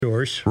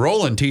Stores.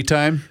 Rolling tea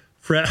time.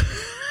 Good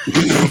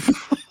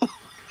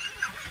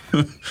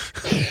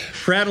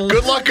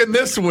luck in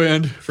this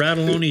wind.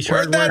 Fratelloni's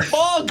Where'd Hardware. that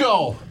ball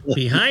go?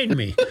 Behind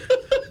me.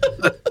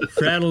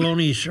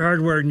 Fratelloni's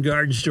Hardware and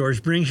Garden Stores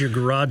brings your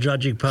Garage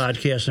Logic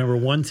podcast number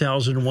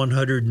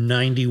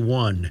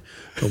 1191,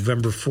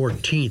 November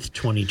 14th,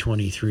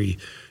 2023.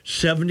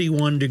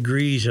 71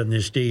 degrees on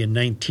this day in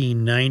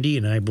 1990,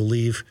 and I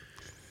believe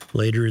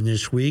later in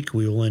this week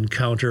we will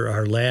encounter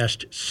our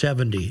last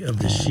 70 of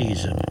the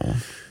season.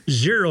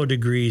 0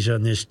 degrees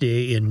on this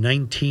day in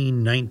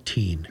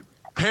 1919.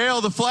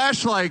 Hail the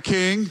flashlight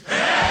king.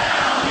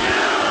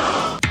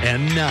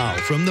 And now,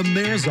 from the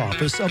mayor's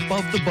office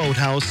above the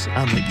boathouse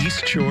on the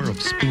east shore of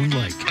Spoon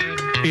Lake,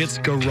 it's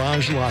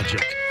Garage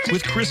Logic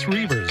with Chris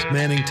Reavers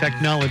manning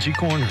Technology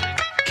Corner,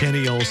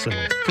 Kenny Olson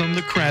from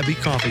the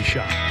Krabby Coffee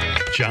Shop,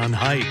 John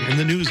Haidt in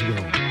the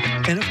newsroom,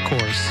 and of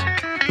course,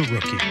 the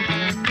rookie.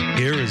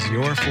 Here is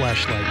your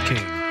flashlight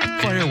king,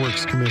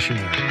 fireworks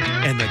commissioner,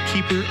 and the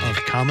keeper of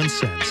common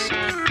sense,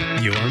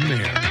 your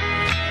mayor,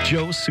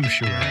 Joe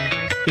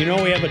Soucheray. You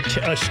know, we have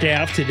a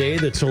staff today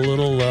that's a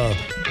little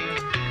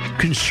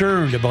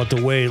concerned about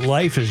the way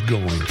life is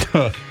going.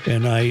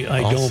 And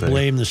I don't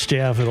blame the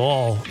staff at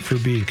all for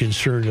being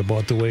concerned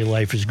about the way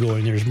life is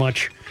going. There's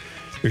much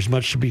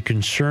to be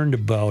concerned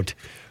about.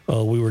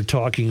 We were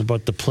talking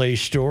about the Play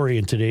story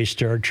in today's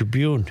Star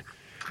Tribune.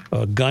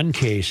 A gun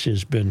case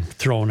has been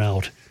thrown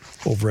out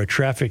over a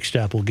traffic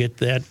stop. We'll get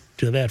to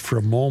that for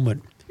a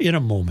moment.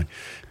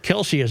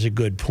 Kelsey has a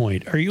good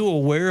point. Are you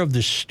aware of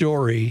the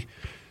story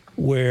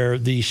where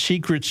the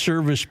Secret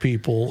Service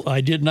people, I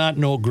did not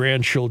know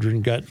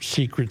grandchildren got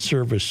Secret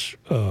Service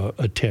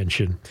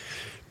attention,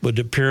 but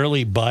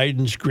apparently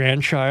Biden's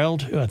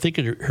grandchild, I think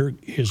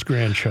his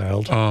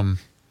grandchild. Yeah.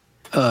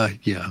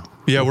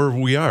 Yeah,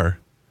 we are.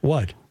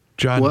 What?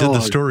 John did the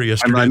story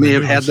yesterday. I may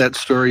have had that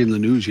story in the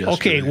news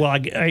yesterday. Okay, well,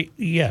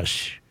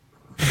 yes.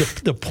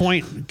 The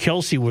point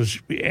Kelsey was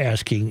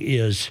asking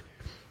is,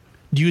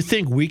 do you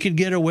think we could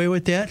get away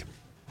with that?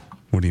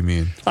 What do you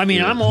mean? I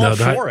mean, I'm all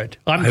for it.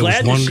 I'm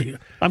glad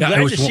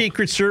the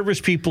Secret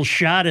Service people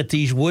shot at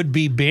these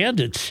would-be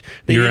bandits.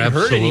 They didn't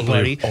hurt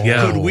anybody.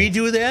 Could we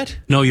do that?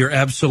 No, you're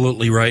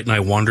absolutely right, and I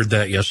wondered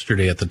that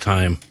yesterday at the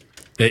time.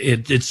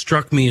 It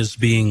struck me as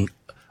being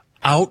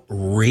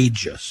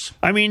outrageous.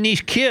 I mean,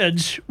 these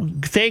kids,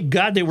 thank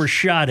God they were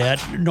shot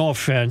at. No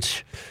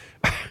offense.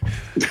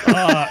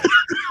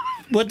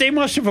 But they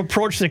must have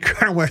approached the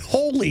car and went,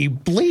 holy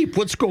bleep,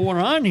 what's going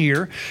on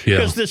here?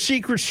 Because the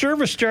Secret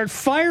Service started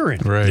firing.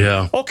 Right.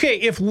 Yeah. Okay,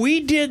 if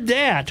we did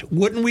that,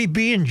 wouldn't we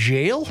be in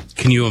jail?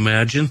 Can you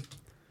imagine?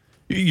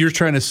 You're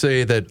trying to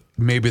say that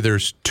maybe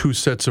there's two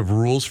sets of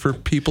rules for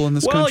people in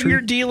this country? Well,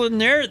 you're dealing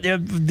there.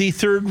 The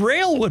third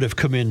rail would have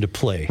come into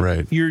play.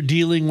 Right. You're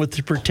dealing with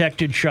the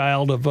protected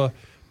child of a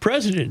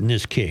president in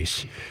this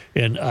case.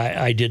 And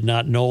I did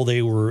not know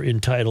they were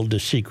entitled to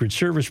Secret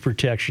Service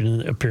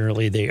protection.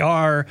 Apparently they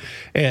are.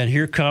 And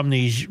here come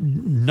these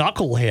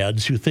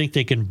knuckleheads who think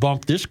they can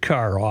bump this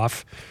car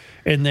off,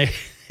 and the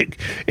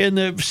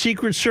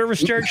Secret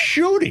Service starts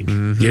shooting.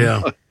 Mm-hmm.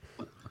 Yeah.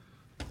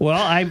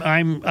 Well,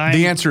 I'm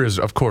the answer is,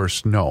 of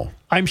course, no.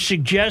 I'm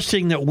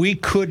suggesting that we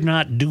could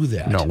not do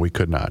that. No, we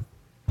could not.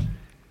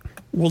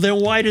 Well,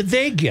 then why did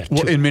they get to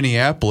Well, in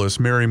Minneapolis,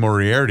 Mary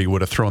Moriarty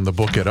would have thrown the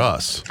book at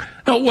us.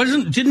 No,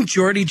 didn't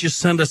Jordy just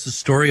send us a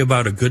story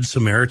about a Good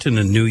Samaritan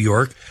in New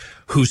York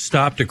who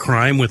stopped a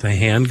crime with a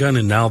handgun,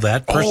 and now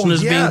that person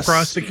is being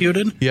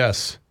prosecuted?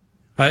 Yes.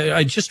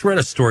 I just read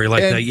a story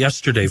like that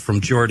yesterday from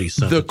Jordy.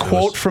 The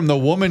quote from the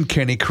woman,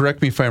 Kenny,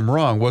 correct me if I'm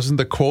wrong, wasn't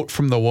the quote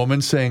from the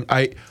woman saying,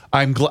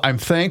 I'm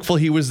thankful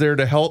he was there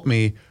to help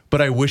me, but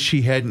I wish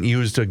he hadn't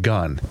used a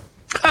gun.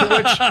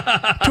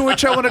 To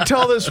which I want to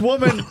tell this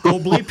woman, go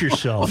bleep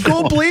yourself.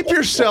 Go bleep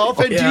yourself.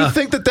 And do you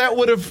think that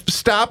would have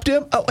stopped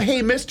him? Oh,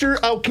 hey, mister,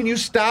 can you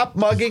stop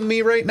mugging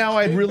me right now?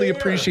 I'd really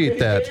appreciate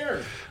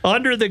that.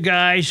 Under the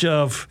guise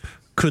of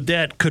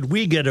could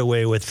we get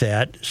away with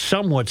that?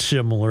 Somewhat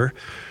similar.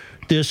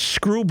 This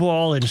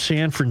screwball in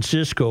San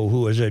Francisco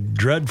who is a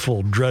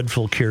dreadful,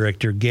 dreadful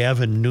character,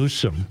 Gavin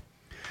Newsom.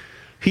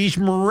 He's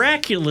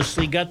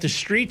miraculously got the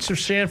streets of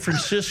San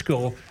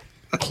Francisco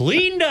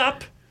cleaned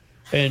up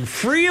and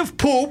free of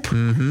poop,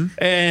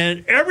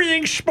 and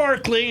everything's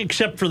sparkling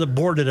except for the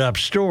boarded up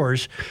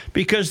stores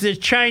because the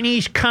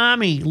Chinese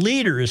commie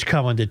leader is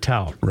coming to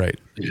town. Right.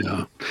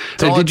 Yeah.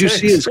 So did you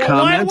see his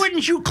comment? Why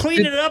wouldn't you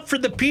clean it up for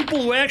the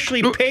people who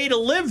actually pay to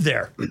live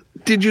there?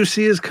 Did you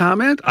see his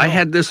comment? I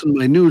had this in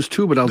my news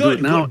too, but I'll do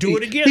it now. Do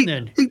it again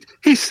then.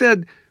 He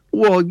said,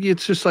 well,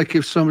 it's just like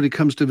if somebody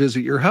comes to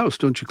visit your house,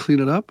 don't you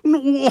clean it up?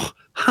 No,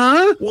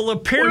 huh? Well,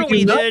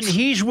 apparently then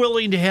he's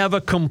willing to have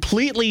a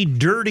completely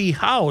dirty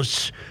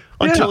house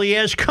until he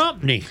has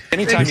company.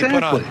 Anytime you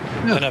put on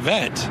an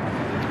event,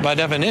 by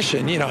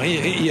definition, you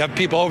have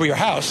people over your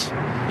house.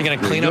 You're going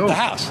to clean up the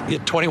house. You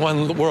have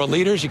 21 world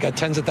leaders. You got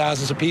tens of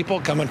thousands of people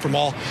coming from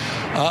all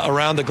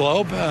around the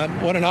globe.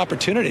 What an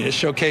opportunity to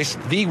showcase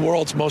the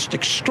world's most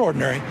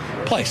extraordinary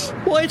place.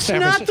 Well, it's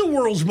not the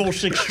world's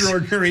most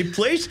extraordinary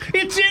place.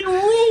 It's in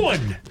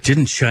ruin.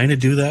 Didn't China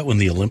do that when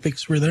the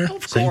Olympics were there?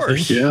 Of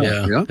course.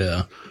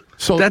 Yeah.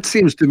 So that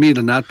seems to me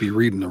to not be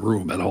reading the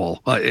room at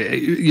all.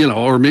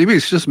 Or maybe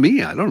it's just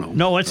me. I don't know.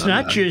 No, it's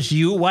not just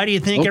you. Why do you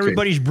think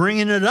everybody's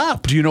bringing it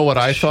up? Do you know what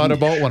I thought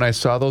about when I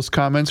saw those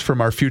comments from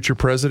our future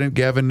president,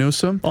 Gavin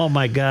Newsom? Oh,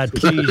 my God.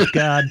 Please,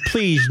 God,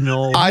 please,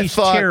 no. I He's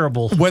thought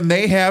terrible. When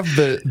they have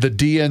the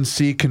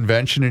DNC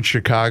convention in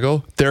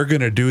Chicago, they're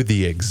going to do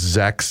the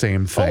exact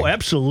same thing. Oh,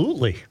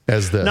 absolutely.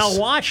 As this. Now,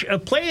 watch.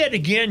 Play it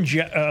again,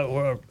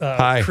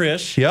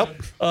 Chris.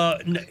 Yep.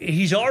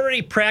 He's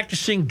already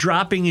practicing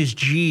dropping his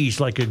G's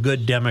like a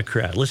good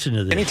Democrat. Listen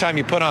to this. Anytime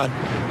you put on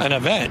an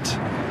event,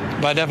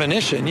 by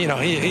definition, you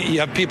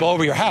have people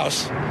over your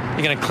house.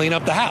 You're going to clean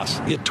up the house.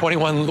 You have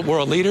 21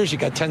 world leaders. You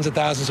got tens of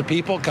thousands of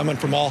people coming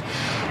from all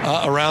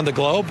around the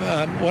globe.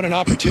 What an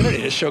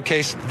opportunity to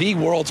showcase the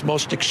world's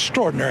most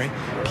extraordinary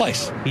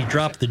place. He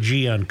dropped the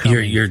G on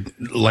coming. You're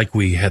like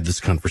we had this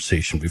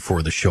conversation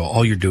before the show.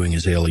 All you're doing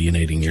is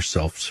alienating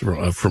yourself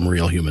from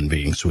real human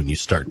beings when you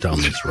start down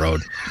this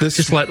road.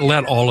 Just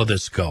let all of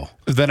this go.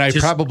 Then I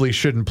probably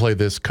shouldn't play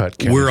this cut.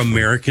 Ken. We're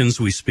Americans.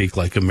 We speak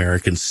like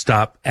Americans.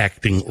 Stop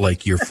acting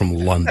like you're from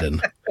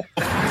London.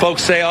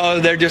 Folks say,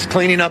 they're just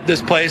cleaning up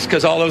this place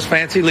because all those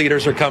fancy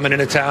leaders are coming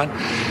into town.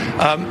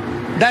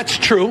 That's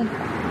true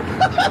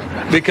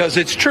because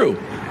it's true.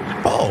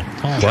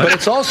 But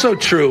it's also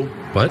true.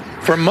 What?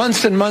 For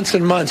months and months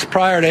and months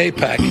prior to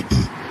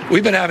APEC,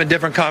 we've been having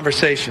different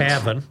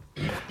conversations.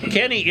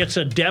 Kenny, it's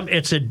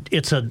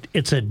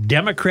a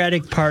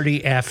Democratic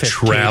Party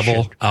affectation.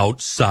 Travel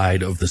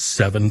outside of the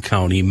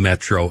 7-county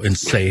metro and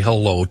say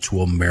hello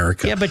to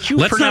America. Yeah, but you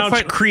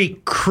pronounce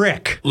creek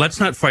crick. Let's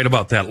not fight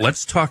about that.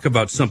 Let's talk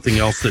about something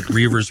else that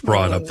Reavers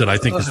brought up that I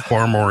think is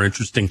far more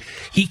interesting.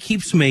 He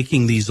keeps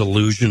making these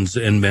allusions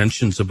and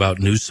mentions about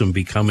Newsom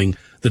becoming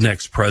the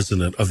next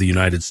president of the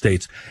United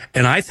States.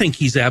 And I think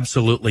he's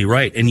absolutely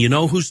right. And you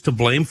know who's to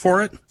blame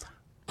for it?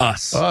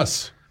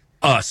 Us.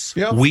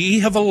 Yep.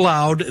 We have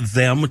allowed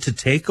them to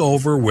take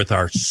over with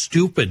our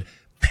stupid,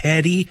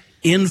 petty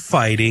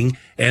infighting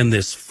and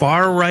this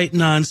far right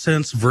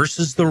nonsense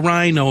versus the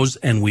rhinos.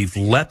 And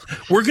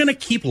we're going to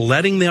keep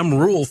letting them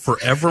rule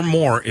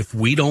forevermore if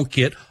we don't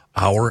get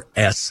our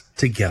S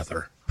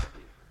together.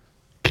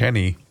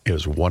 Kenny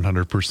is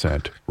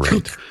 100%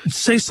 right.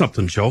 Say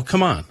something, Joe.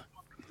 Come on.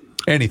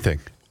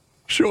 Anything.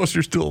 Show us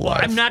you're still alive.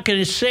 I'm not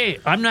going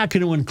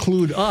to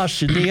include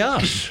us in the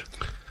us.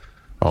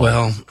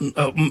 Well,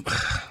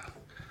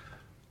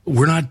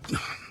 we're not.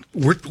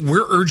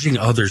 We're urging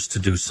others to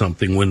do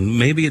something when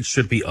maybe it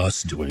should be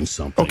us doing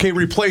something. Okay,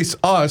 replace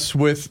us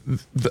with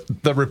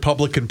the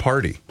Republican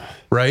Party,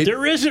 right?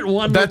 There isn't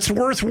one that's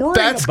worth worrying about.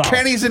 That's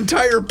Kenny's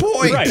entire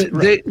point.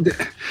 Right.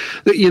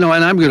 And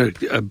I'm going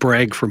to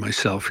brag for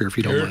myself here, if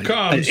you don't mind. Here it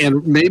comes.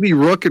 And maybe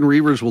Rook and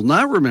Reavers will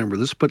not remember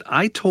this, but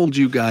I told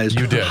you guys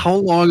how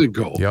long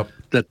ago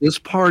that this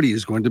party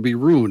is going to be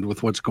ruined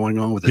with what's going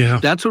on with it. Yeah.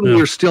 That's when we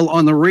were still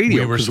on the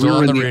radio. We were still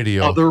on the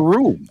radio. Other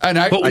room. And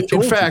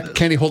in fact,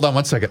 Kenny, hold on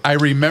one second. I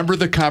remember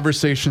the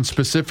conversation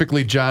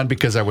specifically, John,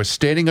 because I was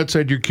standing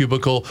outside your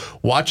cubicle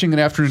watching an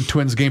afternoon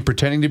Twins game,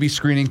 pretending to be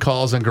screening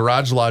calls on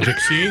Garage Logic.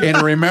 And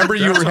I remember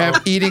you were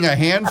eating a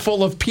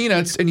handful of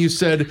peanuts, and you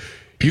said,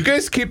 you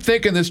guys keep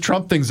thinking this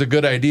Trump thing's a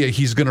good idea.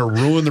 He's going to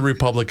ruin the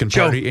Republican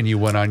Party, and you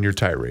went on your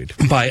tirade.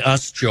 By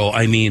us, Joe,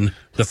 I mean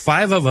the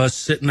five of us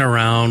sitting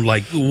around,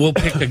 like we'll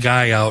pick a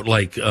guy out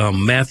like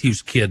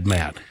Matthew's kid,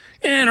 Matt,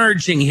 and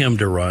urging him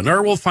to run.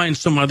 Or we'll find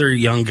some other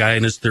young guy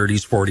in his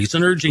 30s, 40s,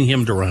 and urging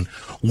him to run.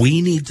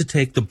 We need to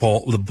take the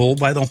bull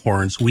by the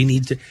horns. We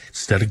need to,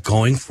 instead of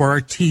going for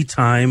our tea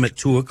time at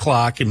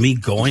 2:00 and me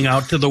going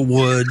out to the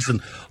woods and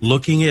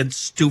looking at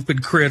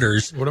stupid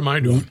critters. What am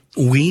I doing?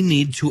 We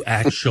need to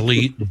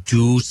actually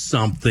do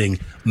something,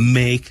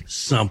 make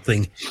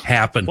something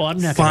happen. Well,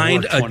 I'm not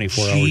Find work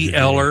 24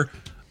 hours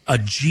a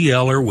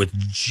GLer with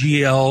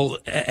GL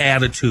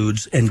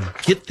attitudes and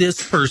get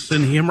this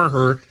person, him or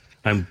her.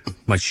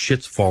 My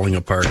shit's falling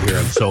apart here.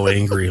 I'm so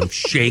angry. I'm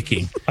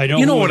shaking. I know.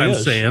 You know what I'm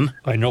saying?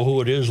 I know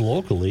who it is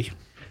locally.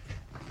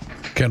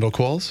 Kendall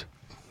Qualls?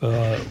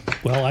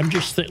 Well, I'm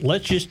just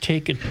let's just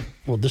take it.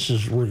 Well,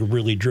 we're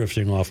really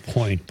drifting off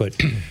point, but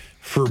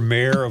for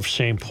mayor of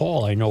St.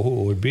 Paul, I know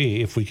who it would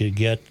be if we could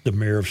get the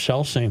mayor of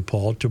South St.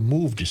 Paul to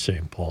move to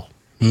St. Paul.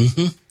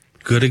 Mm-hmm.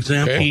 Good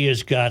example. He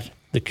has got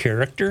the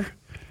character.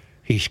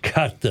 He's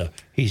got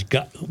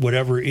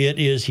whatever it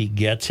is, he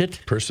gets it.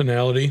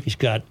 Personality. He's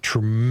got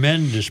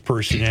tremendous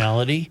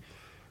personality.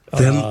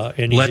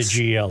 And he's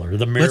a GLer.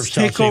 The mayor of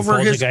South St. Paul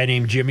is a guy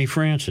named Jimmy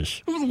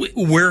Francis.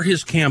 Where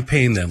his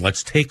campaign then?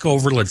 Let's take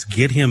over. Let's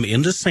get him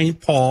into St.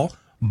 Paul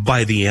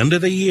by the end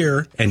of the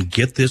year and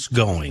get this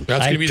going.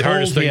 That's going to be the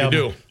hardest thing to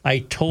do. I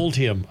told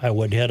him I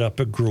would head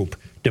up a group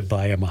to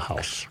buy him a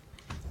house.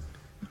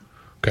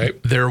 Okay.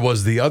 There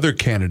was the other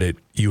candidate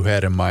you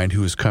had in mind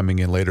who was coming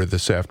in later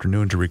this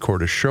afternoon to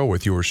record a show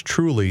with yours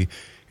truly,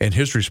 and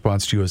his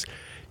response to you was,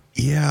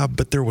 yeah,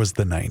 but there was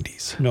the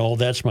 90s. No,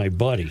 that's my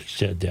buddy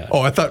said that.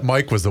 Oh, I thought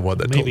Mike was the one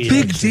that told you.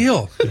 Big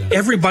deal. Yeah.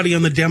 Everybody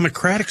on the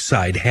Democratic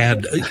side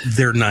had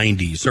their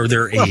 90s or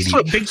their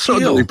 80s. Big so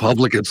deal. The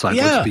Republican side,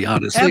 let's be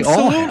honest.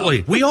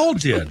 Absolutely. We all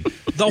did.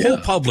 The whole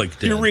public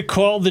did. You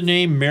recall the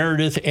name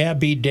Meredith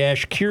Abby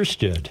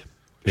Kierstead.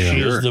 Yeah.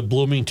 She is the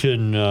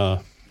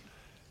Bloomington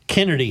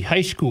Kennedy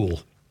High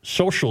School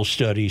social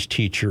studies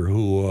teacher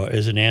who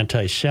is an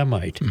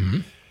anti-Semite.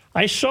 Mm-hmm.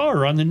 I saw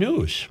her on the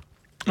news.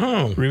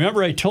 Oh.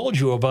 Remember I told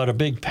you about a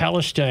big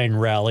Palestine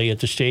rally at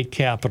the state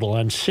capitol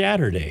on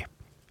Saturday.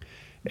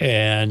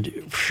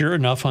 And sure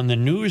enough, on the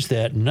news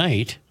that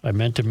night, I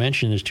meant to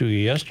mention this to you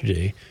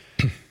yesterday,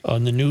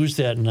 on the news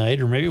that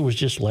night, or maybe it was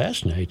just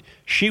last night,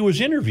 she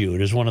was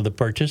interviewed as one of the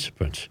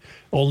participants.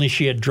 Only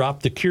she had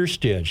dropped the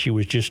Kierstead. She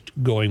was just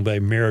going by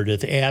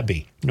Meredith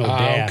Abby, no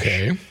dash.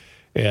 Okay.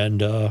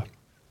 And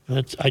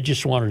I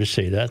just wanted to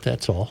say that.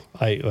 That's all.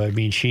 I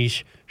mean,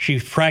 she's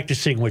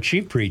practicing what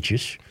she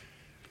preaches.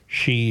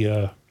 She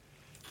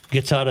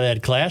gets out of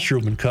that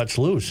classroom and cuts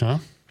loose, huh?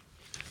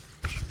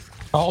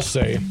 I'll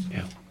say.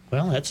 Yeah.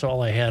 Well, that's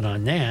all I had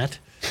on that.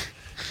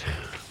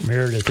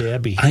 Meredith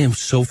Abby. I am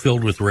so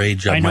filled with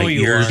rage. I know my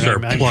you ears are.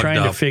 are I'm plugged trying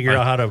up. to figure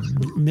out how to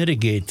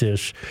mitigate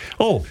this.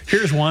 Oh,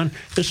 here's one.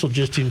 This will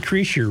just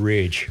increase your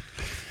rage.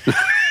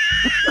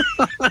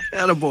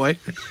 Attaboy.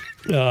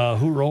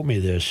 Who wrote me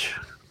this?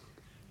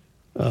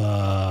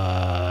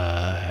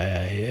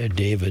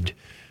 David.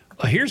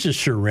 Here's a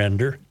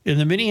surrender. In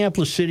the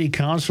Minneapolis City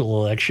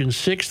Council election,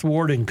 6th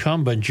Ward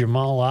incumbent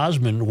Jamal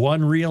Osman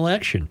won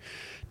re-election,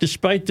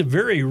 despite the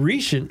very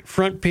recent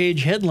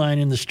front-page headline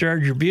in the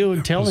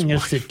Star-Tribune telling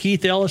us that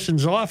Keith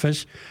Ellison's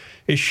office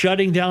is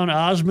shutting down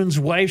Osman's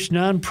wife's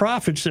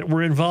nonprofits that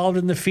were involved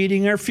in the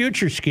Feeding Our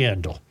Future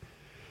scandal.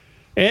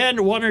 And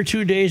 1 or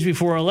 2 days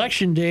before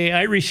Election Day,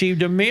 I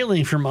received a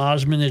mailing from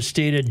Osman that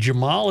stated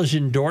Jamal is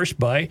endorsed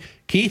by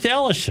Keith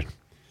Ellison.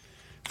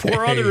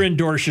 4 other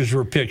endorsers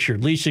were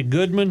pictured: Lisa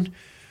Goodman,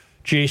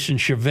 Jason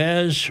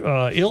Chavez,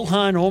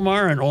 Ilhan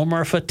Omar, and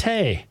Omar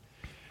Fateh.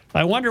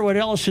 I wonder what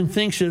Ellison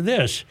thinks of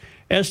this.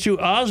 As to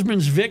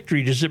Osman's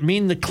victory, does it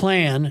mean the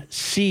Klan,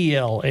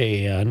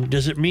 C-L-A-N,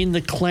 does it mean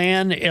the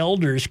Klan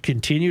elders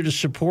continue to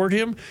support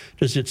him?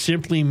 Does it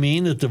simply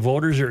mean that the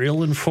voters are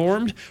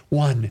ill-informed?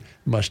 One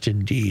must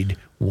indeed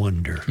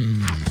wonder.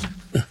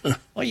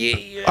 Well,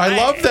 I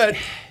love that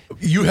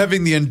you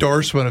having the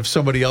endorsement of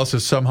somebody else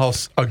is somehow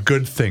a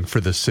good thing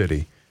for the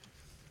city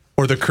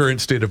or the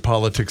current state of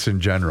politics in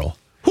general.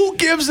 Who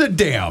gives a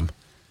damn?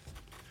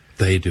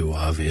 They do,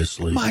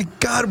 obviously. My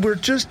God, we're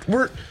just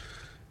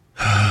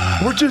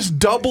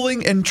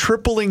doubling and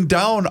tripling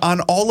down on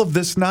all of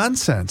this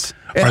nonsense.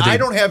 And I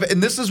don't have,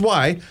 and this is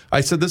why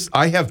I said this,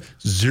 I have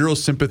zero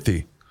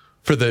sympathy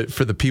for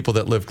the people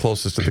that live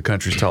closest to the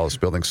country's tallest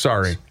building.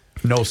 Sorry.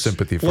 No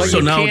sympathy for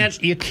you.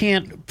 You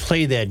can't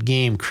play that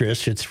game,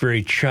 Chris. It's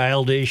very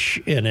childish,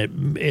 and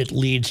it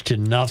leads to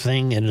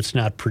nothing, and it's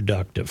not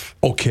productive.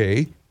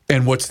 Okay.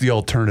 And what's the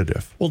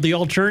alternative? Well, the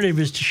alternative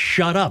is to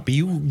shut up.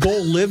 You go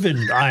live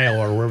in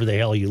Iowa or wherever the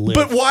hell you live.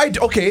 But why?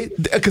 Okay,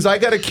 because I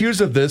got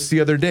accused of this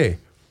the other day.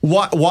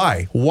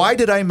 Why? Why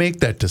did I make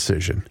that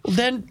decision? Well,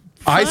 then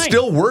fine. I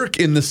still work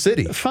in the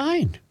city.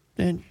 Fine.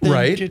 Then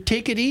right?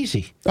 Take it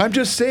easy. I'm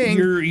just saying.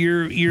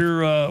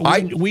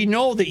 We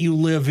know that you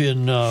live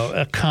in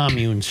a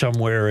commune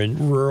somewhere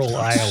in rural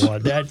Iowa.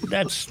 That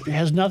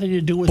has nothing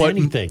to do with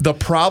anything.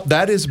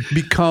 That has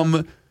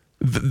become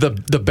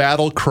the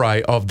battle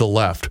cry of the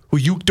left.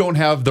 Well, you don't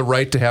have the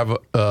right to have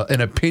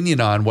an opinion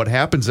on what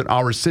happens in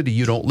our city.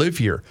 You don't live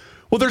here.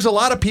 Well, there's a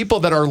lot of people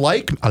that are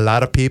like me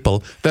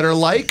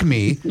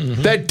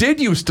mm-hmm. that did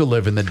used to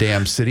live in the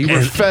damn city.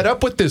 We're fed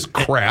up with this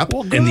crap.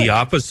 And the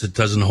opposite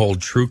doesn't hold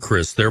true,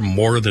 Chris. They're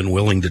more than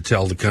willing to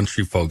tell the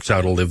country folks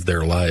how to live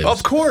their lives.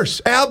 Of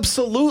course.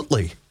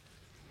 Absolutely.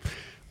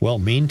 Well,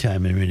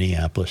 meantime in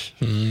Minneapolis.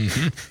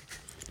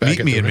 Mm-hmm.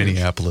 Meet me in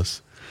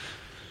Minneapolis.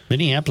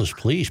 Minneapolis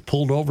police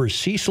pulled over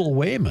Cecil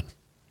Wayman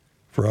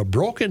for a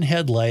broken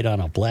headlight on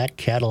a black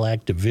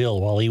Cadillac DeVille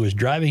while he was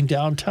driving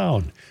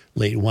downtown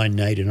late one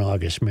night in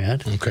August,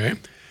 Matt. Okay.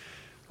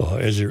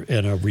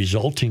 And a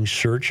resulting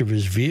search of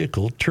his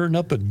vehicle turned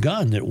up a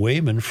gun that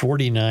Wayman,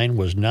 49,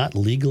 was not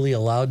legally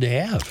allowed to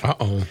have.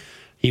 Uh-oh.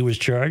 He was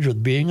charged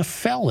with being a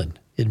felon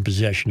in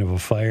possession of a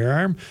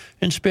firearm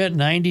and spent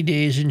 90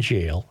 days in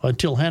jail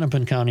until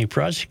Hennepin County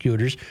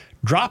prosecutors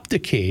dropped the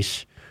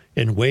case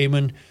and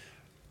Wayman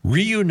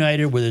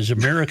reunited with his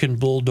American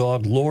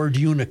bulldog, Lord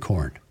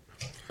Unicorn.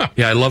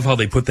 Yeah, I love how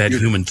they put that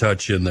human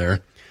touch in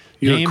there.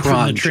 Named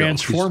from the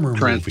Transformer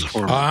movies.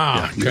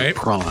 Okay.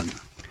 Kron.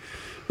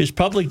 His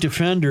public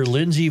defender,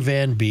 Lindsay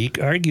Van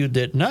Beek, argued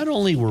that not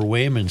only were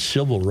Wayman's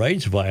civil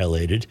rights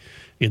violated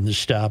in the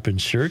stop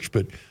and search,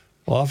 but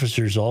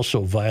officers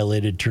also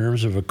violated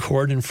terms of a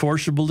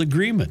court-enforceable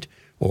agreement,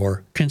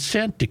 or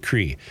consent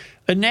decree,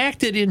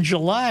 enacted in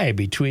July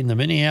between the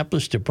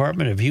Minneapolis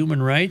Department of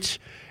Human Rights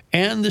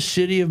and the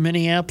city of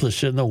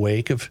Minneapolis in the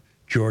wake of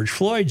George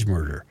Floyd's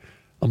murder.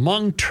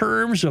 Among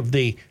terms of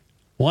the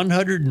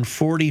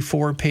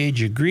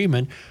 144-page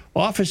agreement,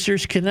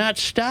 officers cannot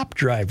stop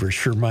drivers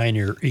for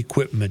minor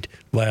equipment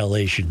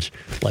violations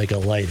like a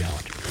light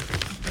out.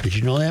 Did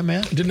you know that,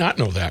 Matt? Did not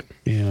know that.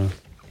 Yeah.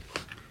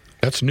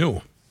 That's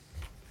new.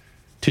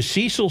 To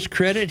Cecil's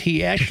credit,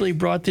 he actually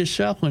brought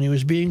this up when he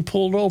was being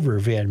pulled over,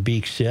 Van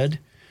Beek said.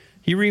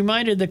 He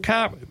reminded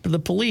the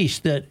police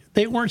that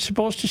they weren't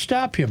supposed to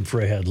stop him for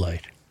a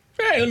headlight.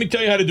 Hey, let me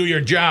tell you how to do your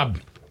job.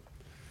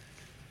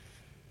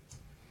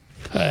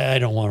 I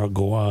don't want to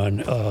go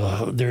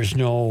on. There's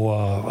no.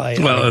 I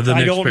next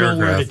don't paragraph, know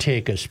where to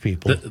take us,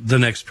 people. The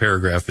next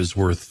paragraph is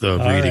worth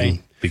reading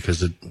right.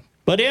 because it.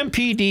 But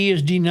MPD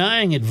is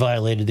denying it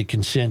violated the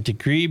consent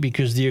decree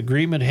because the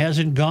agreement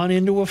hasn't gone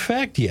into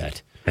effect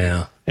yet.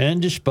 Yeah.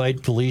 And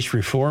despite police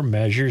reform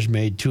measures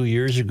made 2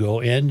 years ago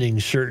ending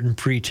certain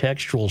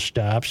pretextual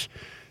stops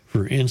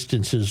for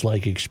instances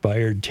like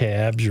expired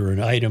tabs or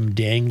an item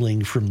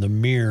dangling from the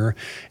mirror,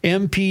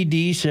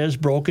 MPD says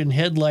broken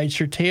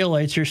headlights or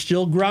taillights are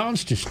still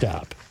grounds to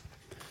stop.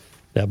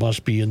 That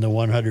must be in the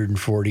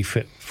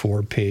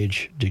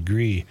 144-page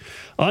degree.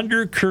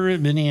 Under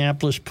current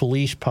Minneapolis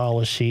police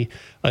policy,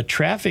 a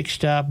traffic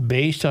stop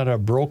based on a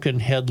broken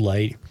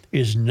headlight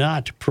is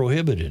not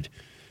prohibited.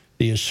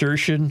 The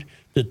assertion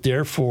that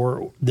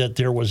therefore that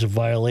there was a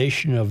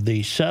violation of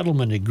the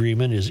settlement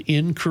agreement is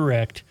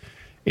incorrect,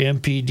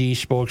 MPD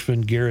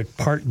spokesman Garrett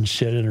Parton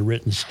said in a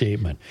written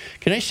statement.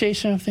 Can I say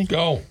something?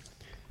 Go.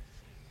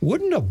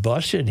 Wouldn't a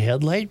busted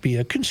headlight be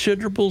a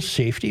considerable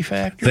safety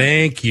factor?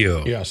 Thank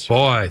you. Yes.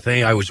 Boy,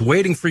 I was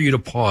waiting for you to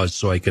pause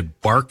so I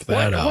could bark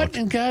that out. What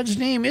in God's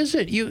name is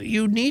it?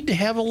 You need to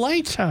have the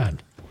lights on.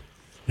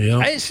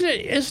 Yeah.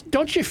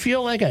 Don't you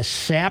feel like a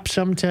sap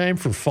sometime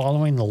for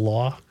following the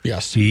law?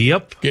 Yes.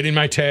 Yep. Getting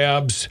my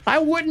tabs. I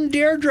wouldn't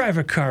dare drive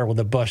a car with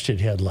a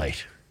busted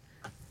headlight.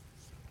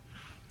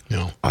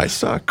 No. I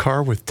saw a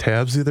car with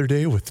tabs the other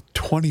day with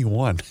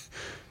 21.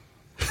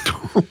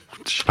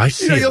 I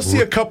see. You'll see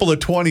a couple of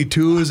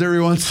 22s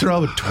every once in a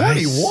while, but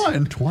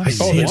 21. I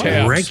see it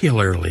tabs.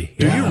 regularly.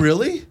 Do you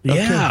really?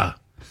 Yeah.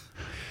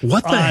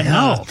 What the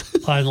hell?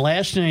 On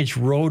last night's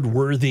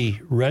roadworthy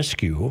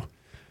rescue,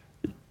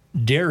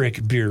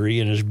 Derek Beery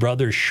and his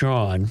brother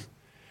Sean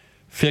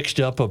fixed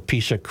up a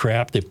piece of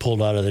crap they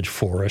pulled out of the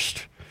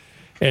forest,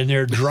 and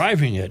they're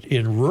driving it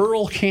in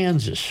rural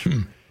Kansas.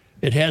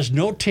 It has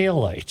no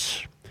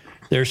taillights.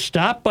 They're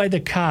stopped by the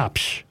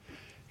cops.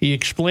 He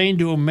explained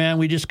to him, man,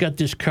 we just got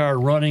this car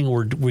running.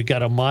 We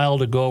got a mile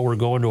to go. We're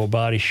going to a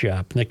body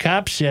shop. And the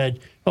cop said,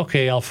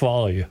 okay, I'll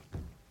follow you.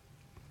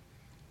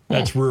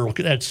 That's rural.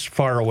 That's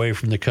far away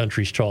from the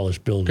country's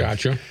tallest building.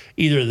 Gotcha.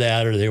 Either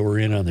that or they were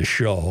in on the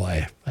show.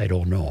 I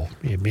don't know.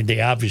 I mean,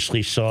 they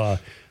obviously saw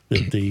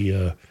that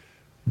the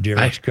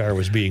Derek's car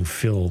was being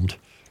filmed.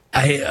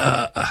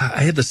 I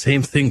had the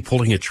same thing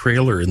pulling a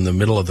trailer in the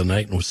middle of the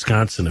night in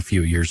Wisconsin a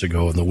few years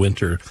ago in the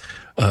winter.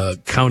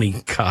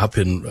 County cop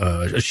and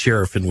a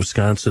sheriff in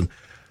Wisconsin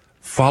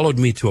followed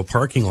me to a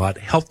parking lot,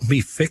 helped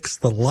me fix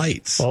the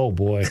lights. Oh,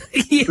 boy.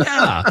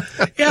 Yeah.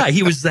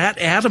 He was that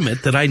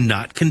adamant that I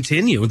not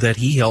continue, that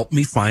he helped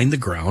me find the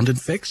ground and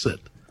fix it.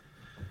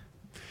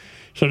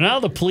 So now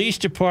the police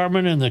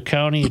department and the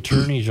county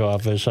attorney's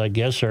office, I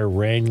guess, are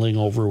wrangling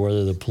over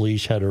whether the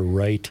police had a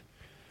right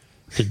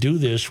to do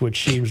this,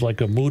 which seems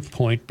like a moot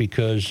point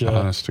because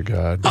honest to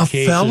God, a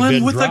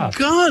felon with a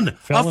gun,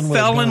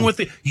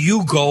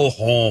 you go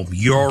home.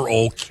 You're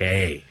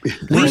okay.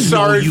 We're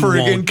sorry for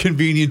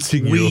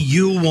inconveniencing you.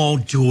 You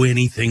won't do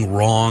anything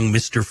wrong,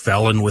 Mr.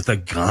 Felon with a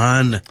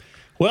gun.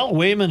 Well,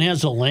 Wayman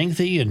has a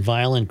lengthy and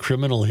violent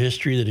criminal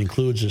history that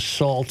includes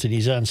assault, and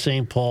he's on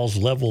St. Paul's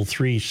Level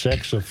 3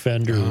 sex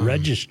offender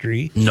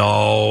registry.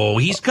 No,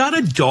 he's got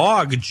a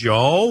dog,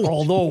 Joe.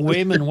 Although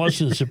Wayman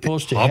wasn't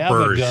supposed to have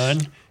a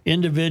gun,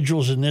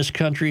 individuals in this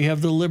country have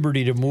the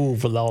liberty to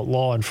move without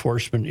law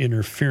enforcement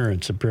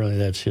interference. Apparently,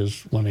 that's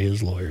one of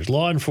his lawyers.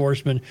 Law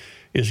enforcement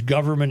is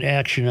government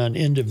action on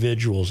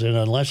individuals, and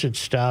unless it's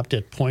stopped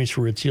at points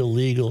where it's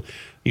illegal,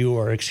 you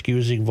are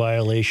excusing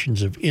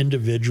violations of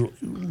individual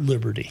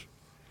liberty.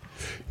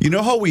 You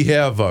know how we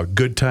have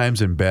good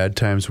times and bad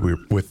times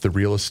with the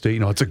real estate?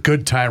 You know, it's a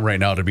good time right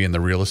now to be in the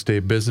real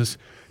estate business.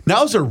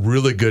 Now's a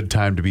really good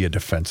time to be a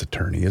defense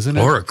attorney, isn't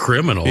it? Or a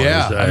criminal.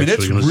 Yeah, I mean,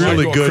 it's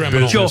really good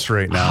business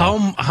right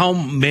now. How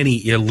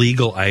many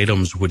illegal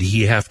items would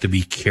he have to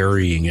be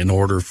carrying in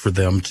order for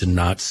them to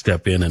not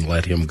step in and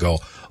let him go?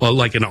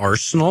 Like an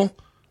arsenal?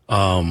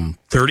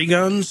 30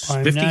 guns?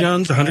 50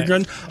 guns? 100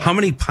 guns? How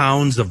many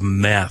pounds of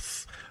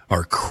meth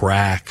or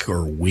crack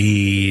or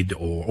weed?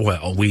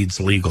 Well,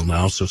 weed's legal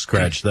now, so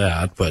scratch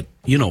that. But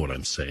you know what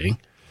I'm saying.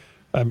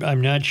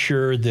 I'm not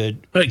sure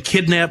that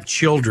kidnapped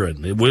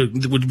children. It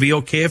would be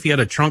okay if you had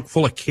a trunk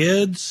full of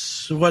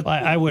kids. What?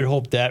 I would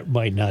hope that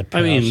might not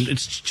pass. I mean,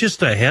 it's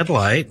just a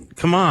headlight.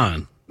 Come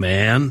on,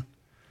 man.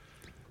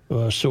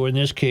 So in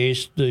this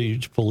case, the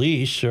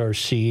police are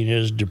seen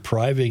as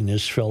depriving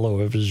this fellow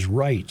of his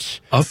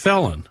rights. A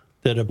felon.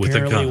 that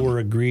apparently were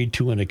agreed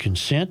to in a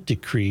consent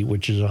decree,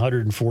 which is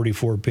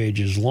 144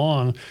 pages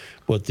long,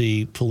 but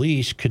the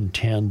police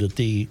contend that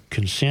the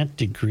consent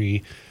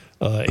decree,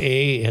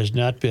 A, has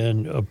not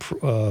been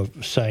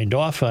signed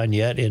off on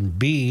yet, and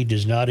B,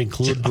 does not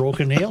include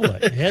broken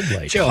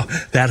headlights. Joe,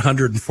 that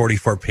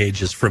 144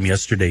 pages from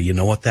yesterday, you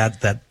know what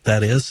that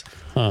is?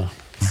 Huh.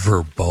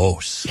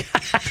 Verbose.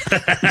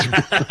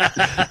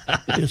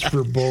 It's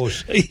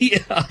verbose.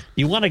 Yeah.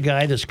 You want a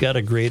guy that's got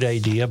a great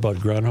idea about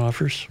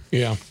Grunhofer's?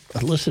 Yeah.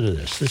 Listen to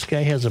this. This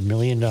guy has $1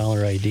 million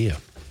idea.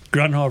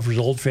 Grunhofer's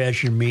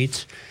old-fashioned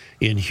meats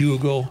in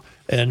Hugo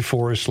and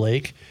Forest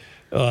Lake.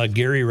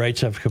 Gary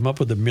writes, I've come up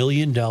with $1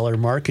 million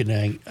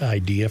marketing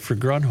idea for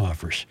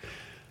Grunhofer's.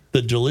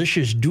 The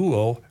delicious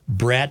duo,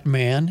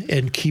 Bratman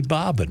and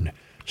Kebabin,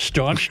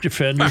 staunch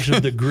defenders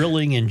of the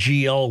grilling and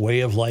GL way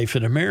of life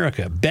in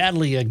America,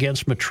 battling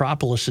against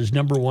Metropolis's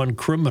 #1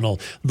 criminal,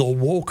 the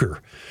Woker.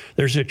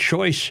 There's a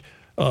choice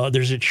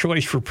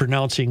for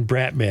pronouncing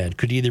Bratman.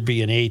 Could either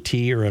be an AT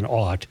or an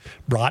aught.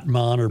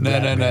 Bratman or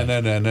Bratman. No,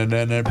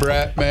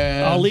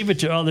 Bratman. I'll leave it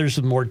to others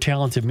more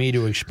talented than me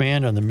to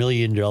expand on the $1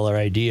 million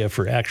idea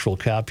for actual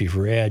copy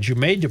for ads. You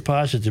may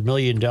deposit the $1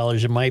 million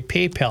in my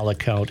PayPal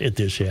account at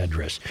this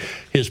address.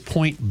 His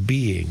point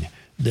being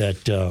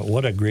that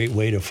what a great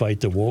way to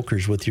fight the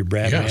Wokers with your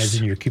Bratmans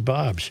and your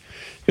kebabs.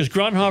 Because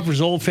Grunhofer's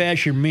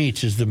old-fashioned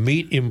meats is the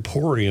meat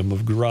emporium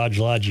of Garage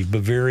Logic.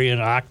 Bavarian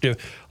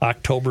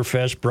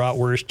Oktoberfest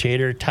bratwurst,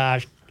 tater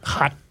tot,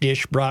 hot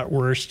dish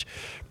bratwurst,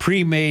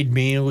 pre-made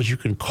meals you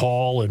can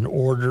call and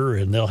order,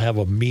 and they'll have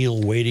a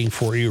meal waiting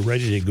for you,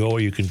 ready to go.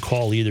 You can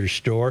call either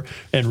store.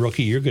 And,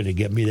 Rookie, you're going to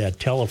get me that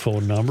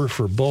telephone number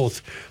for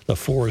both the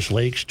Forest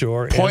Lake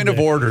store Point of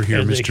order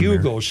here, and Mr. the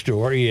Hugo Mayor.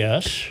 store,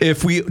 yes.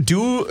 If we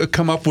do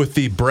come up with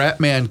the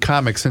Bratman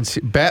comic, since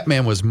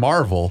Batman was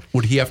Marvel,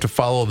 would he have to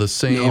follow the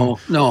same?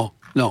 No.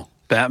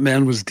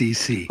 Batman was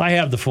DC. I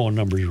have the phone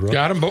numbers, Rook.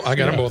 Got them both. I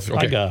got them both.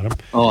 Okay. I got them.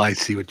 Oh, I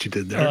see what you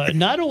did there.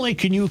 Not only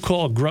can you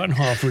call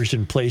Grunhofer's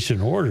and place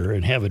an order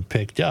and have it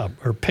picked up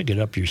or pick it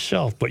up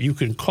yourself, but you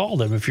can call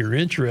them if you're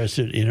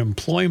interested in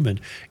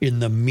employment in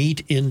the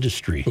meat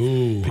industry.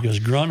 Ooh.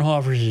 Because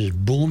Grunhofer's is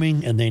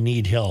booming and they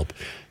need help.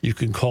 You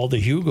can call the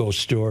Hugo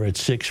store at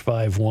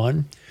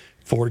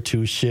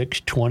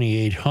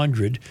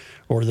 651-426-2800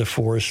 or the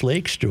Forest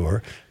Lake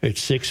store at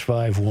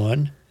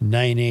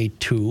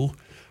 651-982-1182.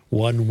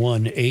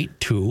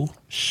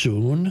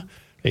 Soon,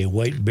 a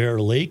White Bear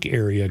Lake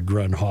area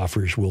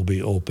Grunhofer's will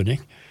be opening,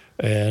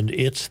 and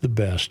it's the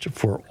best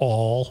for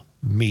all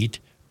meat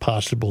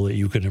possible that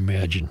you can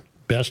imagine.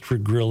 Best for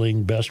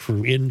grilling, best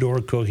for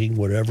indoor cooking,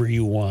 whatever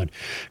you want.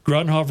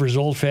 Grunhofer's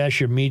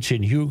old-fashioned meats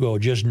in Hugo,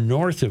 just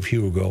north of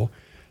Hugo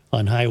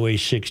on Highway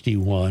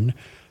 61,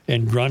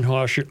 and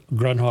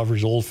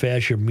Grunhofer's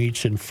old-fashioned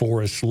meats in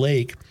Forest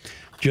Lake,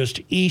 just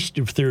east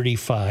of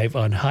 35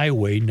 on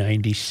Highway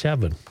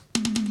 97.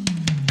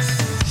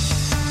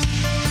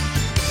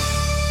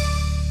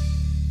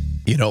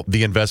 You know,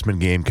 the investment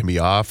game can be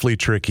awfully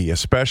tricky,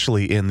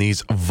 especially in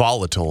these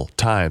volatile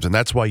times, and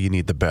that's why you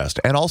need the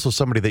best, and also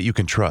somebody that you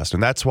can trust,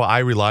 and that's why I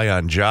rely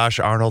on Josh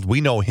Arnold.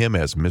 We know him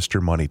as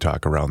Mr. Money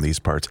Talk around these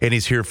parts, and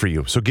he's here for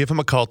you. So give him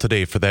a call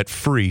today for that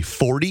free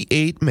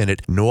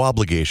 48-minute,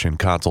 no-obligation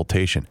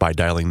consultation by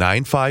dialing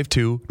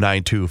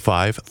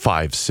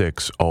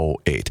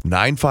 952-925-5608.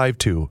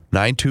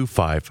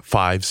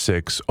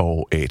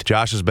 952-925-5608.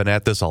 Josh has been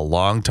at this a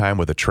long time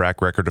with a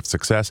track record of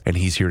success, and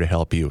he's here to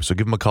help you. So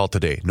give him a call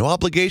today. No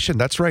obligation.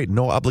 That's right.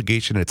 No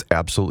obligation. It's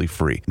absolutely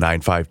free.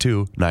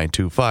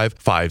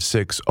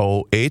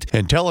 952-925-5608.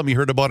 And tell him you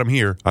heard about him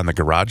here on the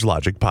Garage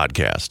Logic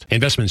podcast.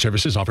 Investment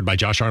services offered by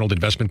Josh Arnold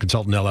Investment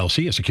Consultant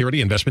LLC, a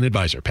security investment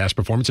advisor. Past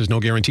performance is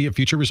no guarantee of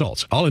future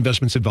results. All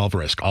investments involve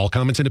risk. All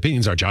comments and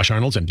opinions are Josh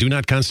Arnold's and do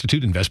not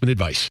constitute investment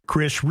advice.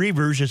 Chris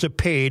Reavers is a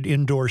paid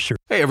endorser.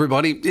 Hey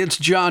everybody, it's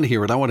John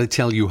here, and I want to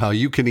tell you how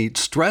you can eat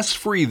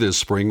stress-free this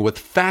spring with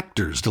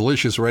Factor's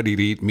delicious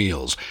ready-to-eat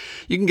meals.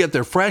 You can get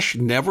their fresh,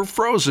 never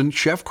frozen,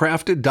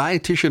 chef-crafted,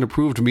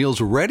 dietitian-approved meals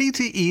ready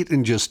to eat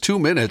in just 2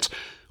 minutes.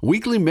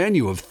 Weekly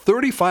menu of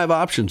 35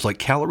 options like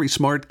Calorie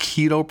Smart,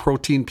 Keto,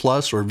 Protein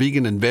Plus, or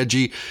Vegan and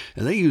Veggie,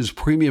 and they use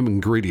premium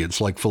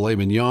ingredients like filet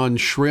mignon,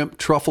 shrimp,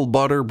 truffle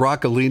butter,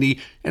 broccolini,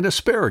 and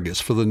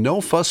asparagus for the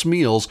no-fuss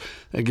meals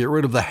that get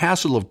rid of the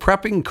hassle of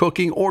prepping,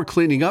 cooking, or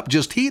cleaning up.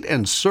 Just heat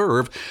and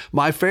serve.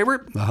 My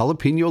favorite, the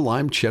jalapeno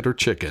lime cheddar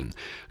chicken.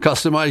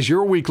 Customize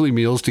your weekly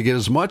meals to get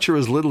as much or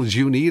as little as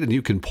you need, and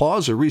you can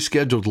pause or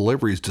reschedule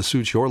deliveries to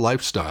suit your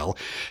lifestyle.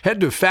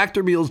 Head to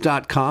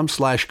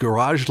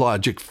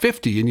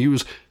factormeals.com/GarageLogic50 and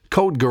use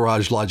code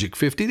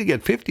GarageLogic50 to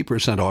get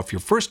 50% off your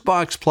first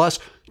box plus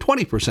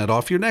 20%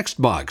 off your next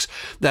box.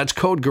 That's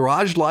code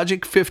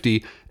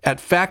GarageLogic50 at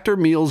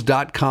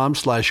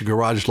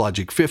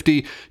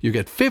factormeals.com/GarageLogic50. You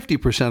get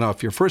 50%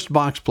 off your first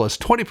box plus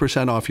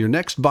 20% off your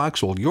next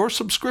box while your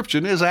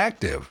subscription is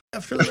active.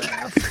 After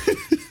that.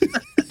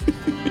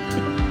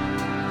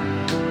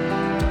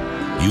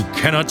 You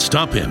cannot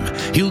stop him.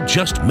 He'll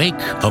just make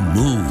a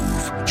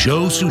move.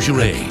 Joe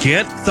Soucheray.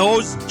 Get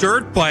those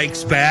dirt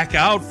bikes back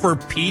out, for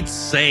Pete's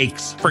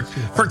sakes.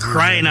 For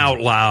crying out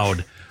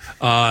loud.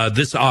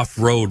 This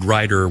off-road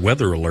rider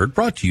weather alert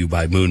brought to you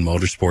by Moon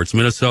Motorsports.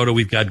 Minnesota,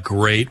 we've got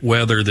great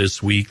weather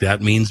this week.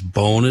 That means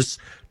bonus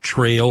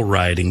trail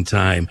riding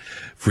time.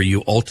 For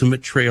you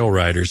ultimate trail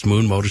riders,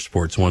 Moon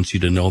Motorsports wants you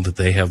to know that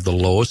they have the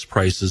lowest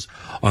prices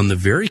on the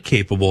very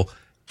capable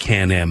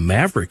Can-Am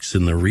Mavericks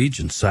in the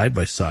region, side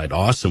by side.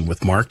 Awesome, with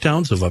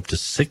markdowns of up to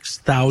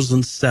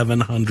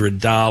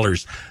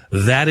 $6,700.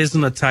 That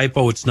isn't a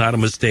typo. It's not a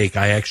mistake.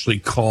 I actually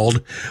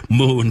called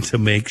Moon to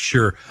make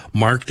sure.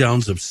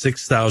 Markdowns of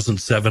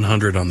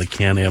 $6,700 on the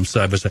Can-Am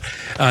side by side.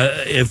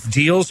 If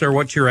deals are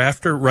what you're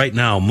after right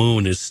now,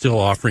 Moon is still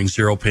offering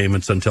 0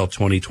 payments until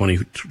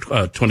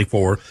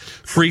 2024.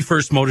 Free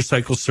first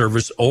motorcycle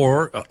service,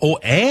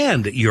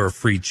 and your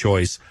free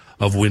choice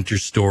of winter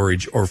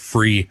storage or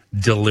free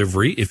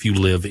delivery if you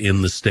live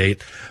in the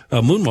state.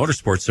 Moon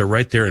Motorsports, they're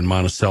right there in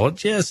Monticello,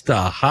 just a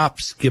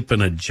hop, skip,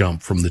 and a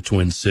jump from the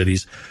Twin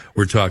Cities.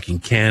 We're talking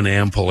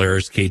Can-Am,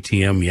 Polaris,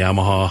 KTM,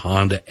 Yamaha,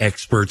 Honda,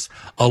 experts,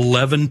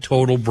 11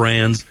 total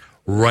brands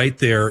right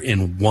there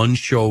in one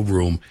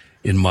showroom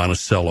in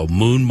Monticello.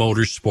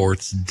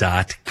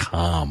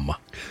 MoonMotorsports.com.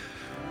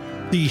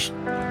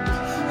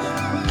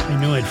 I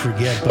knew I'd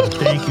forget, but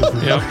thank you for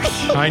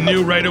that. I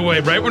knew right away.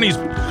 Right when he's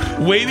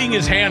waving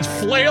his hands,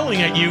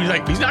 flailing at you,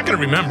 he's not going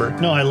to remember.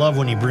 No, I love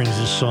when he brings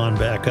his song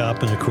back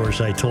up, and of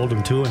course I told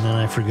him to, and then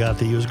I forgot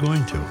that he was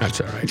going to. That's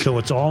all right. So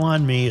it's all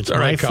on me. It's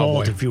my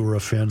fault if you were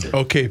offended.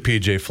 Okay,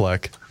 PJ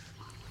Fleck.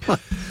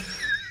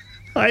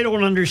 I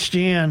don't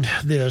understand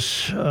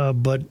this,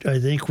 but I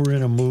think we're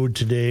in a mood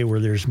today where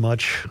there's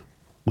much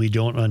we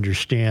don't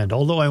understand.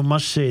 Although I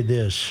must say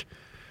this.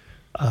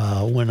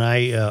 When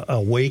I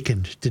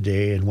awakened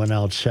today and went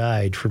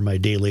outside for my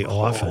daily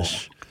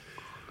office,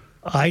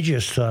 I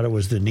just thought it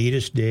was the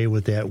neatest day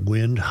with that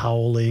wind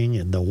howling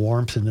and the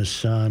warmth in the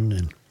sun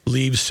and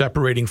leaves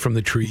separating from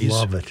the trees.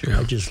 Love it. Yeah.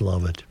 I just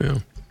love it. Yeah.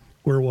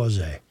 Where was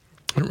I?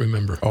 I don't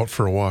remember. Out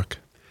for a walk.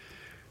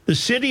 The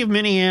city of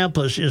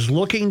Minneapolis is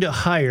looking to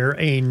hire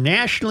a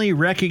nationally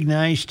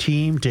recognized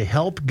team to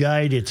help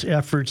guide its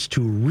efforts to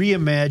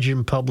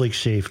reimagine public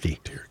safety.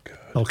 Dear God.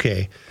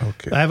 Okay.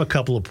 I have a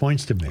couple of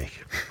points to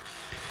make.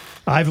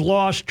 I've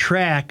lost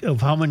track of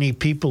how many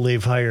people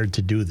they've hired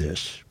to do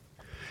this.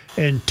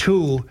 And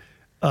two,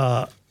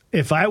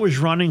 if I was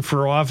running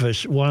for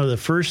office, one of the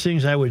first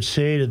things I would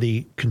say to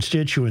the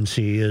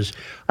constituency is,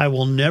 I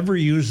will never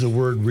use the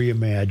word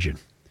reimagine.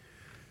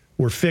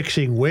 We're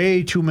fixing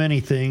way too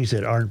many things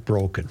that aren't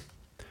broken.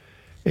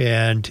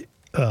 And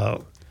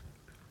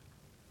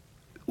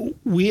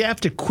we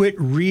have to quit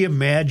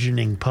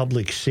reimagining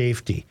public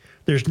safety.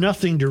 There's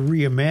nothing to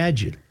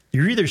reimagine.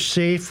 You're either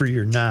safe or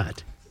you're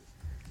not.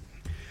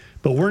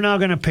 But we're now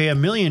going to pay $1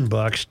 million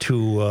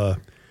to,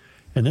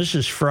 and this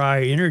is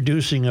Fry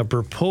introducing a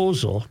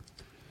proposal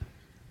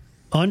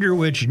under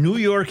which New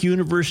York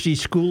University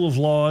School of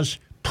Law's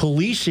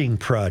policing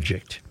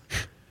project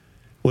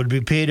would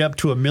be paid up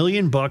to $1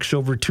 million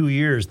over 2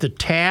 years. The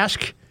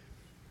task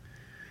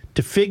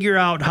to figure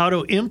out how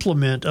to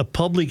implement a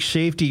public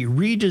safety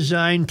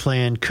redesign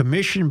plan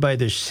commissioned by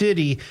the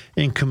city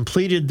and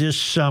completed this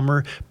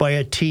summer by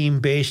a team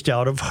based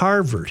out of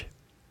Harvard.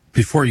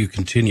 Before you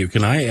continue,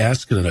 can I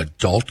ask an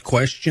adult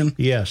question?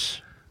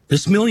 Yes.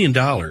 This $1 million,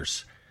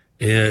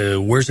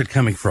 where's it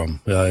coming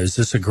from? Is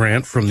this a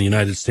grant from the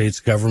United States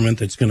government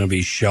that's going to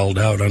be shelled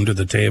out under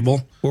the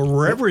table? Or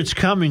wherever it's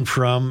coming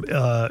from,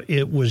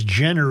 it was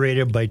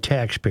generated by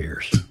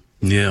taxpayers.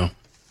 Yeah.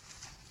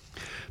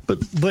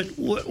 But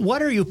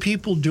what are you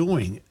people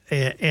doing?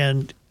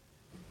 And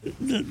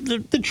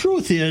the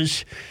truth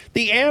is,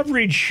 the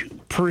average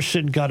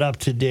person got up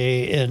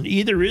today and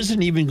either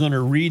isn't even going to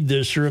read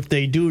this, or if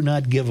they do,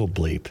 not give a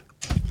bleep.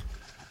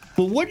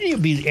 But wouldn't you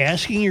be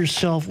asking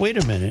yourself, wait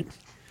a minute,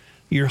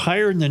 you're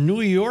hiring the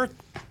New York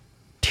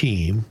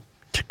team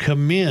to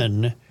come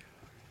in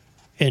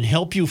and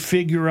help you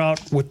figure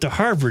out what the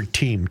Harvard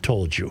team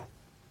told you?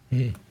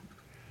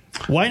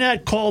 Why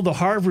not call the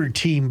Harvard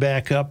team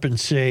back up and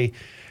say,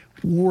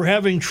 we're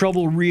having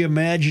trouble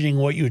reimagining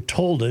what you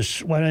told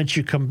us. Why don't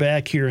you come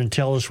back here and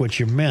tell us what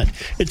you meant?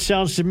 It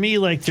sounds to me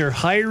like they're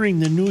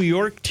hiring the New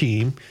York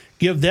team,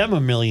 give them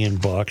 $1 million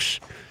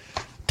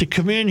to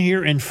come in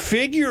here and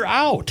figure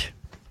out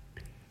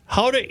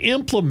how to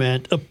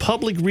implement a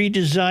public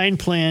redesign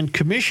plan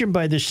commissioned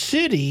by the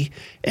city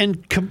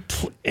and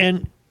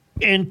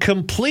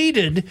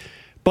completed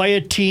by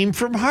a team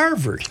from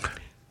Harvard.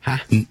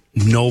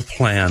 No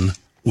plan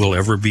will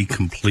ever be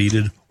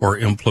completed or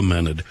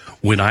implemented.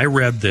 When I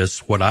read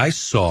this, what I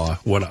saw,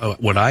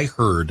 what I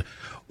heard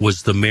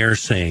was the mayor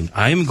saying,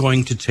 I'm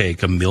going to take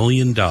 $1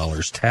 million,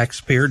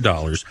 taxpayer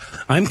dollars,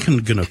 I'm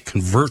going to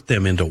convert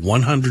them into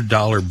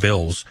 $100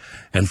 bills,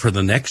 and for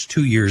the next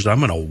 2 years, I'm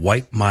going to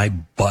wipe my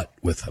butt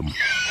with them.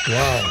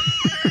 Wow.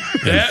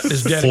 That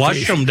is dedication.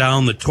 Flush them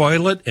down the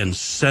toilet and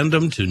send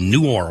them to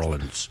New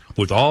Orleans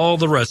with all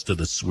the rest of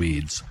the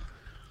Swedes.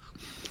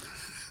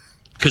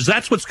 Because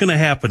that's what's going to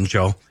happen,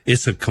 Joe.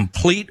 It's a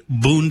complete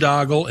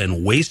boondoggle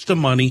and waste of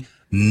money.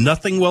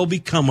 Nothing will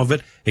become of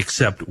it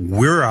except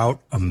we're out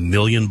 $1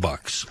 million.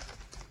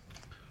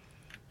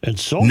 And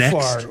so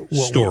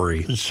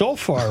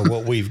far,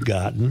 what we've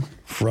gotten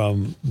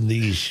from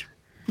these,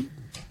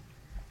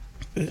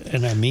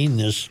 and I mean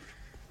this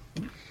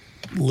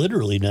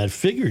literally, not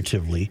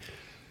figuratively,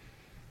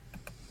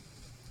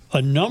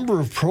 a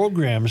number of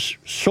programs,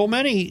 so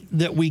many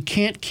that we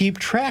can't keep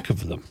track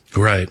of them.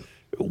 Right.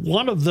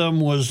 One of them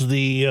was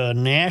the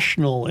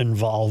national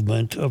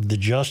involvement of the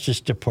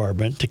Justice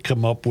Department to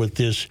come up with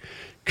this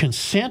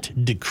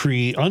consent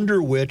decree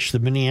under which the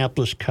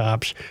Minneapolis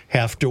cops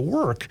have to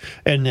work.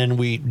 And then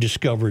we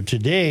discovered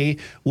today,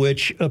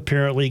 which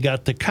apparently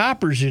got the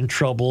coppers in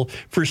trouble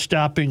for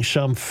stopping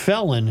some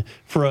felon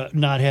for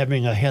not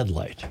having a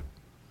headlight.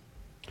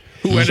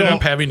 Who ended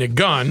up having a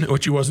gun,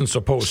 which he wasn't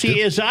supposed to.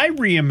 See, as I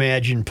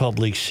reimagine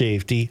public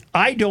safety,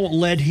 I don't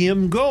let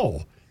him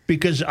go.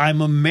 Because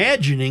I'm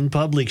imagining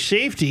public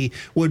safety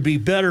would be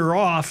better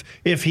off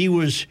if he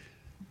was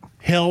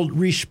held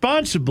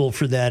responsible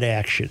for that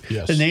action.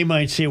 Yes. And they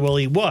might say, well,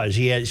 he was.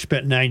 He had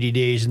spent 90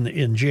 days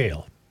in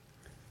jail.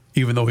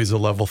 Even though he's a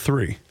level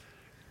 3.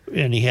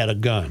 And he had a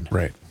gun.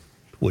 Right.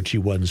 Which he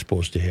wasn't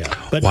supposed to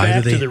have. But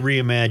back to the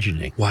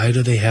reimagining. Why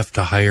do they have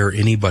to hire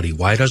anybody?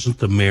 Why doesn't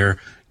the mayor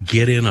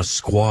get in a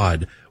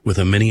squad with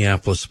a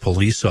Minneapolis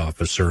police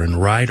officer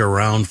and ride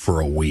around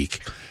for a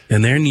week?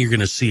 And then you're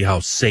going to see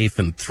how safe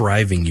and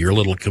thriving your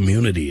little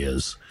community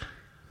is.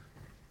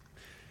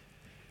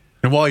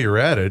 And while you're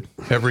at it,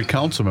 every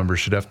council member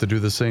should have to do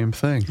the same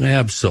thing.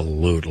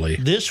 Absolutely.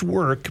 This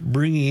work,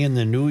 bringing in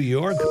the New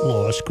York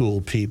law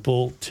school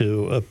people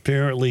to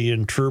apparently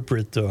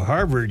interpret the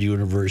Harvard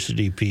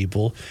University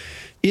people,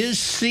 is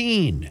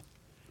seen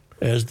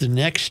as the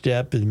next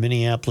step in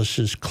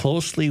Minneapolis's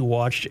closely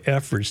watched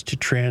efforts to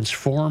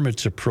transform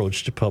its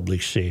approach to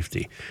public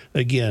safety.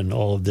 Again,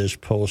 all of this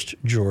post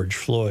George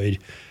Floyd.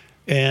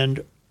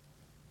 And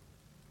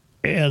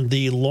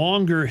the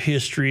longer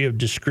history of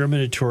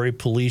discriminatory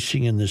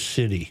policing in the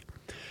city.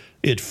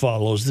 It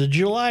follows the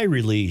July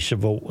release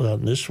of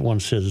this one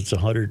says it's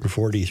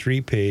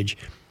 143-page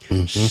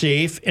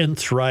Safe and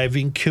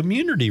Thriving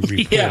Community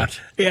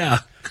Report. Yeah.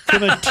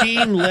 From a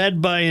team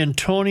led by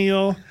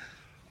Antonio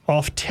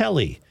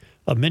Oftelli,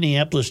 a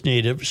Minneapolis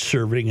native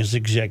serving as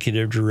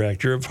executive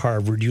director of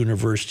Harvard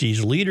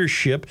University's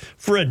Leadership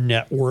for a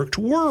Networked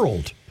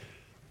World.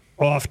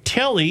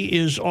 Oftelli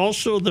is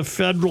also the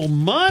federal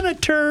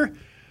monitor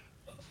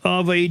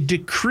of a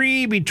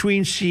decree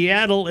between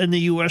Seattle and the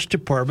U.S.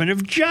 Department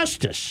of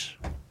Justice.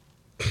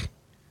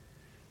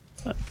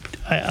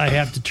 I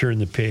have to turn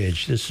the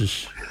page. This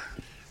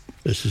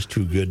is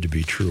too good to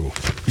be true.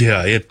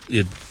 Yeah,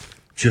 it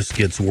just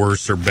gets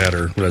worse or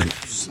better,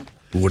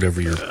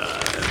 whatever you're.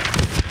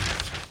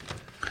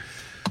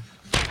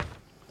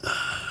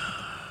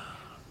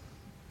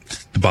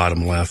 The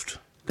bottom left.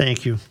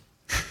 Thank you.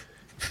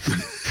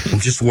 I'm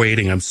just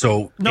waiting. I'm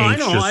so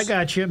anxious. I know. I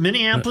got you.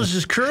 Minneapolis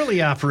is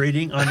currently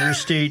operating under a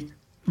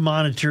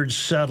state-monitored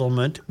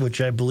settlement,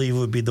 which I believe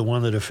would be the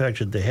one that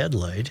affected the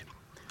headlight,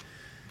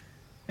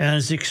 and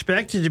is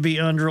expected to be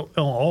under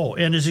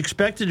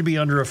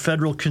a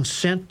federal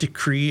consent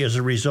decree as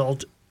a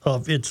result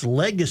of its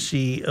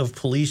legacy of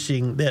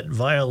policing that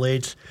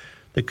violates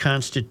the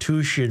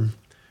Constitution,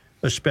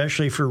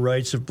 especially for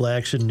rights of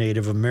blacks and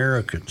Native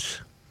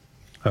Americans.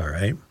 All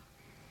right.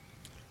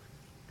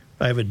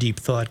 I have a deep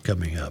thought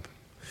coming up.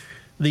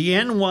 The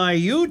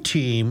NYU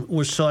team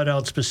was sought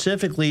out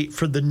specifically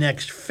for the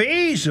next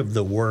phase of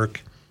the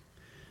work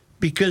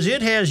because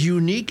it has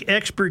unique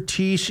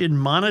expertise in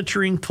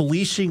monitoring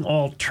policing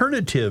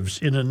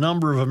alternatives in a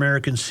number of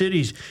American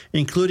cities,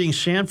 including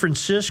San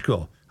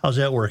Francisco. How's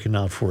that working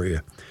out for you?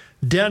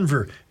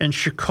 Denver and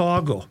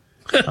Chicago.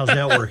 How's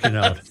that working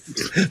out?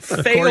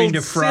 According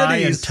to Fry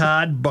and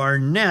Todd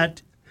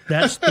Barnett,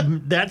 that's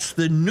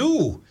the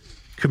new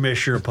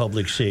Commissioner of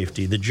Public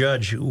Safety, the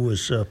judge who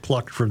was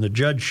plucked from the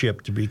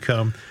judgeship to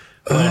become,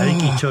 I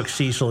think he took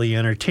Cecil the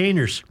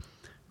Entertainer's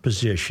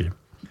position.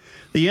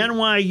 The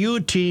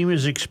NYU team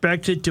is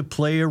expected to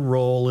play a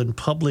role in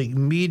public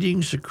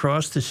meetings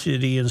across the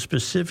city and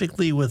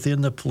specifically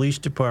within the police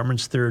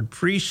department's 3rd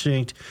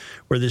precinct,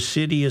 where the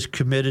city is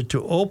committed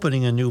to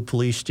opening a new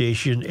police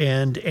station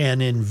and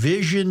an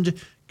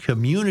envisioned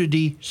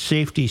community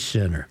safety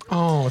center.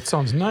 Oh, it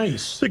sounds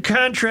nice. The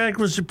contract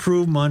was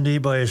approved Monday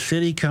by a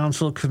city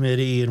council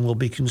committee and will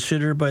be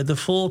considered by the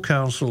full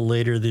council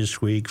later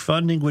this week.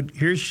 Funding would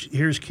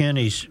here's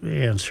Kenny's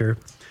answer.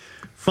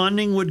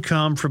 Funding would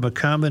come from a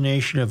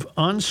combination of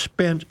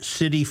unspent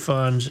city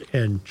funds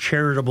and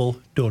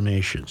charitable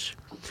donations.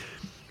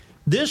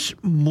 This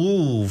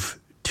move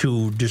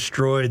to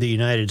destroy the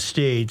United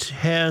States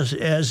has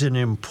as an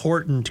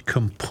important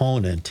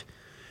component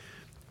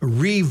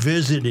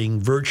revisiting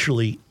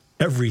virtually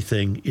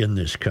everything in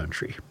this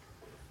country.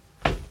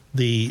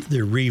 The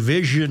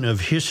revision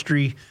of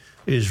history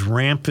is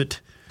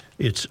rampant.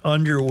 It's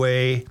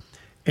underway,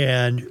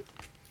 and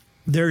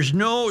there's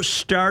no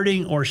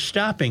starting or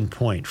stopping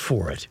point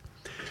for it.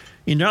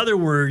 In other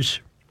words,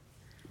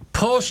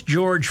 post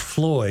George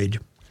Floyd,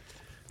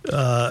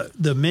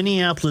 the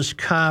Minneapolis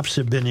cops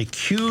have been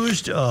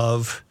accused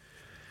of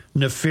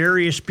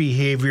nefarious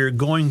behavior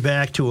going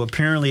back to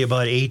apparently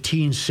about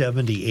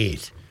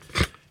 1878.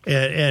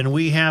 And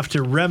we have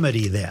to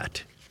remedy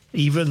that,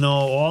 even though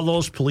all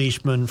those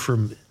policemen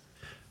from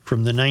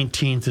the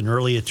 19th and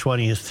early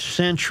 20th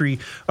century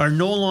are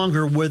no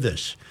longer with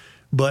us.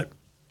 But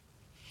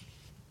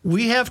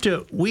we have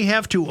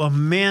to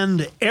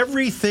amend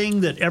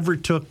everything that ever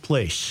took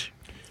place.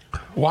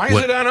 Why is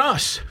it on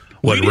us?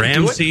 What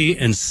Ramsey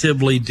and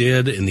Sibley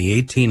did in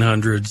the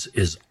 1800s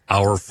is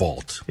our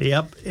fault.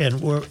 Yep,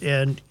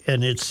 and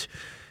it's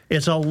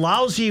a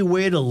lousy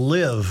way to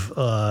live.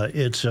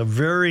 It's a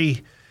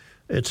very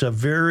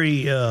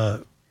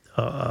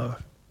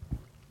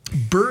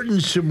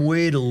burdensome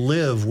way to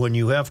live when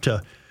you have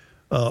to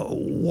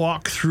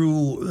walk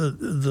through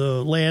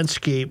the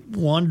landscape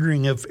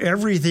wondering if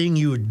everything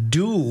you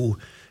do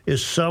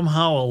is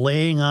somehow a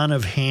laying on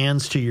of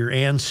hands to your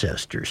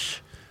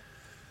ancestors.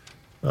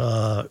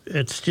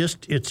 It's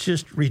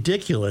just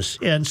ridiculous.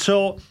 And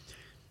so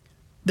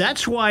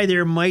that's why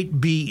there might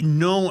be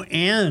no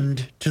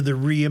end to the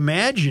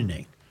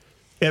reimagining.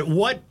 At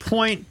what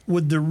point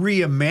would the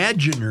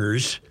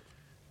reimaginers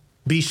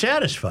be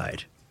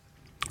satisfied?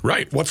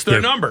 Right. What's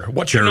their number?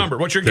 What's your number?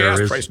 What's your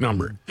gas price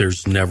number?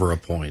 There's never a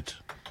point.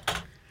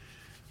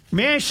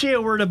 May I say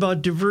a word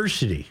about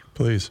diversity?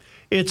 Please.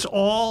 It's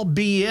all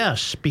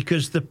BS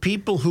because the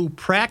people who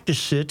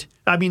practice it,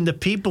 the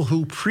people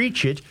who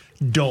preach it,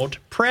 don't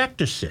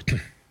practice it.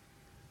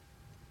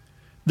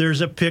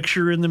 There's a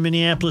picture in the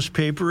Minneapolis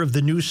paper of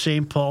the new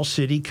St. Paul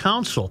City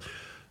Council.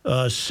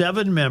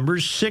 7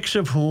 members, 6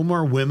 of whom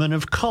are women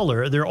of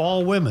color. They're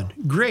all women.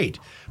 Great.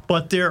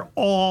 But they're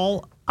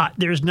all,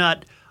 there's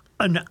not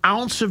an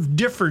ounce of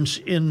difference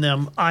in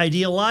them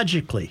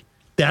ideologically.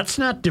 That's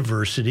not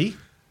diversity.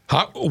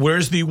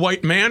 Where's the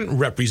white man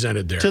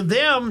represented there? To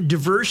them,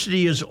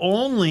 diversity is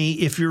only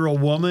if you're a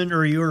woman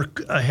or you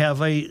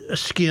have a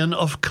skin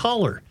of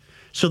color.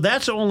 So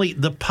that's only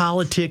the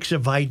politics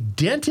of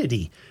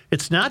identity.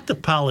 It's not the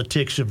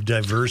politics of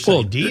diverse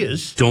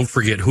ideas. Don't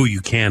forget who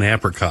you can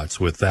apricots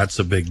with. That's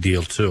a big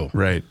deal, too.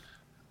 Right.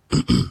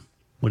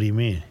 What do you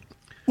mean?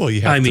 Well,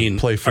 you have to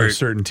play for a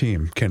certain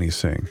team, Kenny's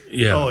saying.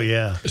 Yeah. Oh,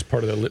 yeah. As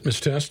part of the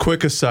litmus test?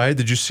 Quick aside,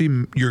 did you see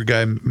your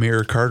guy,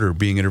 Mayor Carter,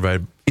 being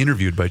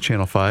interviewed by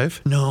Channel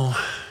 5? No.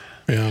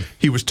 Yeah.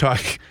 He was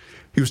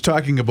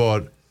talking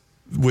about,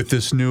 with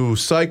this new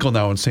cycle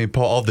now in St.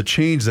 Paul, all the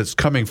change that's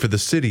coming for the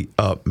city.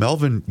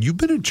 Melvin, you've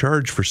been in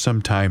charge for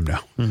some time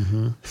now.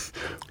 Mm-hmm.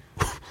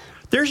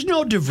 There's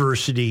no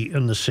diversity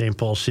in the St.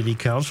 Paul City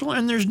Council,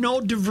 and there's no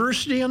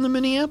diversity on the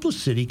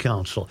Minneapolis City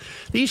Council.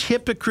 These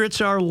hypocrites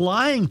are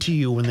lying to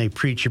you when they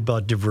preach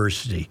about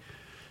diversity.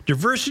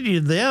 Diversity to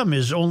them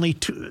is only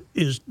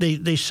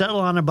they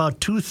settle on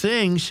about 2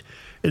 things,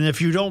 and if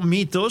you don't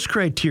meet those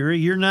criteria,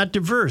 you're not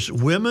diverse.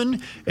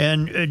 Women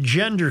and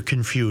gender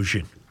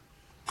confusion.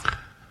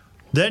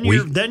 Then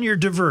you're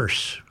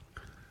diverse.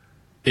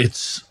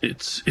 It's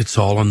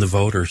all on the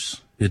voters.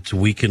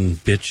 We can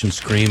bitch and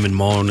scream and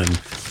moan and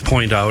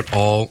point out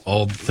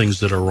all the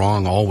things that are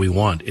wrong all we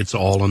want. It's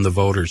all on the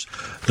voters.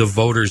 The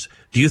voters.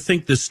 Do you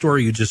think this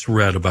story you just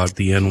read about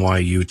the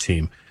NYU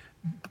team,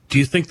 do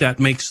you think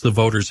that makes the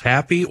voters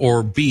happy?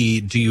 Or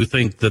B, do you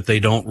think that they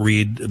don't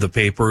read the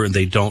paper and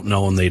they don't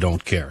know and they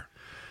don't care?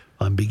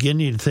 I'm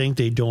beginning to think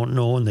they don't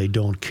know and they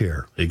don't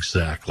care.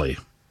 Exactly.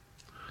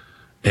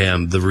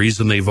 And the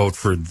reason they vote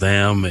for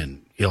them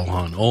and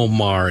Ilhan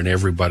Omar and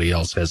everybody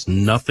else has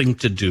nothing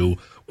to do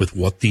with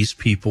what these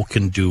people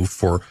can do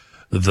for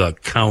the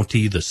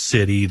county, the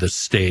city, the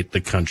state,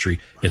 the country.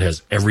 It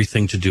has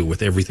everything to do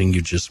with everything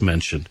you just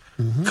mentioned.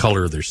 Mm-hmm.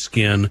 Color of their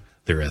skin,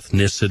 their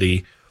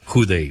ethnicity,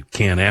 who they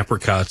can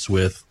apricots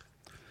with.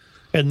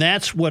 And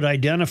that's what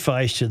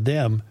identifies to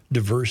them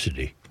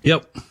diversity.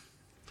 Yep.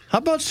 How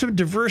about some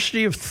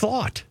diversity of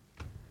thought?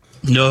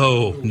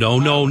 No.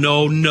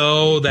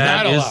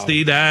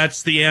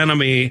 That's the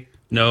enemy.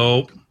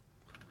 No.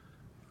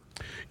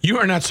 You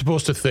are not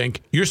supposed to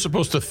think. You're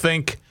supposed to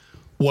think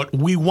what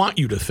we want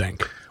you to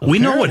think. We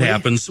know what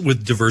happens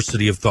with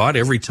diversity of thought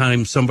every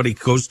time somebody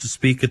goes to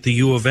speak at the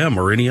U of M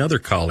or any other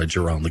college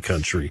around the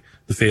country,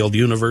 the failed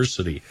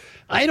university.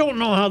 I don't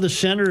know how the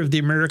Center of the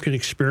American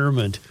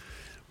Experiment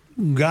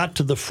got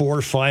to the 4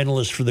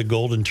 finalists for the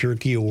Golden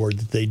Turkey Award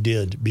that they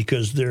did,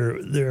 because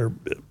the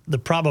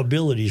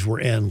probabilities were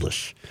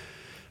endless.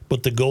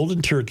 But the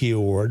Golden Turkey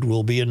Award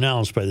will be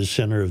announced by the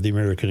Center of the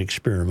American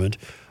Experiment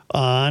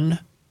on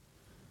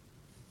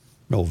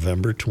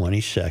November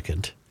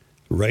 22nd,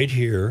 right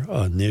here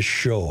on this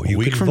show. A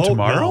week from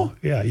tomorrow? Now.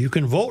 Yeah, you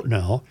can vote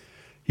now.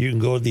 You can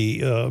go to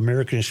the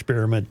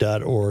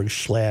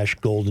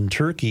americanexperiment.org/golden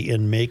turkey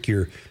and make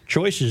your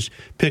choices.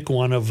 Pick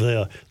one of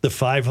the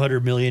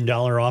 $500 million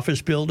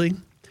office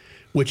building,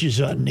 which is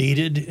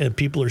unneeded, and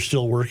people are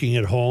still working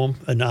at home,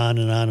 and on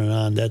and on and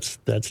on.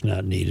 That's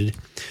not needed.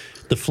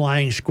 The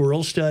flying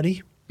squirrel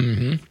study,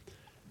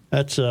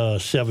 that's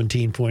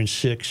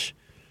 $17.6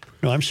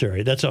 No, I'm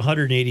sorry. That's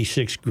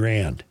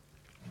 $186,000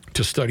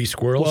 to study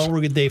squirrels. Well,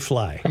 where could they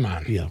fly? Come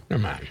on. Yeah.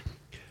 Come on.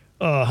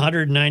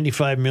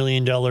 $195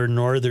 million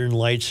Northern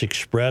Lights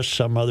Express,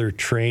 some other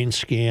train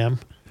scam.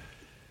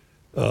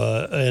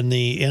 And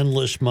the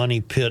endless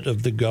money pit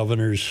of the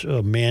governor's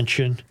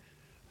mansion.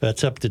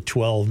 That's up to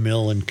 $12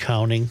 million and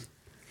counting.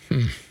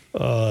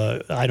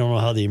 I don't know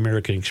how the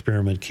American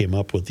Experiment came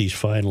up with these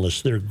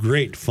finalists. They're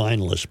great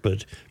finalists,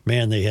 but,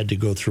 man, they had to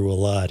go through a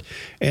lot.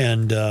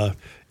 And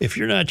if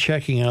you're not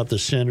checking out the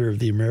center of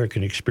the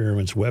American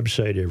Experiment's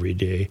website every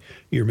day,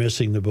 you're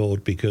missing the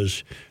boat,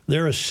 because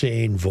they're a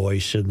sane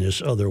voice in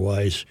this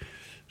otherwise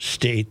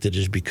state that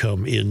has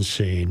become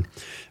insane.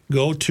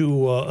 Go to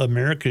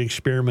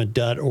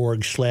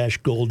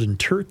americanexperiment.org/golden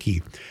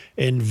turkey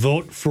and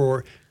vote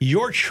for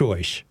your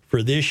choice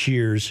for this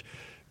year's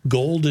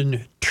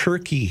Golden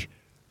Turkey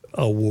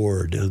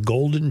Award, a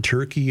Golden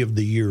Turkey of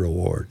the Year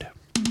Award.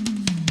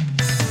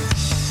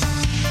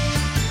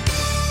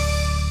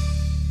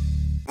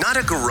 Not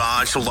a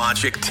Garage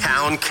Logic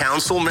town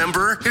council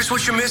member? Here's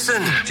what you're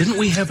missing. Didn't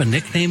we have a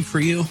nickname for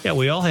you? Yeah,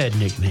 we all had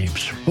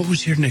nicknames. What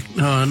was your nickname?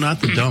 No, not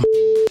the dumb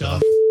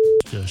stuff.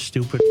 The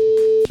stupid.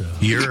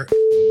 You're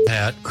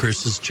at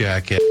Chris's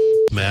jacket.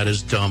 Matt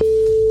is dumb.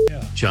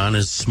 Yeah. John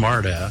is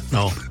smart at.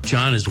 No,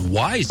 John is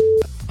wise.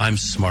 I'm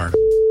smart.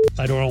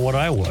 I don't know what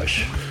I was.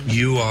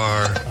 You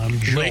are. I'm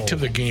Joe. Late to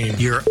the game.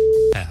 You're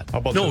at. How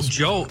about this?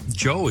 Joe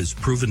is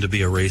proven to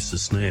be a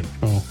racist name.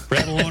 Oh.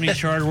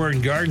 Bradaloni's Hardware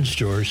and Garden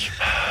Stores.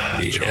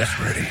 Joe's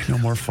ready. No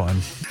more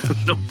fun.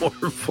 No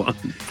more fun.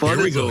 Fun Here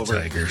we is go, over.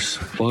 Tigers.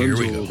 Fun's Here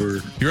we over.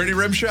 go. You ready,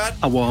 rim shot?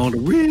 I want a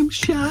rim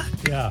shot.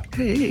 Yeah.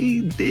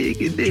 Hey,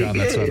 dig it, dig John,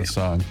 that's it. not a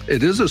song.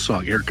 It is a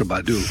song, Erykah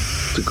Badu.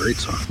 It's a great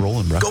song.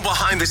 Rolling, bro. Go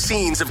behind the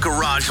scenes of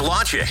Garage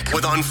Logic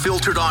with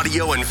unfiltered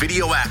audio and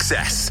video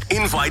access,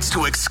 invites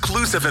to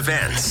exclusive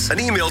events, an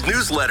emailed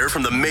newsletter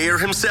from the mayor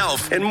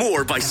himself, and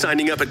more by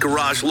signing up at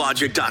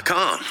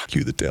garagelogic.com.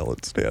 Cue the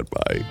talent. Stand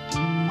by.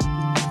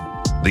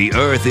 The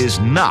Earth is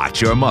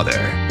not your mother.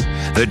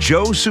 The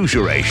Joe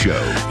Souchere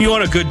Show. You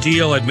want a good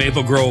deal at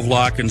Maple Grove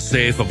Lock and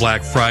Safe, a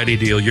Black Friday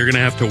deal. You're going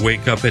to have to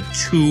wake up at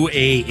 2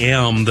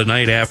 a.m. the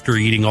night after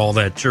eating all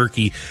that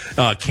turkey.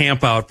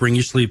 Camp out, bring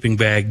your sleeping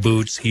bag,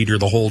 boots, heater,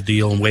 the whole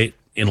deal, and wait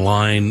in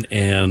line.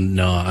 And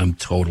no, I'm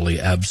totally,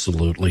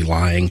 absolutely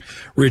lying.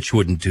 Rich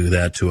wouldn't do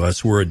that to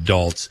us. We're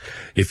adults.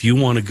 If you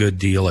want a good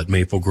deal at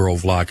Maple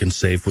Grove Lock and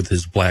Safe with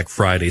his Black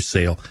Friday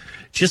sale,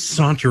 just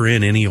saunter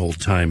in any old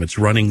time. It's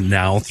running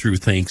now through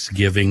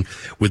Thanksgiving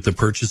with the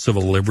purchase of a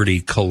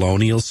Liberty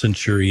Colonial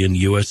Centurion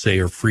USA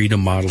or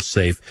Freedom model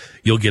safe.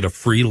 You'll get a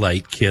free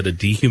light kit, a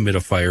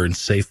dehumidifier, and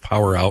safe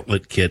power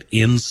outlet kit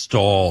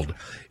installed.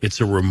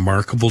 It's a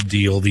remarkable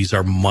deal. These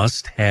are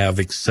must-have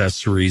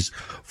accessories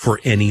for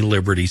any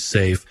Liberty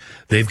safe.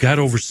 They've got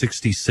over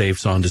 60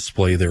 safes on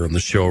display there in the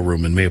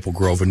showroom in Maple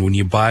Grove. And when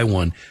you buy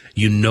one,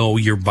 you know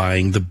you're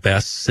buying the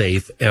best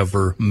safe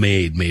ever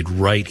made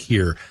right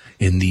here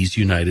in these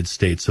United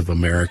States of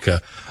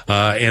America.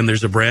 And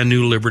there's a brand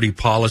new Liberty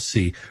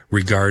policy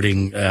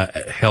regarding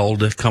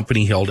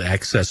company-held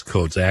access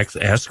codes.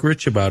 Ask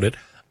Rich about it.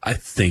 I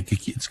think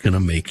it's going to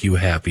make you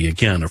happy.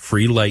 Again, a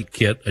free light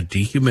kit, a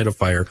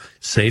dehumidifier,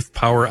 safe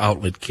power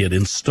outlet kit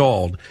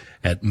installed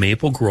at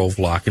Maple Grove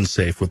Lock and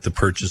Safe with the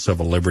purchase of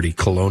a Liberty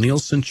Colonial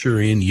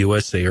Centurion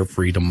USA or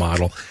Freedom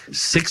model,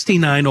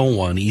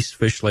 6901 East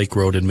Fish Lake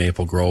Road in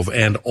Maple Grove,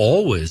 and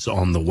always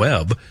on the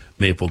web,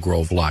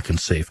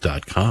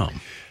 maplegrovelockandsafe.com.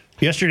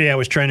 Yesterday I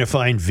was trying to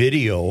find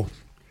video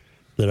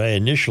that I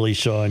initially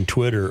saw on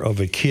Twitter of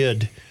a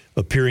kid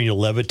appearing to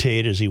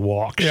levitate as he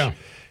walks. Yeah.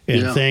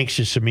 And thanks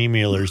to some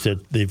emailers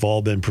that they've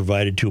all been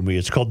provided to me,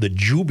 it's called the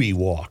Juby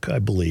Walk, I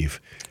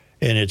believe.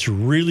 And it's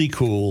really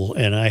cool,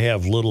 and I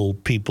have little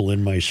people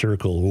in my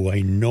circle who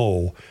I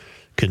know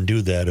can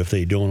do that if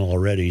they don't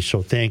already.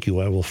 So thank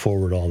you. I will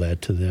forward all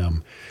that to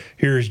them.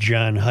 Here's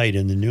John Haidt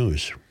in the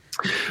news.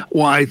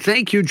 Why,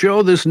 thank you,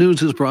 Joe. This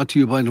news is brought to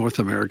you by North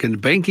American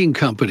Banking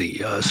Company.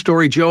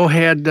 Story Joe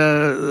had,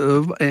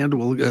 and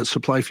we'll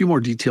supply a few more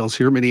details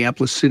here.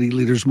 Minneapolis city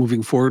leaders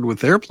moving forward with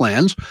their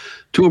plans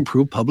to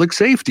improve public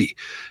safety.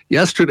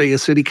 Yesterday, a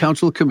city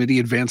council committee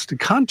advanced a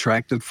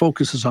contract that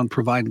focuses on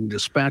providing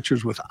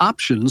dispatchers with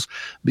options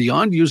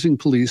beyond using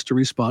police to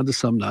respond to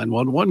some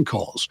 911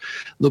 calls.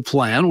 The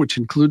plan, which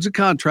includes a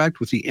contract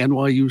with the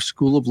NYU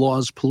School of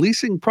Law's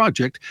policing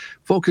project,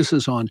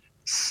 focuses on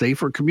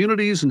safer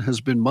communities and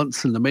has been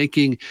months in the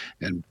making.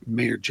 And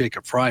Mayor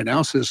Jacob Frey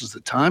now says it's the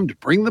time to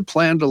bring the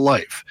plan to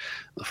life.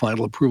 The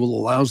final approval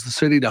allows the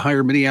city to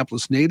hire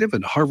Minneapolis native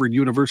and Harvard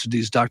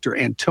University's Dr.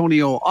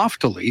 Antonio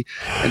Oftali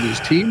and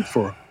his team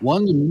for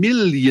 $1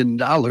 million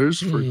for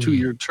a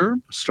 2-year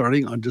term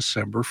starting on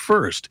December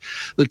 1st.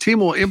 The team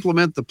will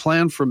implement the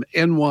plan from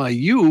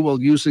NYU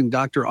while using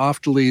Dr.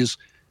 Oftali's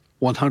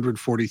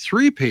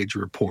 143-page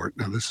report.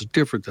 Now, this is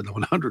different than the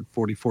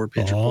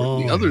 144-page report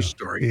in the other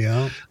story.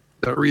 Yeah.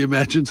 that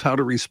reimagines how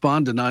to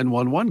respond to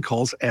 911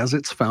 calls as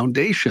its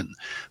foundation.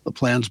 The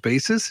plan's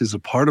basis is a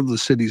part of the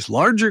city's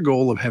larger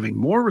goal of having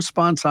more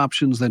response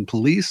options than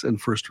police and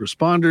first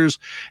responders,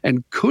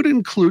 and could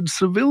include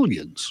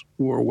civilians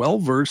who are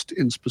well-versed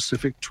in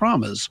specific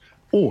traumas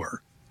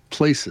or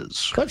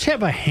places. Let's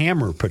have a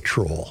hammer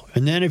patrol.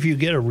 And then if you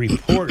get a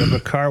report of a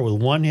car with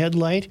one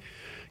headlight,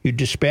 you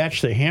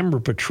dispatch the hammer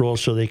patrol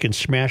so they can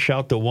smash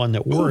out the one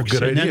that works.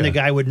 Good and idea. then the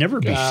guy would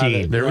never be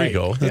seen. There we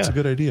go. That's a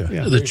good idea.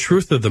 Yeah. The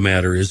truth of the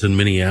matter is, in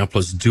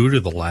Minneapolis, due to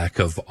the lack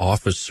of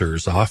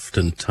officers,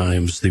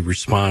 oftentimes the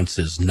response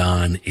is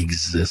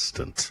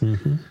non-existent.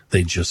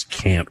 They just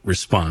can't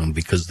respond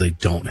because they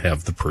don't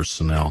have the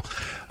personnel.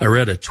 I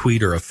read a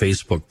tweet or a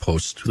Facebook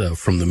post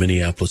from the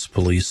Minneapolis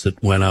police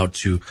that went out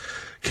to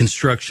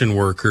construction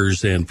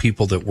workers and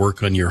people that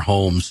work on your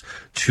homes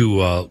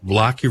to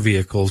lock your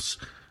vehicles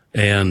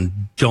and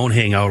don't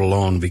hang out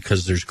alone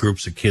because there's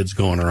groups of kids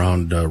going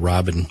around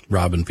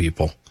robbing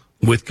people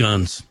with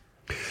guns.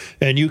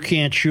 And you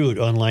can't shoot,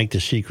 unlike the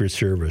Secret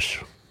Service.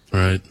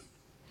 Right.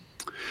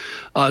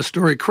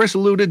 Story Chris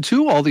alluded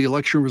to, all the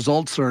election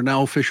results are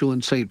now official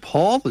in St.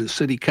 Paul. The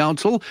city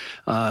council,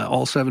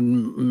 all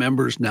 7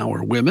 members now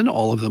are women,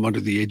 all of them under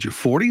the age of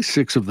 40,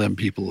 6 of them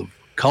people of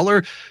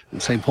color.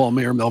 And St. Paul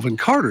Mayor Melvin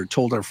Carter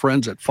told our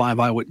friends at 5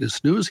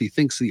 Eyewitness News he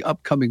thinks the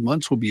upcoming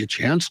months will be a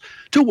chance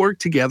to work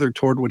together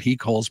toward what he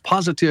calls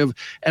positive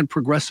and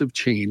progressive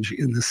change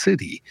in the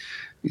city.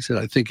 He said,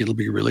 I think it'll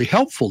be really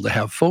helpful to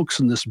have folks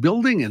in this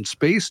building and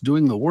space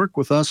doing the work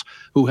with us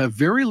who have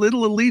very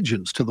little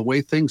allegiance to the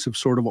way things have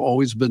sort of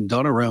always been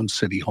done around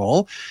City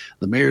Hall.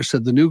 The mayor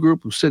said the new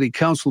group of city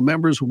council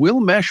members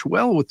will mesh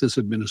well with this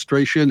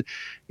administration.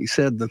 He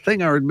said the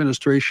thing our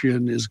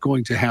administration is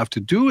going to have to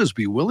do is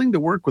be willing to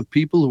work with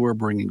people who are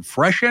bringing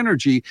fresh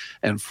energy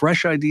and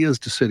fresh ideas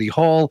to City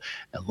Hall.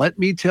 And let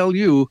me tell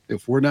you,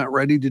 if we're not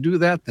ready to do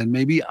that, then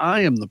maybe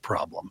I am the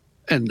problem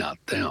and not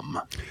them.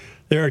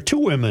 There are 2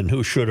 women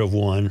who should have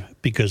won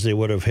because they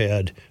would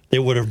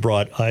have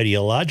brought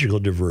ideological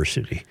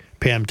diversity.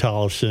 Pam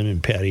Tollefson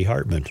and Patty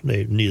Hartman.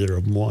 Neither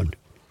of them won.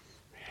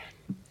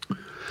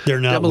 They're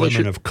not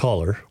women of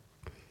color,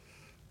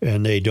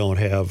 and they don't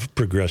have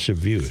progressive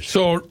views.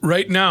 So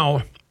right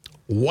now,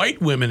 white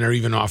women are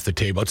even off the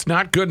table. It's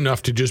not good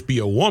enough to just be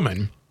a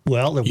woman.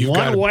 Well,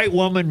 one white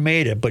woman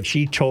made it, but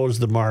she chose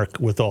the mark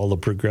with all the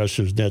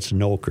progressives. That's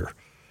Noker.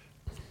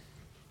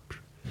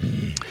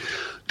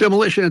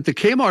 Demolition at the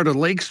Kmart on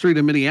Lake Street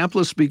in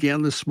Minneapolis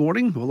began this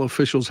morning. Well,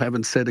 officials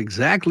haven't said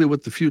exactly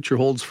what the future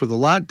holds for the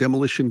lot.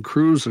 Demolition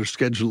crews are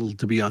scheduled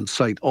to be on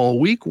site all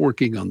week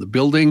working on the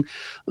building.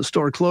 The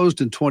store closed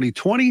in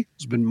 2020.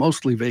 It's been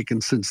mostly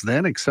vacant since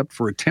then, except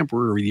for a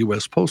temporary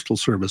U.S. Postal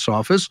Service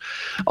office.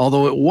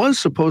 Although it was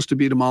supposed to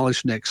be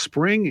demolished next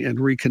spring and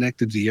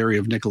reconnected to the area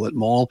of Nicollet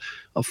Mall,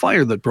 a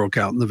fire that broke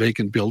out in the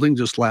vacant building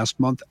just last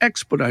month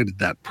expedited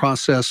that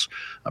process.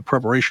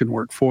 Preparation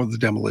work for the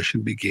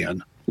demolition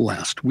began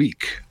last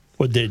week.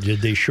 Did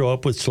they show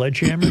up with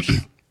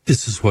sledgehammers?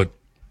 This is what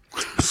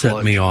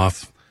set me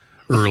off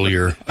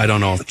earlier. I don't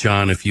know if,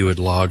 John, if you had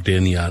logged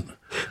in yet,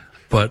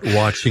 but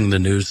watching the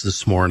news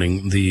this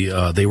morning,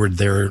 they were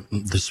there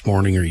this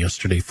morning or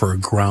yesterday for a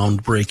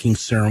groundbreaking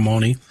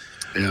ceremony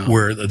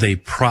where they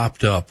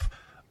propped up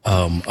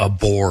a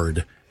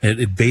board.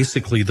 And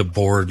basically the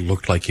board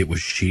looked like it was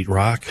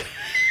sheetrock.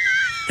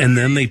 And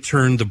then they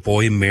turned the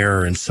boy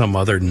mayor and some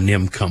other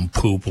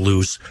nincompoop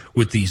loose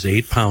with these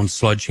 8-pound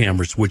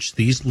sledgehammers, which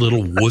these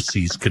little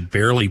wussies could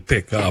barely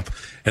pick up.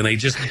 And they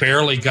just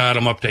barely got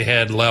them up to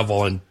head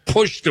level and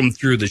pushed them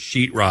through the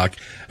sheetrock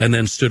and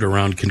then stood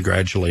around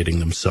congratulating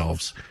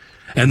themselves.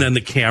 And then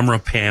the camera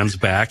pans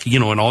back,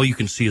 and all you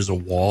can see is a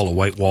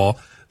white wall.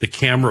 The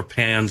camera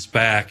pans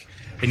back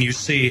and you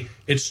see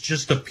it's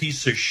just a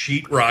piece of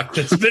sheetrock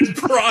that's been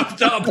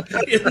propped up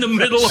in the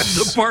middle of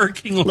the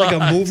parking lot. Like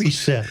a movie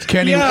set.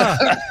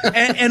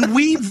 And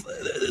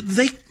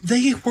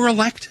they were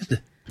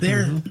elected.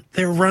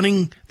 They're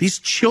running, these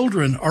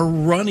children are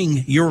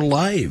running your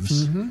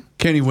lives. Mm-hmm.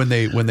 Kenny, when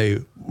they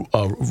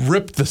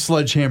ripped the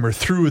sledgehammer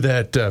through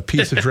that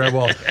piece of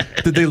drywall,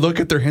 did they look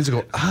at their hands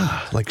and go,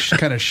 like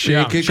kind of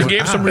shake it? She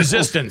gave some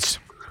resistance.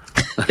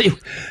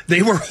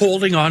 They were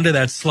holding on to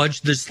that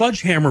sledge. The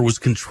sledgehammer was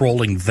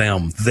controlling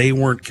them. They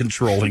weren't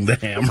controlling the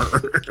hammer.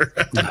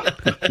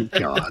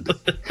 God.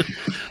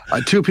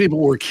 2 people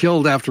were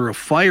killed after a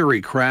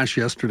fiery crash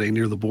yesterday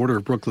near the border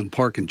of Brooklyn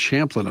Park and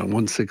Champlin on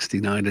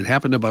 169. It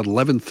happened about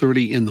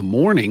 11:30 in the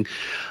morning.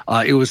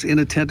 It was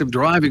inattentive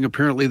driving,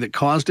 apparently, that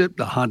caused it.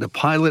 The Honda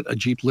Pilot, a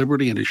Jeep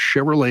Liberty, and a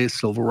Chevrolet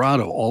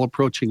Silverado, all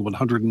approaching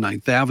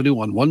 109th Avenue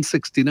on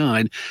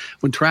 169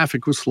 when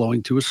traffic was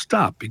slowing to a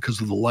stop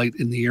because of the light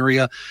in the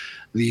area.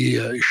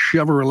 The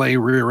Chevrolet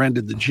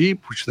rear-ended the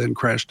Jeep, which then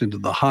crashed into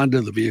the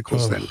Honda. The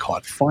vehicles then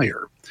caught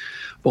fire.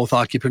 Both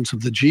occupants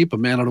of the Jeep, a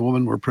man and a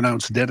woman, were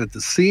pronounced dead at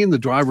the scene. The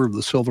driver of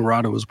the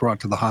Silverado was brought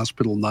to the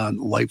hospital,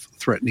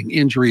 non-life-threatening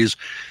injuries.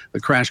 The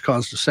crash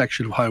caused a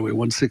section of Highway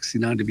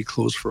 169 to be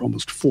closed for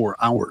almost 4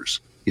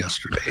 hours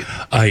yesterday.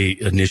 I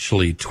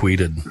initially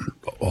tweeted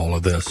all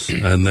of this,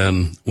 and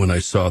then when I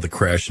saw the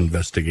crash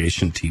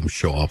investigation team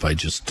show up, I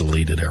just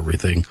deleted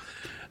everything.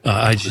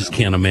 I just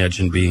can't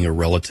imagine being a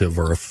relative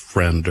or a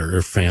friend or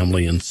a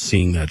family and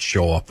seeing that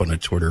show up on a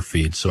Twitter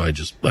feed, so I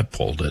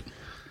pulled it.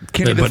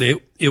 But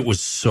it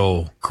was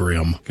so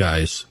grim,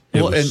 guys.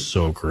 It was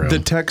so grim. The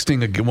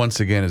texting, once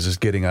again, is just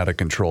getting out of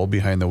control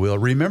behind the wheel.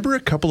 Remember a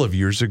couple of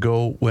years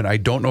ago when, I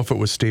don't know if it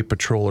was State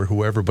Patrol or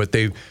whoever, but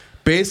they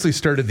basically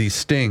started these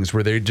stings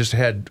where they just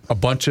had a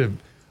bunch of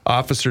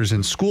officers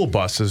in school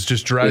buses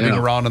just driving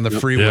around on the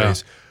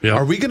freeways. Yeah.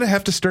 Are we going to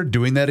have to start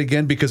doing that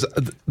again? Because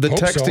the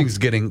texting's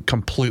getting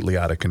completely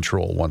out of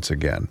control once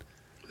again.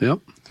 Yep.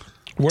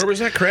 Where was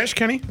that crash,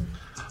 Kenny?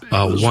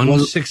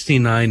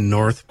 169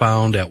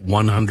 northbound at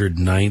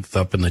 109th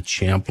up in the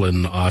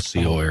Champlin,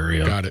 Osseo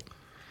area. Got it.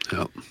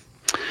 Yep.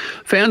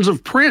 Fans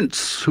of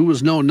Prince, who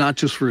was known not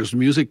just for his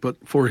music but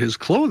for his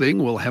clothing,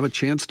 will have a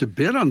chance to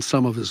bid on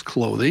some of his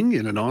clothing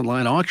in an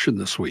online auction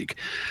this week.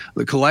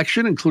 The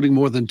collection, including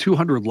more than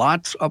 200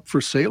 lots up for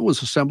sale,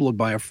 was assembled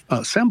by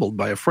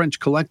a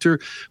French collector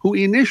who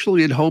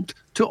initially had hoped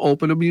to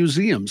open a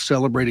museum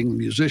celebrating the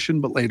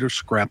musician, but later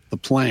scrapped the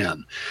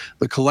plan.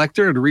 The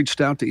collector had reached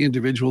out to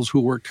individuals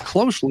who worked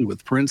closely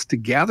with Prince to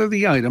gather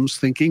the items,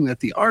 thinking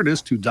that the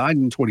artist, who died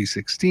in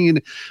 2016,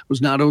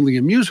 was not only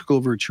a musical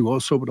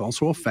virtuoso, but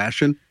also a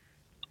fashion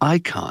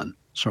icon.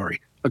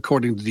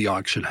 According to the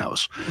auction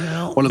house.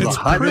 Well, one of the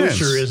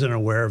producer isn't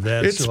aware of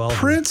that. It's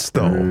Prince,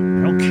 though. I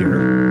don't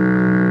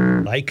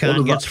care.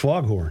 Icon gets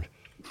foghorned.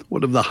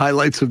 One of the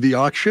highlights of the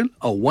auction,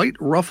 a white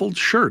ruffled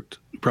shirt.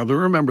 You probably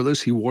remember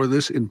this. He wore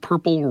this in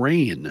Purple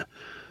Rain.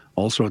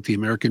 Also at the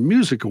American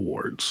Music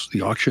Awards,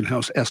 the auction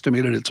house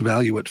estimated its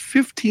value at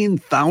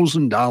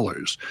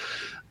 $15,000.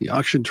 The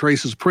auction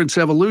traces Prince's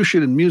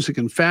evolution in music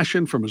and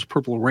fashion from his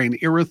Purple Rain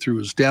era through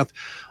his death.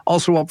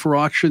 Also up for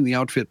auction, the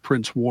outfit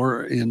Prince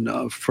wore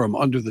in From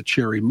Under the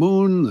Cherry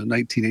Moon, the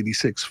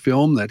 1986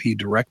 film that he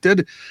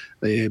directed.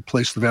 They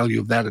placed the value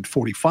of that at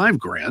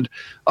 $45,000.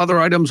 Other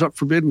items up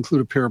for bid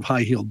include a pair of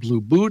high-heeled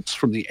blue boots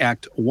from the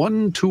Act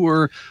One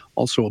tour,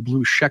 also a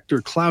blue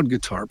Schecter cloud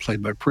guitar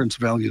played by Prince,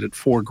 valued at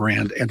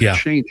 $4,000, and a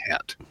chain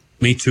hat.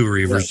 Me too,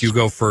 Reavers. Yes. You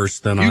go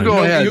first, then You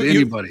go ahead,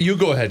 anybody. You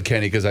go ahead,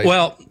 Kenny, because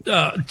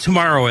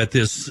tomorrow at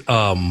this,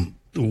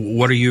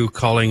 what are you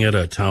calling it,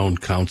 a town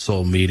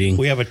council meeting?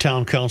 We have a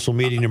town council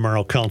meeting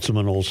tomorrow,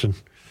 Councilman Olson.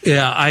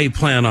 Yeah, I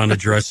plan on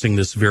addressing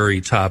this very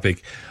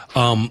topic.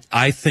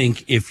 I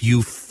think if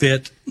you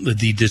fit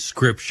the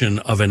description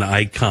of an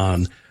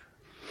icon,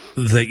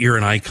 that you're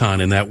an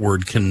icon, and that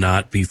word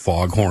cannot be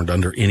foghorned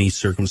under any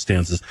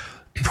circumstances.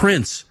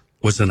 Prince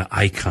was an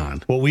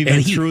icon. Well, we've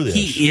been through this.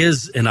 He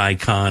is an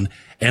icon,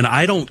 and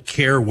I don't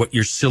care what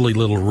your silly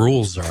little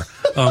rules are.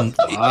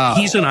 Wow.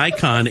 He's an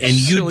icon, and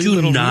you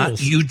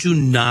do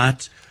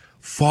not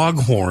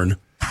foghorn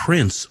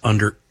Prince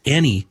under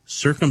any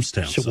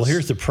circumstances. So, well,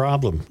 here's the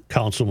problem,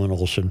 Councilman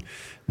Olson.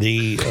 And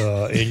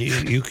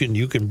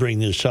you can bring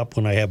this up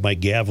when I have my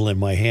gavel in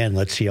my hand.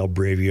 Let's see how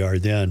brave you are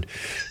then.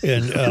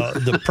 And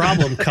the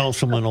problem,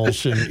 Councilman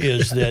Olson,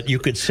 is that you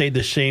could say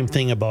the same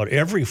thing about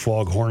every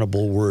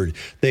foghornable word.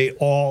 They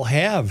all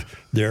have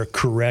their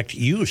correct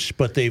use,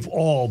 but they've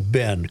all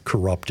been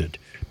corrupted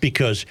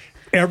because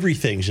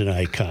everything's an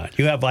icon.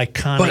 You have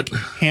iconic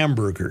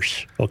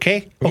hamburgers.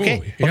 Okay? Okay?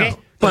 Ooh, yeah. Okay?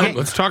 But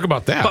let's talk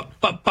about that.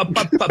 But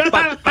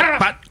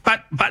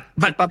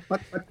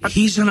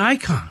he's an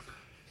icon.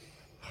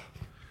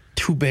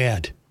 Too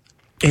bad.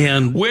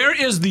 And where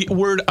is the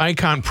word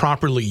icon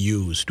properly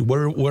used?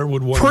 Where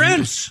would one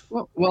Prince?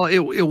 Well, it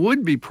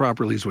would be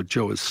properly, is what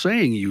Joe is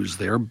saying, used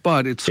there,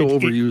 but it's so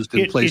overused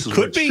in places. It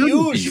could be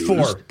used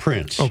for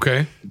Prince.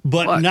 Okay,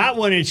 but not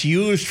when it's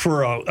used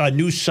for a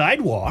new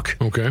sidewalk.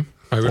 Okay,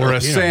 or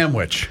a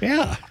sandwich.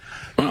 Yeah.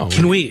 Oh.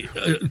 Can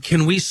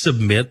we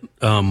submit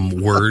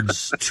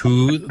words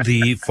to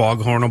the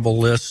foghornable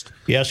list?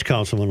 Yes,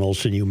 Councilman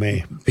Olson, you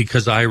may.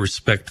 Because I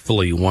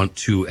respectfully want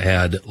to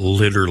add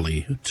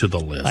literally to the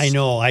list. I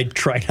know. I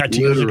try not to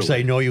use it because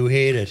I know you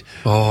hate it.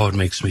 Oh, it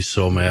makes me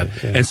so mad.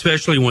 Yeah. And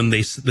especially when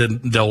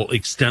they'll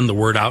extend the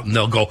word out and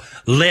they'll go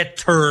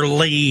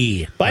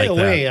literally. By the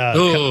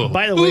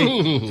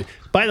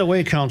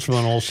way,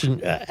 Councilman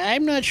Olson,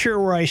 I'm not sure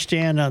where I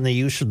stand on the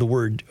use of the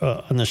word,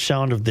 on the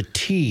sound of the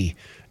T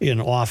in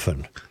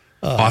often.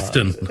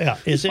 Often. Yeah.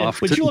 Is it?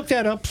 Often. Would you look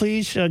that up,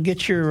 please?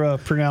 Get your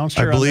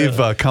pronouncer. I believe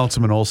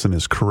Councilman Olson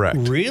is correct.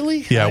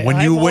 Really? Yeah. I've when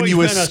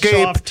you escape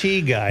a soft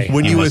T guy.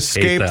 When you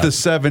escape the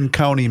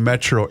 7-county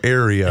metro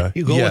area,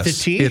 you go with the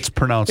T. It's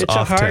pronounced it's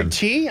often. It's a hard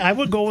T. I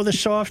would go with a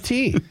soft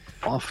T.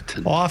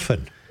 Often.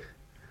 Often.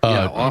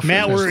 Often.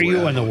 Matt, where are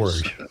you on the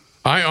word?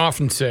 I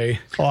often say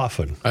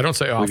often. I don't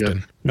say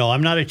often. No,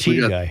 I'm not a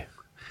T guy.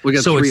 We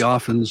got three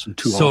offens and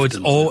two oftens. So it's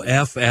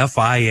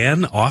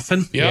OFFIN,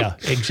 often? Yep. Yeah,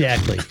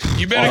 exactly.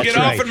 You better get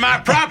off of my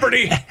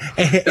property.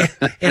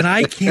 And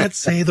I can't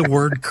say the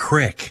word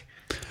crick.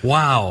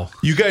 Wow.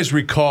 You guys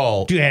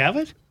recall. Do you have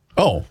it?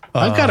 Oh.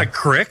 I've got a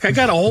crick. I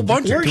got a whole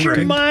bunch of Where's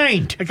your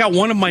mind? I got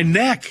one in my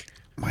neck.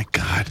 My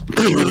God.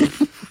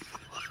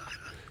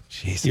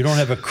 Jesus. You don't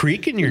have a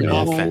creak in your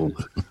No. name.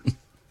 You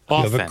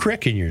have a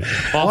crick in your name.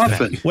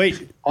 Often.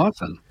 Wait.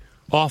 Often.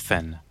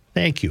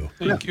 Thank you.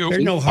 Thank you.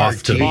 There's no hard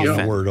Often. T in the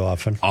Often. word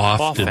often.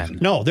 Often.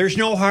 No, there's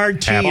no hard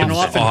T in Happens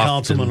often,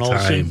 Councilman Olson.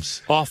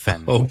 oftentimes.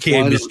 Often.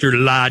 Okay, Why don't-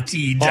 Mr.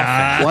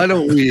 La-ti-da. Why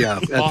don't we, at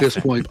this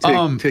point,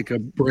 take a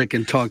break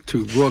and talk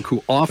to Brooke,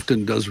 who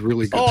often does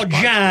really good Oh, spots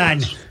for John.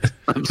 us.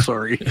 I'm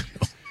sorry.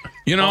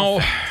 You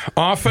know,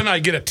 often I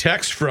get a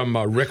text from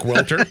Rick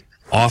Welter.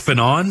 Off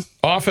and on?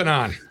 Off and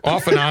on.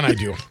 Off and on I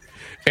do.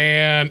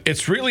 And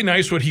it's really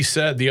nice what he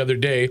said the other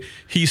day.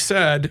 He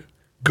said,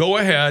 go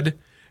ahead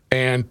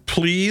and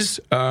please,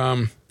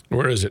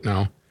 where is it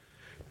now?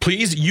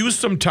 Please use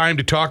some time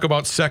to talk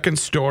about Second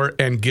Stork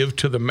and give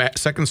to the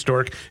Second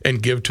Stork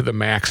and give to the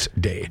Max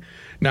Day.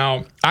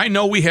 Now, I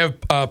know we have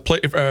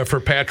for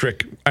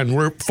Patrick, and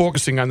we're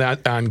focusing on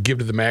that on Give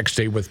to the Max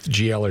Day with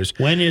GLers.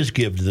 When is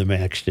Give to the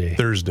Max Day?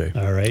 Thursday.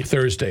 All right.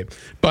 Thursday.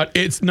 But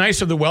it's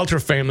nice of the Welter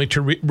family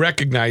to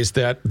recognize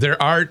that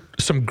there are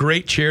some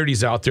great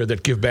charities out there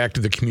that give back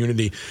to the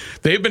community.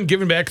 They've been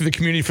giving back to the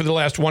community for the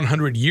last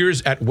 100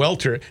 years at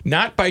Welter,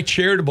 not by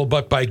charitable,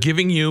 but by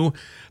giving you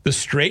the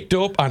straight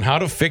dope on how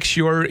to fix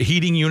your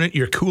heating unit,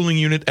 your cooling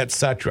unit,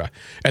 etc.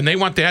 And they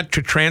want that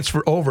to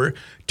transfer over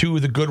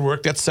to the good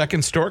work that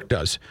Second Stork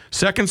does.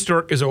 Second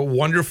Stork is a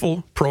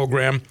wonderful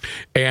program,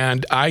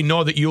 and I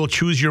know that you will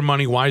choose your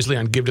money wisely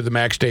on Give to the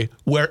Max Day,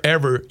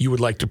 wherever you would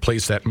like to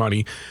place that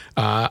money.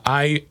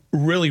 I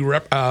really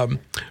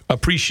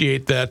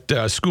appreciate that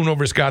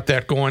Schoonover's got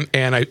that going,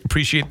 and I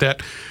appreciate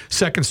that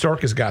Second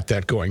Stork has got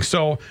that going.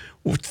 So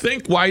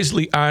think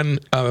wisely on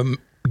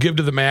Give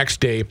to the Max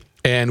Day.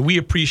 And we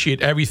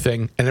appreciate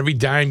everything and every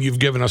dime you've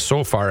given us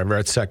so far ever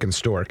at Second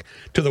Stork.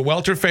 To the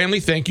Welter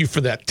family, thank you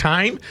for that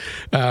time.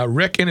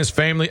 Rick and his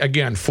family,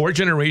 again, 4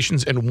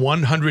 generations and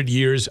 100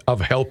 years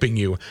of helping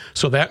you.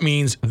 So that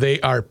means they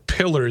are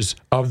pillars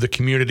of the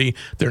community.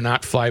 They're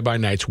not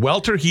fly-by-nights.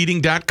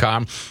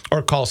 WelterHeating.com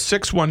or call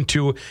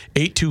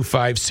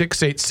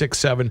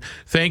 612-825-6867.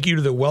 Thank you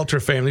to the Welter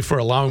family for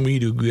allowing me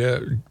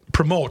to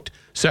promote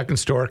Second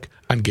Stork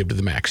on Give to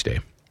the Max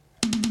Day.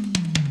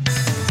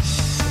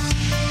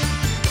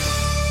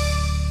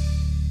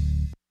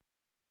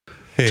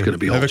 Hey, It's going to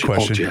be I have all a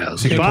question.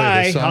 jazz. You can play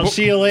Bye. this song. I'll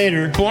see you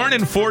later. Born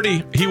in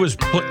 40, he was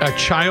a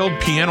child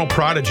piano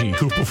prodigy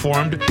who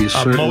performed He a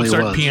certainly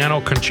Mozart was.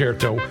 piano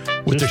concerto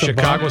with This the the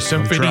Chicago bump?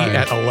 Symphony trying.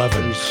 at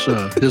 11.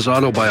 His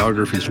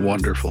autobiography is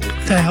wonderful.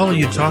 What the hell are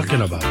you talking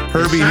about?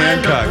 Herbie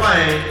Hancock.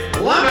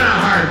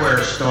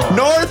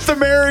 North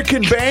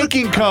American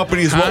Banking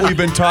Company is what we've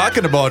been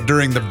talking about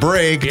during the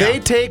break. Yeah. They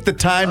take the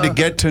time to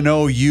get to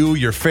know you,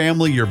 your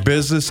family, your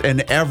business,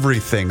 and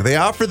everything. They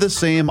offer the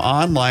same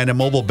online and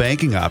mobile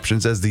banking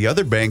options as the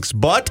other banks,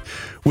 but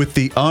with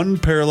the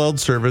unparalleled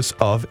service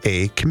of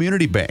a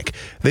community bank.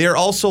 They are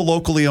also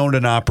locally owned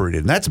and operated,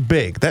 and that's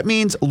big. That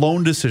means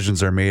loan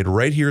decisions are made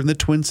right here in the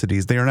Twin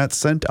Cities. They are not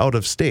sent out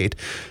of state.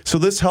 So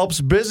this helps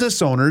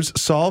business owners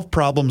solve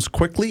problems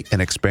quickly and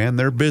expand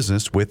their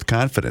business with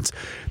confidence.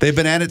 They've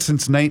been at it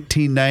since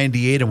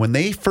 1998, and when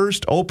they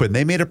first opened,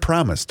 they made a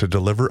promise to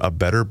deliver a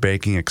better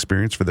banking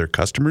experience for their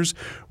customers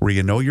where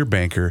you know your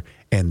banker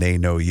and they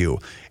know you.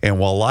 And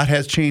while a lot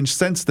has changed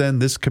since then,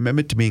 this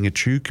commitment to being a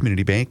true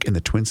community bank in the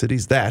Twin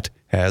Cities, that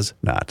has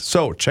not.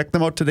 So check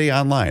them out today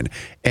online,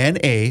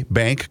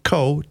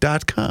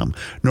 nabankco.com.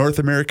 North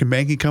American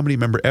Banking Company,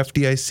 member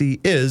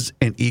FDIC, is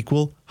an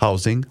equal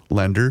housing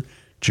lender.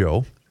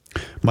 Joe,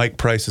 Mike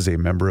Price is a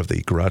member of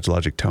the Garage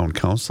Logic Town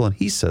Council, and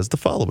he says the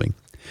following.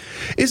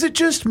 Is it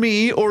just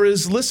me, or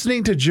is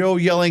listening to Joe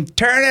yelling,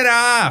 "Turn it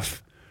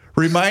off,"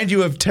 remind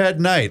you of Ted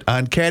Knight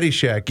on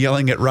Caddyshack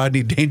yelling at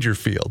Rodney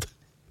Dangerfield?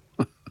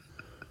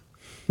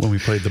 When we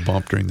played the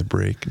bump during the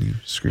break and you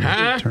screamed,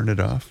 "Turn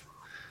it off."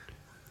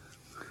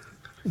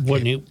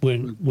 When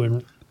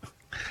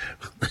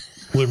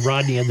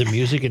Rodney had the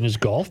music in his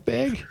golf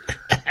bag?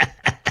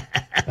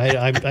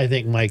 I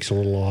think Mike's a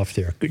little off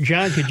there.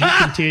 John, could you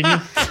continue?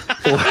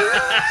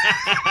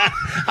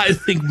 I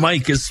think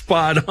Mike is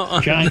spot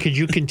on. John, could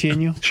you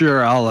continue?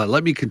 Sure, I'll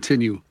let me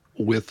continue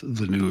with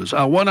the news.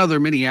 One other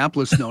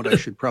Minneapolis note I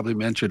should probably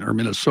mention, or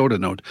Minnesota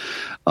note,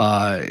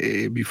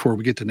 before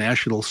we get to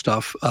national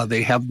stuff.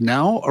 They have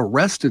now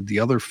arrested the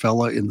other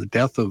fella in the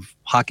death of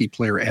hockey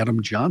player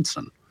Adam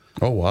Johnson.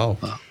 Oh, wow.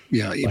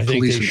 Yeah, I think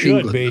police they in should,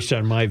 England. based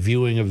on my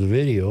viewing of the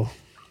video.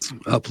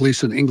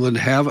 Police in England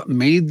have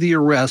made the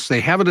arrest.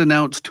 They haven't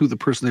announced who the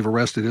person they've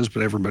arrested is,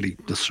 but everybody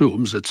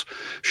assumes it's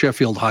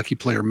Sheffield hockey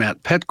player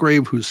Matt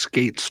Petgrave, whose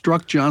skate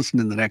struck Johnson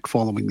in the neck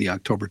following the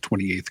October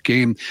 28th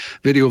game.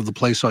 Video of the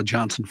play saw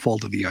Johnson fall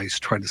to the ice,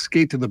 try to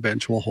skate to the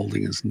bench while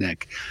holding his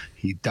neck.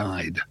 He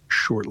died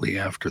shortly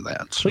after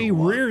that. So he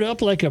reared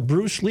up like a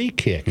Bruce Lee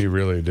kick. He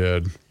really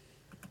did.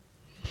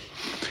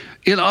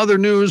 In other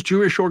news,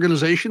 Jewish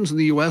organizations in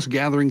the U.S.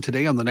 gathering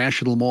today on the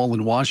National Mall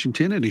in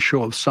Washington in a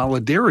show of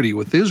solidarity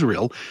with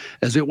Israel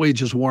as it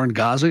wages war in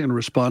Gaza in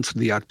response to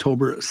the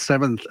October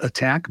 7th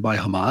attack by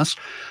Hamas.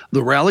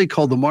 The rally,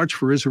 called the March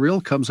for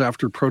Israel, comes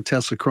after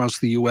protests across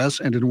the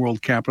U.S. and in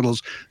world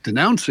capitals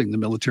denouncing the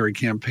military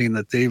campaign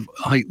that they've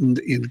heightened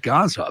in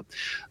Gaza.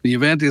 The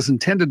event is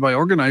intended by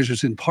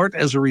organizers in part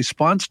as a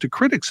response to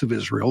critics of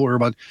Israel, where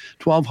about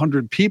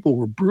 1,200 people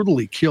were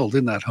brutally killed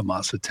in that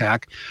Hamas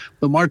attack.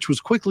 The march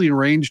was quickly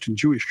arranged in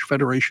Jewish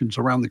federations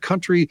around the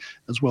country,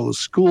 as well as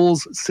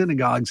schools,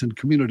 synagogues, and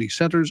community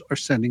centers are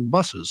sending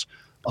buses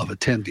of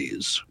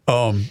attendees.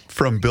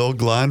 From Bill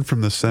Glahn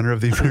from the Center of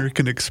the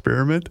American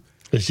Experiment.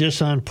 Is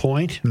this on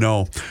point?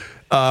 No.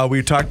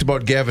 We talked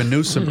about Gavin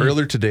Newsom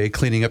earlier today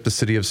cleaning up the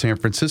city of San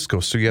Francisco.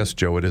 So, yes,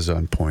 Joe, it is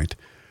on point.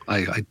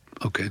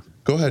 Okay.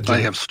 Go ahead, Joe.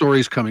 I have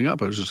stories coming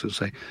up. I was just going to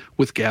say,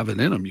 with Gavin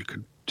in them, you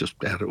could just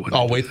add it.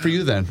 I'll wait for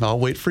you then. I'll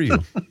wait for you.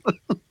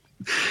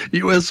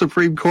 U.S.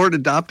 Supreme Court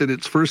adopted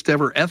its first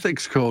ever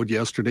ethics code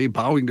yesterday,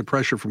 bowing to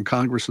pressure from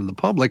Congress and the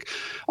public.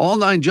 All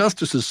 9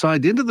 justices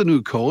signed into the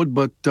new code,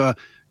 but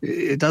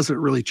it doesn't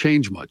really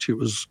change much. It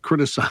was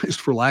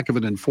criticized for lack of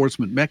an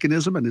enforcement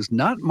mechanism and is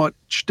not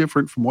much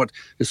different from what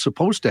is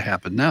supposed to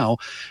happen now.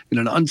 In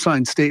an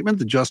unsigned statement,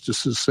 the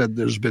justices said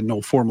there's been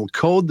no formal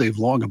code. They've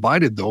long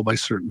abided, though, by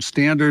certain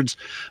standards.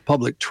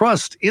 Public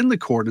trust in the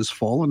court has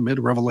fallen amid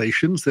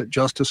revelations that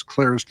Justice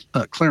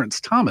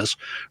Clarence Thomas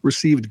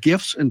received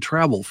gifts and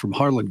travel from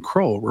Harlan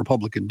Crow, a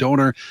Republican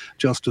donor.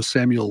 Justice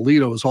Samuel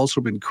Alito has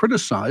also been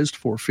criticized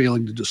for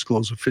failing to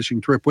disclose a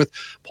fishing trip with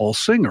Paul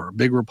Singer, a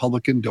big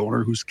Republican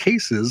donor whose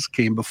cases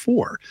came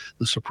before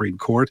the Supreme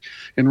Court.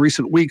 In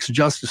recent weeks,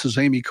 Justices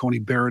Amy Coney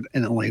Barrett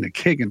and Elena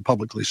Kagan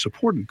publicly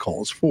supported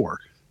calls for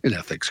an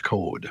ethics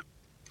code.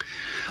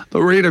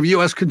 The rate of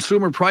U.S.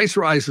 consumer price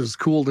rises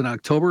cooled in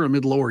October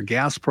amid lower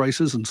gas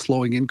prices and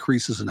slowing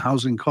increases in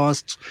housing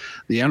costs.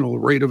 The annual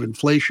rate of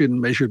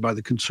inflation measured by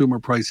the Consumer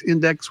Price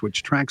Index,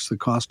 which tracks the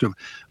cost of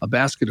a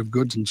basket of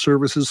goods and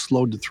services,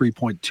 slowed to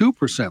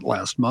 3.2%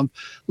 last month,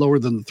 lower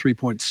than the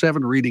 3.7%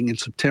 reading in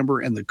September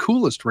and the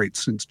coolest rate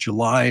since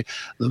July.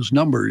 Those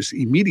numbers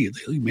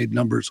immediately made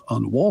numbers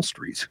on Wall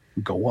Street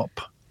go up.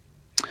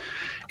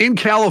 In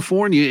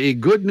California, a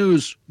good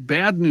news,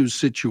 bad news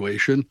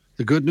situation.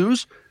 The good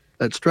news,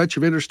 that stretch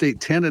of Interstate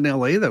 10 in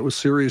L.A. that was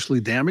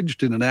seriously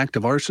damaged in an act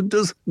of arson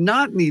does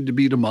not need to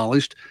be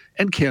demolished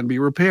and can be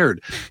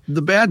repaired.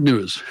 The bad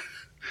news,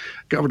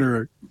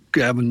 Governor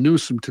Gavin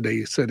Newsom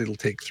today said it'll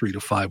take 3 to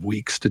 5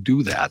 weeks to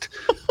do that.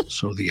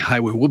 So the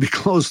highway will be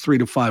closed 3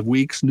 to 5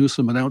 weeks.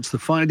 Newsom announced the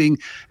finding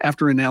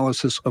after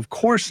analysis of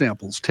core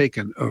samples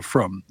taken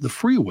from the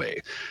freeway.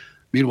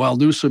 Meanwhile,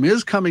 Newsom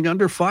is coming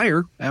under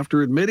fire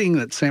after admitting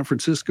that San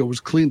Francisco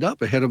was cleaned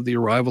up ahead of the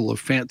arrival of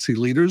fancy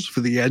leaders for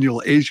the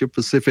annual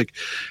Asia-Pacific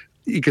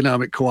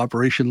Economic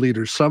Cooperation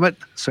Leaders Summit.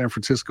 San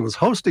Francisco is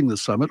hosting the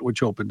summit,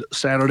 which opened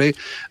Saturday.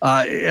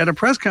 At a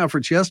press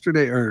conference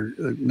yesterday,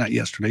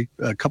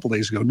 a couple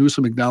days ago,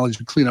 Newsom acknowledged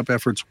the cleanup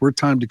efforts were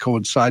timed to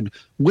coincide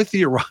with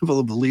the arrival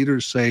of the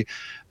leaders, saying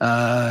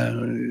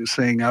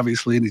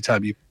obviously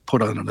anytime you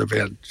put on an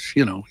event,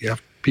 you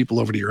have people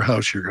over to your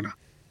house, you're going to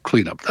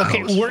clean up the house.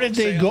 Okay, where did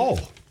they go?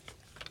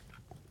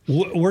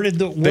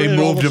 They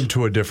moved them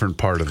to a different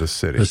part of the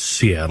city.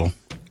 Seattle.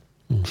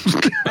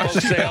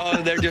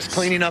 They're just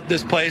cleaning up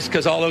this place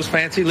because all those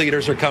fancy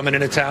leaders are coming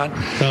into town.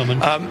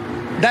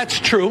 That's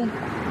true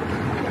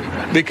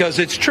because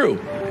it's true.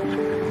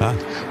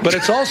 But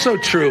it's also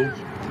true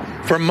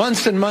for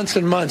months and months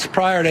and months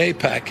prior to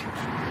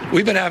APEC,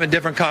 we've been having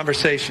different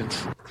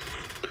conversations.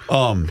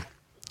 From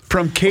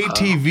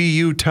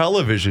KTVU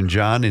television,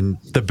 John, in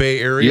the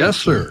Bay Area. Yes,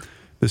 sir.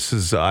 This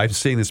is, I'm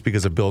saying this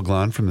because of Bill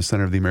Glahn from the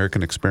Center of the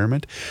American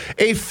Experiment.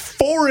 A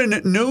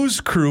foreign news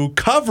crew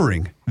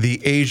covering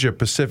the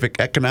Asia-Pacific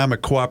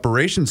Economic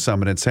Cooperation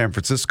Summit in San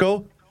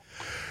Francisco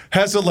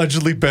has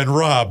allegedly been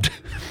robbed.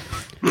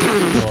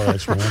 Oh,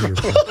 that's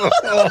wonderful.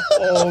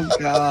 Oh,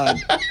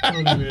 God.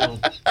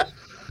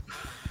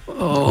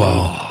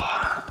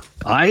 Wow.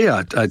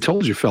 I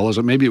told you, fellas,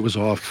 maybe it was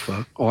off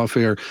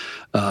air.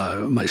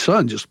 My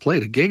son just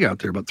played a gig out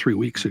there about 3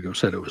 weeks ago,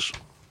 said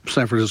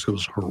San Francisco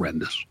was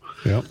horrendous.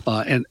 Yep.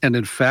 And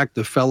in fact,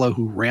 the fellow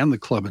who ran the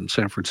club in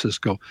San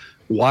Francisco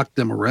walked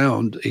them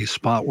around a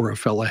spot where a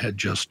fella had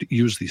just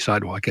used the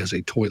sidewalk as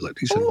a toilet.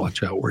 He said,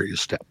 watch out where you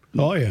step.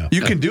 Oh, yeah.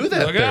 You can do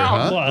that there,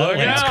 huh? Well,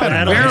 out.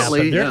 Kind of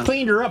Apparently, They're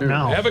cleaned her up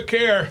now. Have a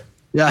care.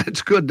 Yeah,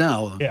 it's good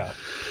now. Yeah.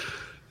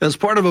 As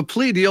part of a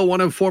plea deal,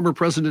 one of former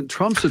President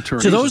Trump's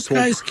attorneys... Do those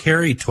guys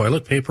carry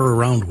toilet paper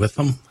around with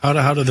them?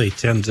 How do they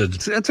tend to...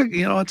 That's a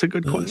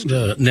good question.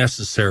 The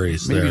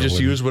necessaries Maybe there. just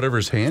use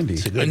whatever's handy.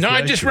 No,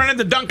 I just ran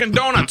into Dunkin'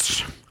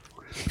 Donuts.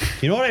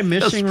 You know what I'm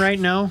missing right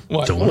now?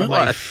 What? One of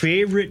my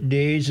favorite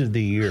days of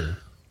the year.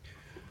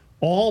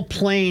 All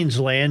planes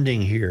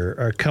landing here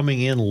are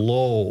coming in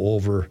low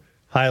over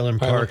Highland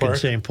Park and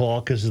St.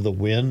 Paul because of the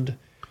wind.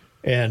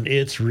 And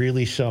it's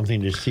really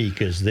something to see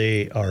because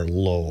they are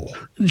low.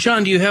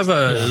 John, do you have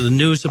the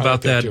news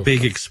about that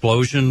big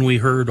explosion we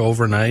heard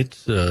overnight?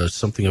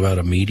 Something about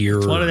a meteor?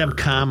 It's one of them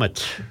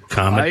comets.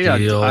 Comet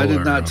deal? I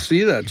did not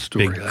see that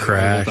story. Big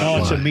crash.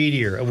 Oh, it's a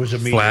meteor. It was a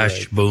meteor.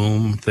 Flash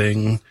boom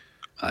thing.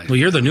 Well,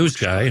 you're the news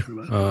guy.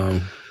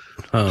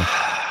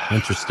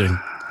 Interesting.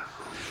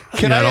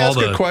 Can I ask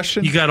a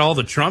question? You got all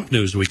the Trump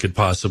news we could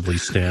possibly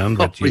stand,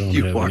 but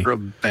you are a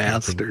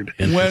bastard.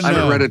 I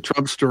haven't read a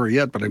Trump story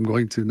yet, but I'm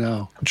going to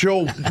now.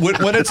 Joe,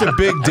 when it's a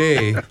big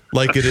day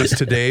like it is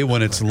today,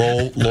 when it's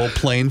low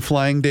plane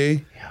flying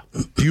day,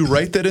 do you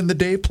write that in the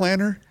day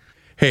planner?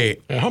 Hey,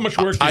 how much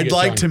work do you I'd get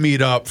like done? to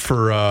meet up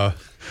for.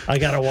 I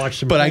got to watch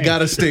some. But I got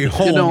to stay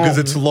home because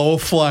it's low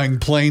flying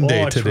plane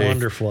day it's today.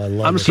 Wonderful. I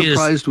love I'm it.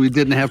 surprised we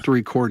didn't have to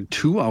record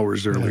 2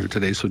 hours earlier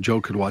today so Joe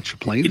could watch the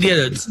plane.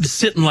 Yeah,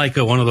 sit in like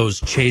one of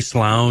those Chase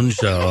Lounge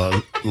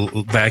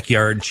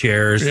backyard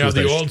chairs. Yeah, with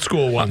the old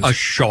school ones. A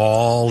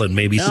shawl and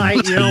maybe some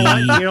tea.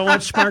 You know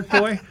what, smart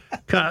boy?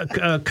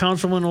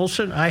 Councilman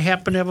Olson, I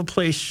happen to have a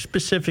place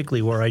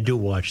specifically where I do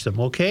watch them,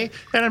 okay?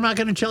 And I'm not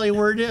going to tell you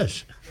where it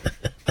is.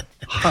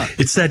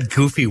 It's that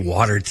goofy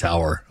water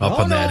tower up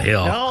on that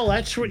hill. No,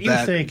 that's what you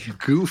think.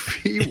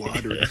 Goofy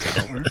water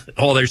tower.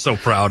 Oh, they're so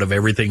proud of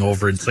everything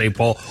over in St.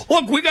 Paul.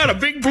 Look, we got a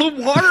big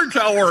blue water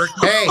tower.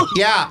 Hey,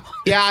 yeah,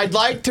 I'd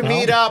like to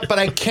meet up, but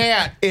I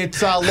can't.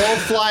 It's a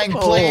low-flying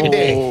plane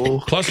day.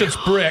 Plus, it's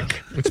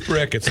brick.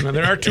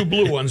 There are 2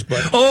 blue ones,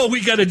 but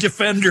we got a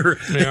defender.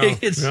 Yeah,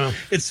 it's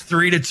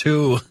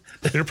 3-2.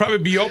 It'll probably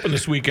be open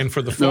this weekend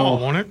for the fall,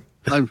 won't it?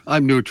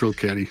 I'm neutral,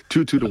 Kenny.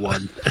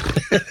 2-1.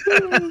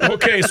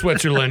 Okay,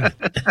 Switzerland.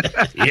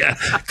 Yeah,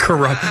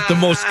 the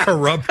most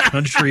corrupt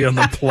country on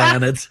the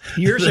planet.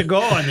 Years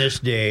ago on this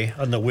day,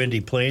 on the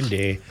windy plane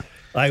day,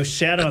 I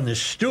sat on this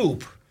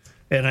stoop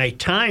and I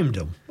timed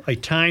them. I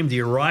timed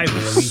the arrival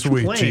of each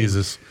Sweet plane.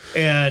 Jesus.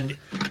 And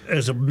it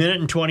was 1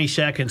 minute and 20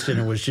 seconds, and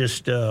it was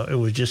just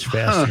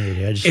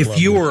fascinating. I just If loved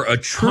you it. were a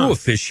true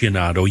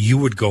aficionado, you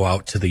would go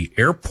out to the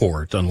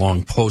airport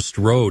along Post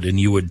Road and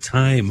you would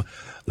time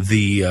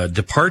the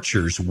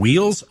departures,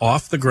 wheels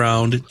off the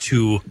ground,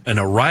 to an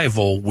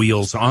arrival,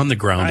 wheels on the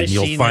ground, and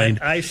you'll find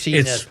I've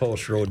seen that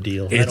Post Road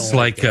deal. It's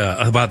like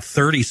about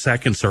 30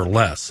 seconds or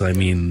less. I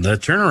mean, the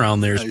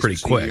turnaround there is pretty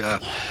quick.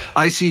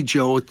 I see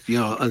Joe with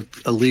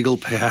a legal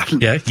pad.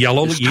 Yeah,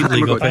 yellow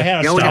legal pad. I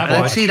had a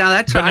Let's see now.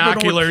 That's I don't know what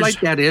Binoculars.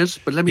 flight that is,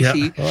 but let me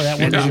see. Oh, that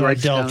one's your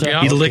Delta.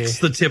 He licks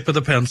the tip of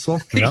the pencil.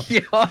 Yep.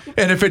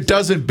 And if it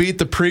doesn't beat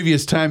the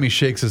previous time, he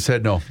shakes his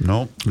head. No,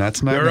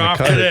 that's not They're going off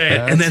to cut today. it.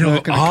 And then That's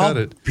not gonna cut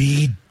it.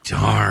 be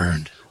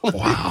darned.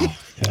 Wow.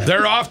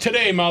 They're off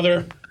today,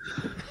 Mother.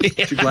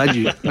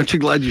 Aren't you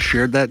glad you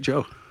shared that,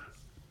 Joe?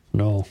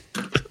 No.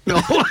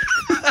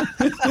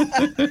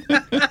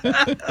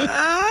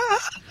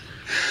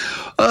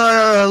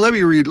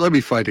 Let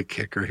me find a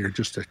kicker here,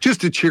 just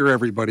to cheer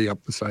everybody up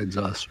besides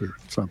us or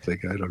something.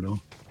 I don't know.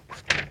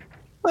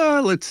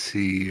 Let's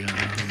see.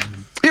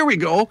 Here we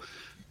go.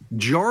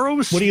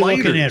 Joro spiders. What are you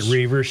looking at,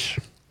 Reavers?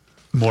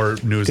 More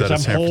news out of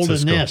San I'm holding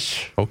Francisco.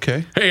 this.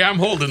 Okay. Hey, I'm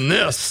holding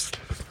this.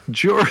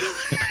 Joro.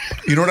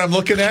 You know what I'm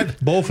looking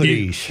at? Both of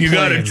these. You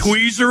got a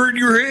tweezer in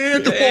your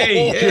hand?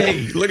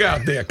 Hey, look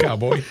out there,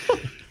 cowboy.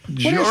 What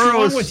is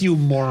wrong with you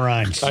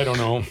morons? I don't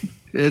know.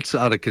 It's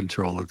out of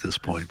control at this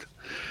point.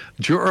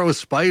 Joro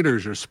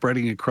spiders are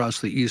spreading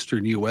across the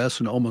eastern U.S.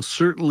 and almost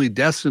certainly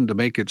destined to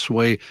make its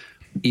way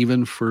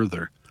even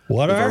further.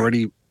 What We've are?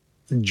 already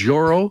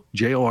Joro,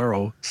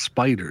 Joro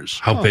spiders.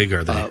 How big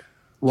are they?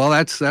 Well,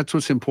 that's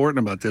what's important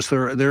about this.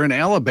 They're in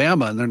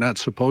Alabama and they're not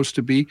supposed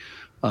to be.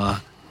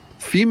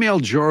 Female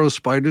Joro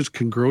spiders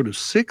can grow to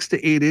 6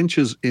 to 8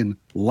 inches in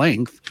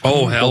length.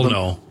 Oh, hell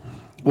no.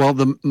 Well,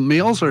 the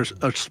males are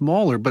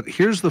smaller, but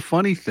here's the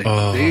funny thing: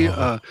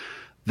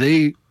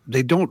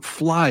 they don't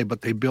fly,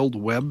 but they build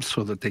webs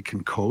so that they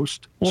can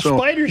coast. Well, so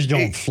spiders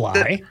don't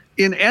fly.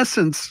 In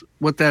essence,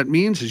 what that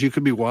means is you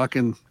could be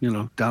walking,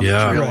 down the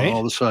trail, and all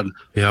of a sudden,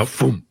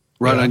 boom,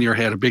 right on your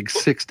head, a big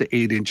 6 to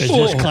 8 inches. Is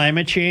this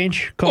climate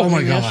change? Oh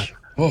my God!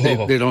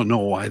 They don't know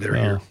why they're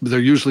here. They're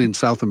usually in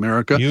South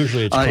America.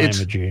 Usually it's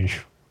climate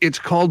change. It's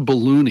called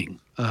ballooning.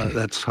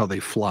 That's how they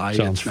fly.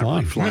 Sounds it's not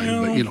really fun.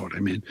 flying, but you know what I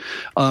mean.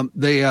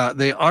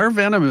 They are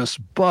venomous,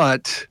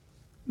 but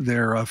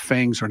their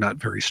fangs are not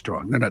very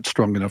strong. They're not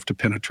strong enough to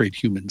penetrate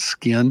human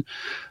skin.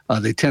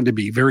 They tend to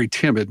be very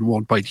timid and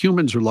won't bite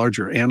humans or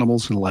larger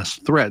animals unless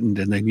threatened,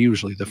 and then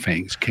usually the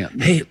fangs can't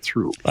make it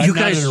through. I'm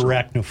not an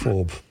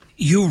arachnophobe.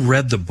 You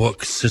read the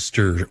book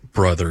Sister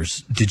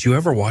Brothers. Did you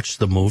ever watch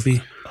the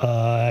movie?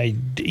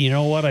 You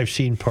know what? I've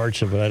seen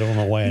parts of it. I don't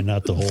know why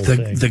not the whole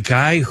thing. The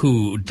guy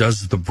who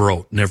does the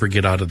Broat, Never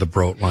Get Out of the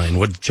Broat line,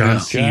 with John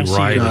C.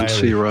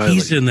 Reilly.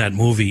 He's in that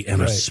movie,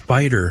 and a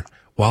spider,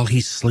 while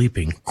he's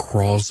sleeping,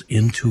 crawls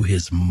into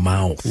his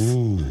mouth.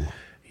 Ooh.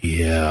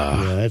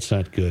 Yeah. Yeah, that's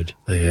not good.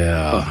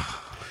 Yeah.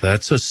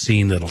 That's a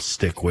scene that'll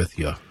stick with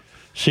you.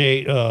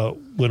 Say,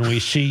 when we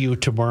see you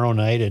tomorrow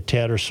night at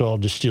Tattersall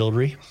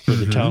Distillery for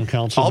the town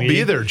council I'll meeting,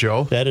 be there,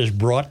 Joe. That is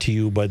brought to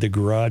you by the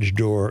garage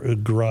door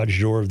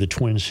of the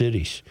Twin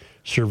Cities,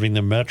 serving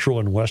the metro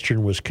and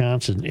western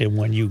Wisconsin. And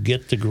when you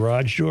get the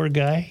garage door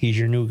guy, he's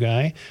your new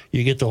guy,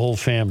 you get the whole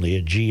family,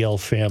 a GL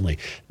family.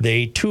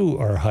 They, too,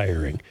 are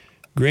hiring.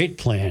 Great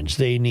plans.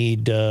 They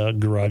need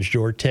garage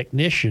door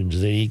technicians.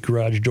 They need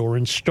garage door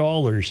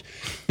installers.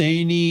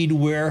 They need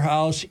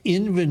warehouse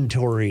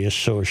inventory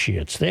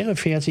associates. They have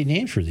fancy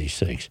names for these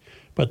things,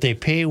 but they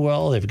pay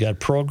well. They've got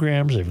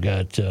programs. They've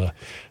got a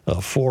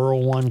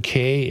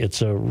 401k.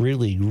 It's a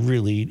really,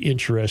 really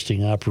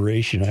interesting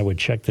operation. I would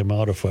check them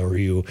out if I were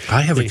you.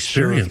 I have They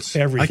experience.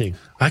 serve everything.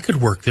 I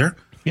could work there.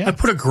 Yeah. I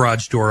put a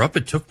garage door up.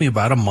 It took me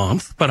about a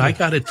month, but I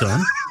got it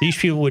done. These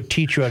people would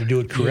teach you how to do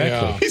it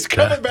correctly. Yeah. He's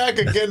coming back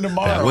again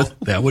tomorrow.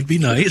 That would be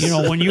nice. You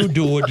know, when you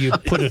do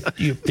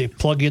it, they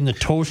plug in the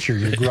toaster,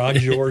 your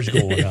garage door's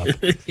going up.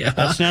 Yeah.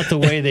 That's not the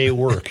way they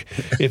work.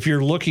 If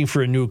you're looking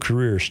for a new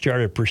career,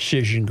 start at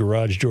Precision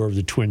Garage Door of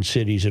the Twin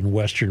Cities in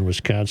western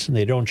Wisconsin.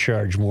 They don't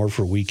charge more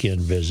for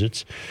weekend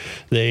visits.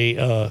 They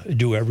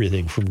do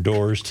everything from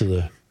doors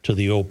to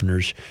the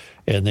openers,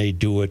 and they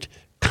do it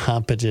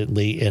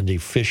competently and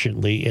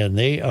efficiently, and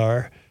they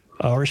are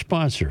our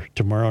sponsor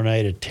tomorrow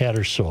night at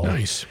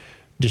Tattersall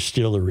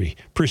Distillery.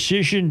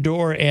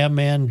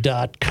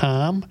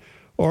 PrecisionDoorMN.com,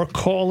 or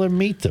call and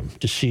meet them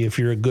to see if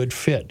you're a good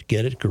fit.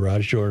 Get it?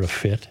 Garage door to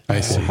fit.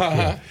 I see.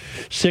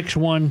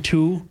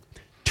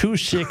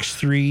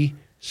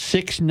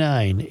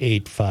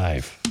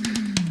 612-263-6985.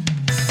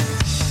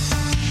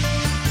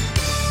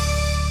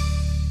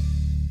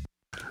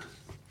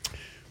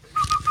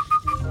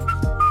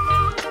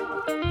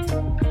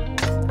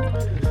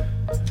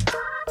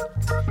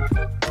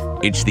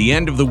 It's the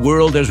end of the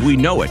world as we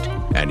know it,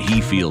 and he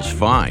feels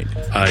fine.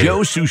 Joe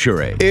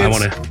Souchere.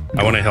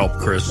 I want to help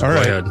Chris. All Go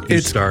right. ahead. You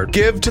It's start.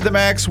 Give to the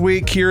Max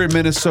week here in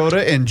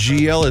Minnesota, and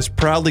GL is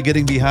proudly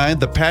getting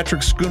behind the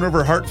Patrick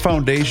Schoonover Heart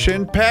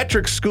Foundation.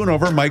 Patrick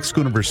Schoonover, Mike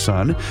Schoonover's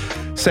son,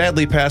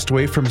 sadly passed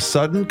away from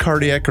sudden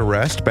cardiac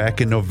arrest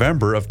back in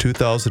November of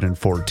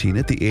 2014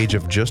 at the age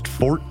of just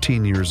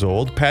 14 years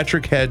old.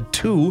 Patrick had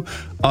 2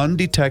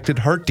 undetected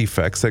heart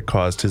defects that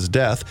caused his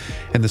death,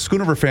 and the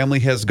Schoonover family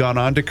has gone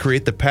on to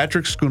create the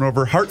Patrick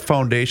Schoonover Heart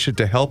Foundation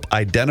to help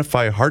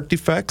identify heart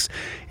defects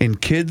in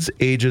kids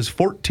ages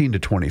 14 to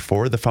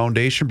 24. The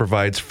foundation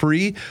provides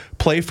free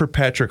Play for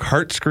Patrick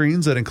heart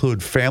screens that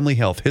include family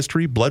health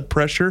history, blood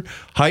pressure,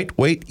 height,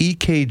 weight,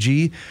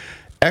 EKG,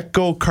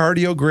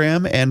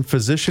 echocardiogram, and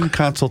physician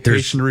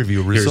consultation to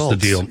review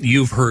results. Here's the deal.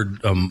 You've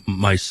heard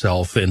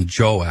myself, and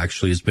Joe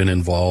actually has been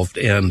involved,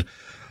 and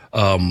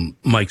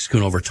Mike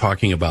Schoonover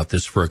talking about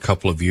this for a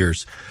couple of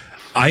years.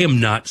 I am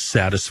not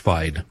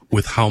satisfied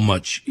with how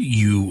much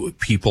you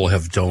people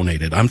have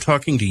donated. I'm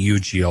talking to you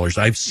GLers.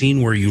 I've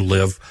seen where you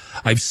live.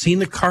 I've seen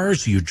the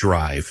cars you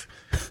drive.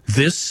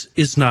 This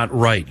is not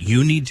right.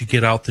 You need to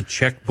get out the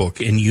checkbook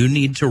and you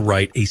need to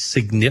write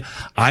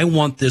I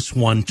want this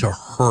one to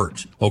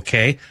hurt.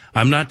 Okay.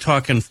 I'm not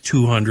talking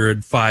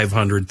 $200,000,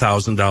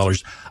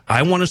 $500,000.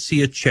 I want to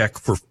see a check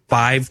for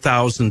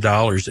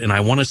 $5,000, and I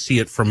want to see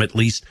it from at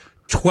least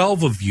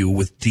 12 of you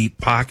with deep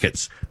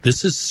pockets.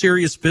 This is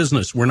serious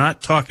business. We're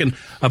not talking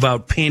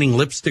about painting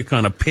lipstick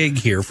on a pig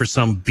here for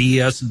some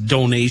BS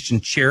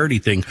donation charity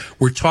thing.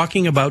 We're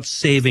talking about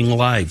saving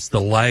lives, the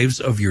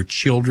lives of your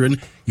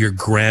children, your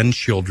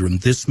grandchildren.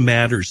 This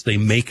matters. They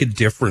make a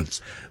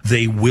difference.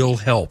 They will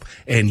help.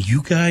 And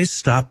you guys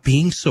stop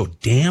being so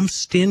damn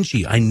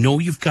stingy. I know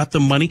you've got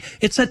the money.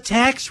 It's a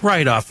tax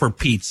write-off, for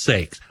Pete's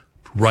sakes.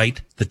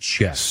 Write the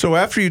check. So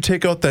after you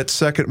take out that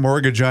second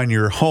mortgage on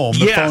your home,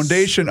 the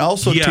foundation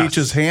also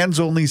teaches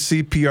hands-only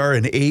CPR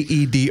and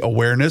AED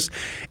awareness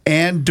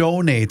and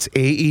donates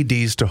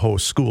AEDs to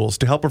host schools.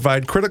 To help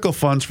provide critical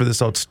funds for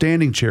this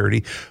outstanding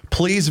charity,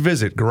 please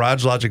visit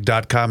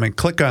GarageLogic.com and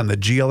click on the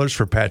GLers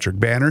for Patrick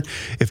banner.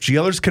 If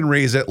GLers can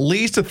raise at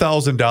least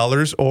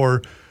 $1,000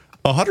 or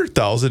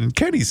 $100,000 in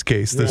Kenny's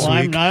case this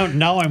week.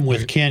 Now I'm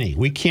with Kenny.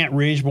 We can't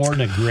raise more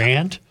than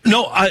 $1,000.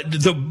 No,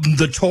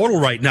 the total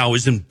right now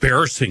is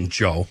embarrassing,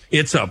 Joe.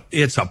 It's a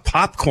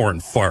popcorn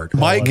fart.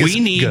 Mike,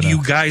 we need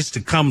you guys to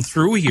come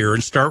through here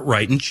and start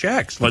writing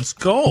checks. Let's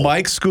go.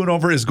 Mike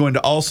Schoonover is going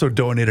to also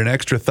donate an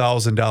extra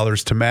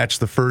 $1,000 to match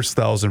the first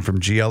 $1,000 from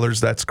GLers.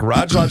 That's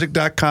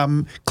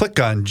GarageLogic.com. Click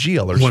on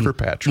GLers for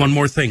Patrick. One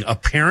more thing: a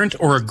parent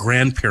or a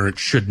grandparent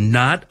should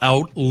not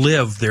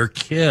outlive their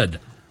kid.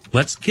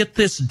 Let's get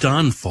this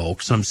done,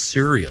 folks. I'm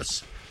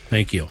serious.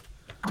 Thank you.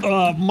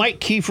 Mike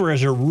Kiefer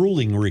has a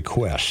ruling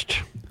request.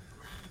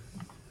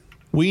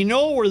 We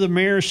know where the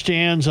mayor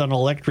stands on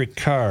electric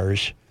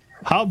cars.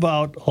 How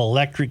about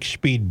electric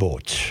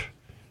speedboats?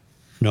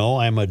 No,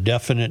 I'm a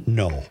definite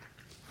no.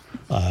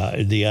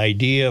 The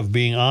idea of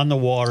being on the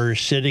water,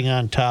 sitting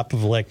on top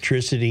of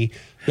electricity,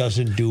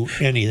 doesn't do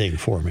anything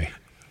for me.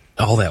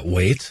 All that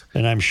weight.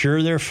 And I'm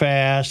sure they're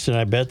fast, and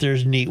I bet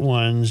there's neat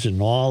ones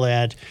and all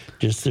that.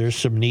 Just there's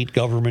some neat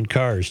government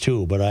cars,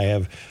 too. But I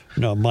have,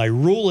 my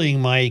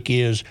ruling, Mike,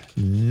 is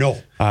no.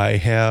 I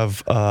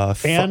have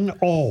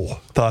N-O.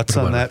 Thoughts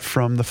on that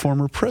from the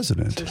former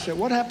president. So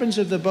what happens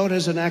if the boat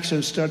has an accident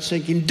and starts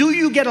sinking? Do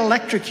you get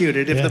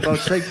electrocuted if the boat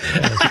sinks?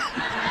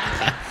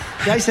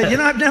 Guy said,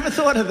 I've never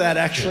thought of that,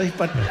 actually.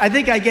 But I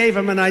think I gave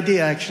him an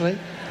idea, actually.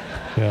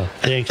 Yeah,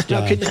 thanks,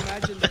 Don. Now, can you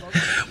imagine the boat?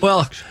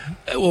 Well,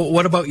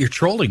 what about your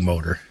trolling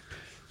motor?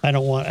 I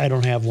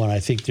don't have one. I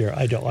think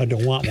I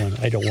don't want one.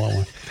 I don't want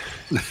one.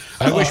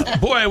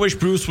 I wish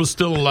Bruce was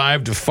still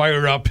alive to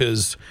fire up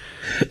his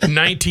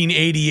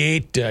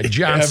 1988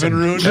 Johnson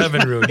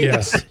Evinrude.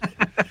 Yes.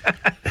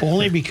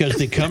 Only because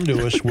they come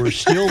to us. We're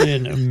still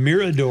in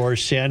Mirador,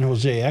 San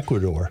Jose,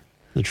 Ecuador.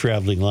 The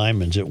Traveling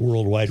Linemen's at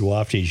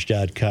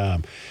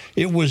worldwidewaftage.com.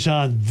 It was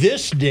on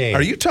this day.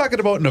 Are you talking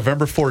about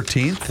November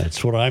 14th?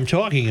 That's what I'm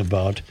talking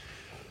about.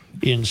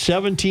 In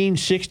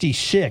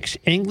 1766,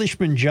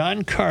 Englishman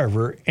John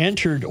Carver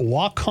entered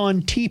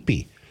Wakan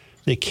Teepee,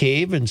 the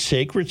cave and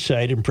sacred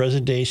site in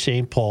present-day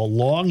St. Paul,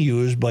 long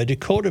used by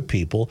Dakota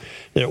people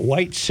that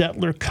white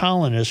settler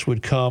colonists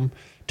would come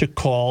to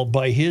call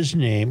by his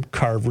name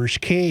Carver's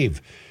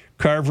Cave.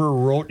 Carver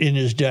wrote in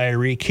his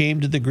diary,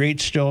 came to the great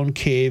stone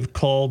cave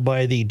called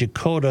by the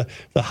Dakota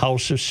the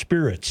House of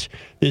Spirits.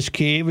 This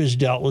cave is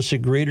doubtless a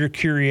greater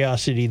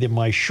curiosity than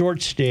my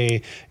short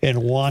stay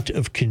and want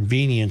of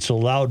convenience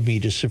allowed me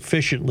to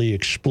sufficiently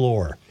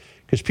explore.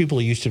 Because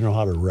people used to know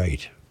how to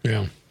write.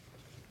 Yeah.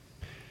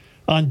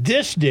 On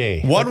this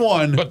day...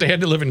 1-1. But they had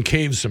to live in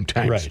caves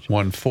sometimes. Right.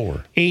 1-4.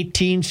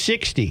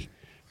 1860.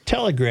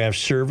 Telegraph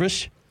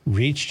service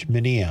reached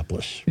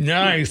Minneapolis.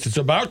 Nice. It's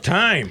about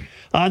time.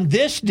 On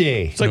this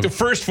day... It's like the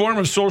first form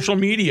of social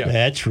media.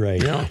 That's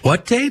right. Yeah.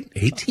 What date?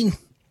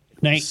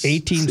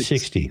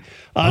 1860.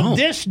 On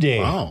this day,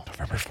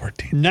 November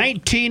 14th.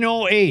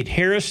 1908,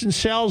 Harrison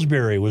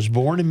Salisbury was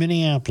born in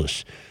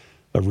Minneapolis.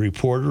 A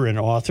reporter and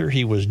author,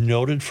 he was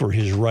noted for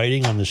his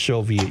writing on the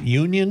Soviet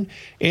Union,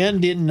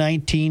 and in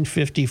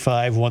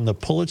 1955 won the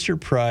Pulitzer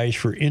Prize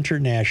for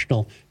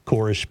International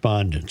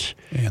Correspondence.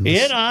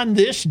 And on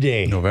this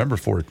day, November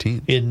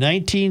 14th. In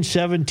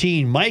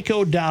 1917, Mike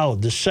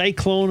O'Dowd, the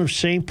Cyclone of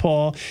St.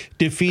 Paul,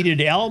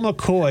 defeated Al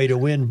McCoy to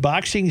win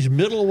boxing's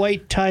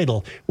middleweight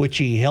title, which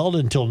he held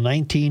until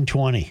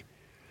 1920.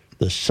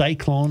 The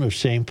Cyclone of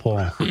St.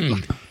 Paul.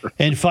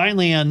 And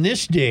finally, on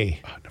this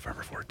day,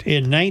 November 14th.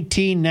 In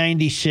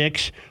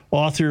 1996,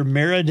 author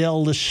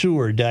Meridel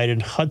LeSueur died in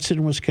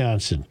Hudson,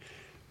 Wisconsin.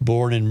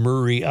 Born in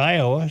Murray,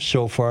 Iowa,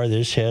 so far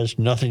this has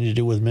nothing to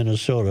do with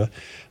Minnesota.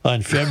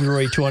 On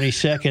February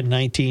 22nd,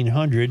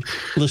 1900,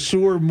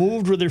 LeSueur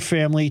moved with her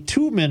family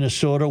to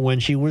Minnesota when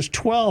she was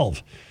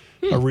 12.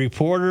 A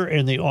reporter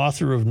and the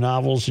author of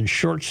novels and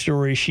short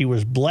stories, she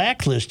was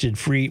blacklisted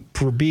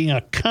for being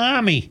a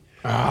commie.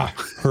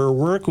 Her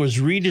work was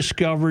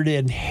rediscovered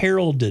and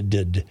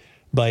heralded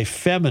by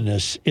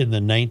feminists in the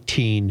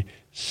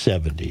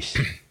 1970s.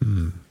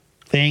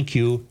 Thank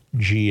you,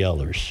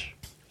 GLers.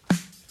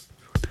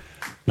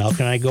 Now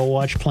can I go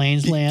watch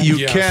Plains Land?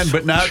 You can,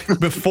 but not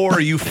before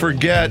you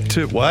forget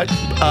to what?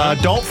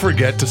 Don't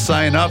forget to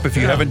sign up if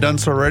you haven't done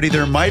so already.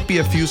 There might be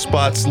a few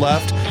spots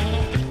left.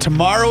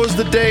 Tomorrow is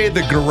the day,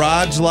 the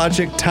Garage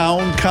Logic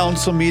Town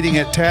Council meeting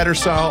at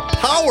Tattersall,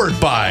 powered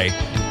by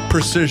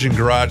Precision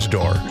Garage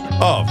Door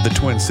of the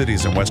Twin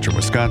Cities in western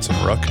Wisconsin,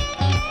 Rook.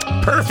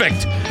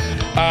 Perfect.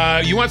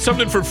 You want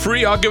something for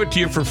free? I'll give it to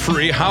you for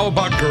free. How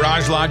about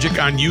Garage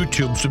Logic on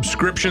YouTube?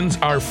 Subscriptions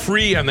are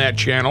free on that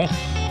channel,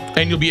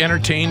 and you'll be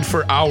entertained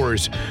for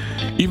hours.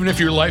 Even if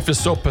your life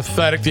is so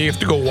pathetic that you have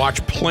to go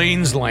watch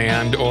Plains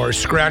Land or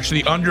scratch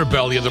the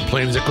underbelly of the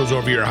planes that goes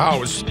over your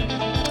house,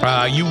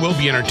 you will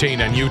be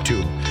entertained on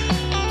YouTube.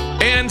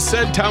 And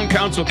said town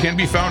council can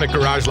be found at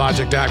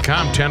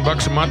garagelogic.com.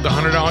 $10 a month,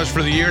 $100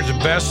 for the year. It's the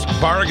best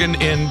bargain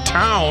in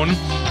town.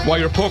 While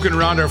you're poking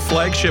around our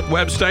flagship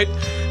website,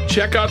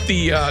 check out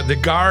the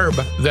garb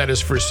that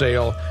is for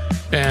sale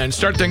and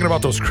start thinking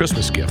about those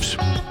Christmas gifts.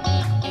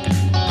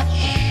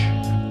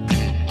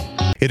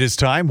 It is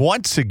time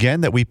once again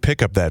that we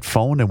pick up that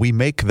phone and we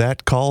make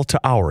that call to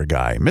our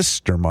guy.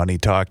 Mr. Money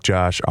Talk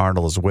Josh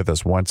Arnold is with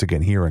us once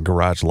again here in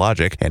Garage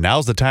Logic, and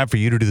now's the time for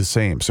you to do the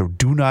same. So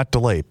do not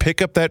delay.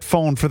 Pick up that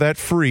phone for that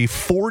free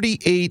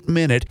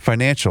 48-minute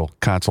financial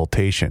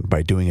consultation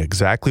by doing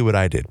exactly what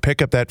I did.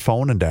 Pick up that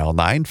phone and dial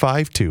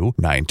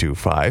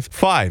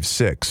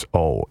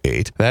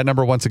 952-925-5608. That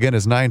number once again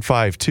is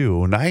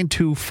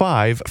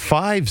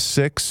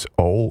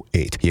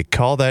 952-925-5608. You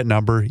call that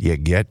number, you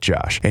get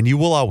Josh, and you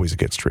will always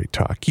get get straight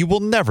talk. You will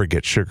never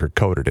get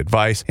sugar-coated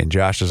advice. And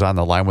Josh is on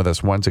the line with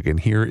us once again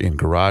here in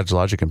Garage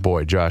Logic. And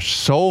boy, Josh,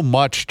 so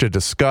much to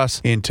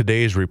discuss in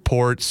today's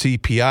report.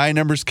 CPI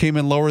numbers came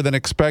in lower than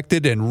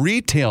expected, and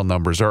retail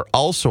numbers are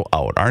also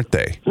out, aren't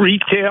they?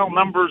 Retail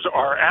numbers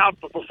are out,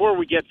 but before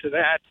we get to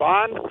that,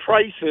 bond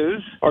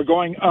prices are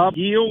going up.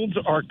 Yields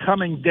are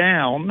coming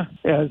down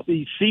as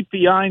the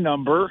CPI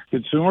number,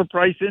 Consumer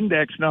Price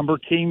Index number,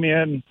 came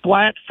in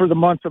flat for the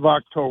month of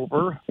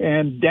October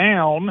and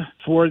down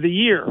for the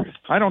year.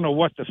 I don't know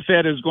what the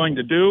Fed is going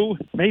to do.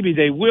 Maybe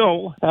they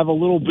will have a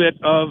little bit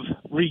of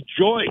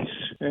rejoice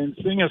and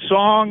sing a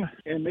song,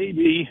 and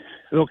maybe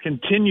they'll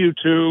continue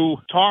to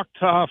talk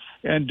tough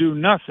and do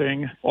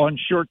nothing on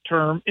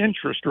short-term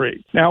interest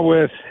rates. Now,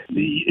 with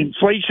the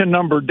inflation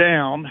number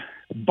down,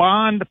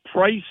 bond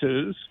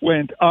prices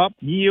went up,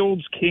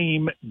 yields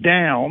came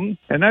down,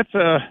 and that's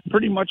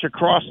pretty much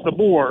across the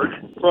board.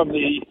 From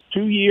the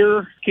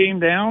 2-year came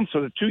down,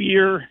 so the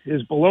 2-year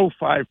is below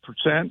 5%.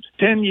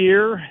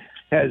 10-year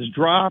has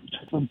dropped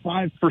from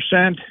 5%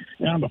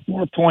 down to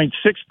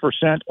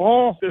 4.6%,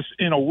 all this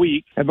in a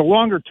week. And the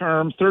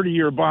longer-term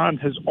 30-year bond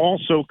has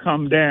also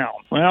come down.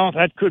 Well,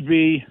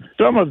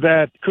 some of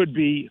that could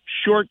be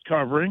short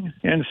covering,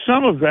 and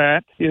some of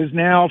that is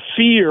now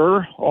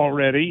fear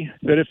already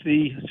that if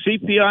the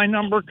CPI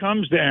number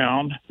comes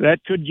down,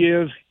 that could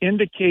give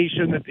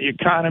indication that the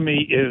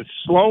economy is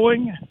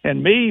slowing,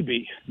 and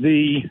maybe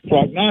the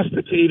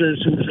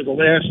prognosticators who for the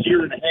last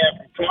year and a half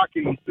are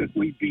talking that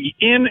we'd be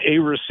in a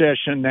recession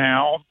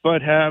now, but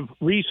have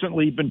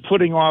recently been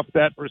putting off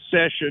that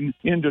recession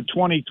into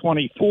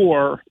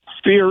 2024.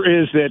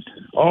 Fear is that,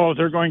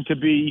 they're going to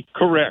be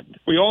correct.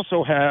 We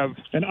also have,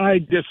 and I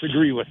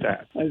disagree with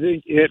that. I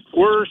think at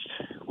worst,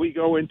 we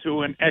go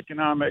into an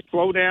economic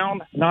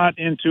slowdown, not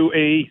into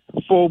a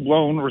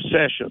full-blown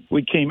recession.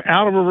 We came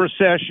out of a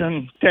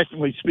recession,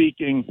 technically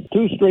speaking,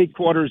 2 straight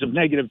quarters of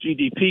negative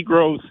GDP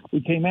growth.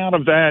 We came out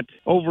of that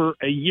over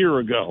a year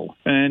ago,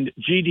 and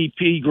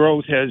GDP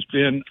growth has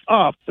been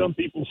up. Some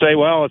people say,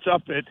 well, it's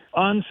up at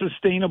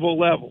unsustainable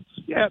levels.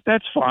 Yeah,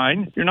 that's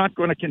fine. You're not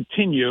going to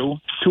continue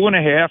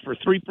 2.5 or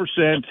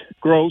 3%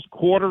 growth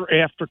quarter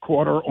after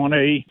quarter on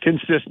a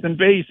consistent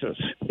basis.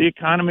 The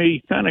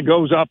economy kind of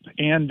goes up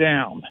and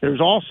down.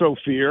 There's also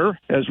fear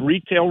as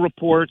retail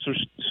reports are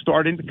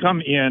starting to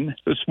come in.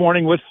 This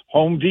morning with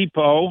Home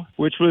Depot,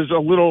 which was a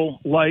little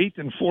light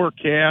and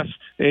forecast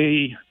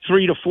a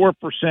 3 to 4%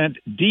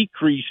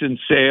 decrease in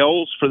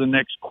sales for the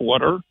next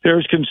quarter.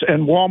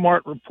 And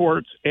Walmart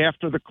reports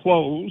after the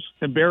close.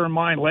 And bear in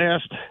mind,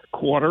 last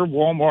quarter,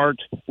 Walmart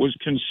was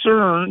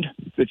concerned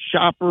that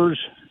shoppers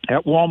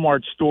at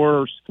Walmart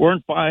stores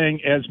weren't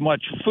buying as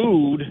much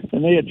food,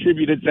 and they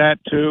attributed that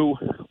to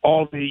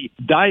all the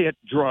diet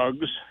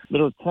drugs that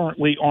are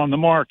currently on the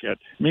market.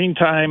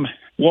 Meantime,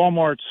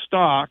 Walmart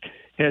stock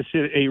has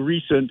hit a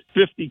recent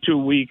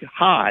 52-week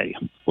high.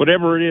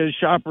 Whatever it is,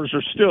 shoppers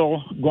are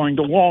still going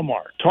to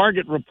Walmart.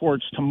 Target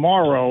reports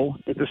tomorrow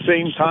at the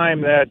same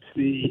time that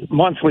the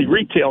monthly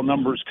retail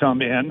numbers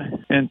come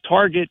in, and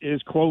Target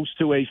is close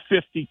to a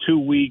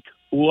 52-week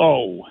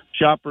low.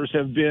 Shoppers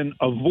have been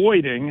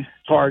avoiding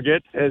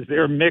Target as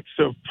their mix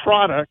of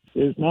product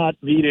is not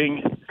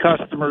meeting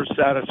customer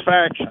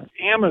satisfaction.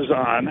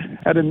 Amazon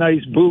had a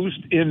nice boost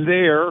in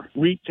their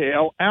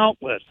retail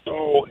outlet.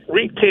 So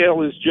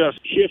retail is just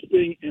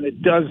shifting, and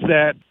it does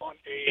that on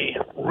a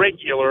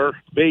regular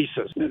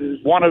basis. It is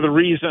one of the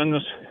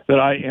reasons that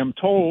I am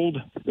told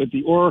that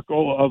the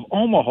Oracle of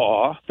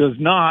Omaha does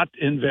not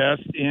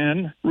invest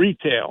in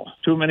retail.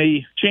 Too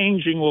many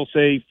changing, we'll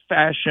say,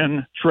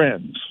 fashion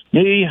trends.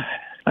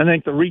 I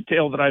think the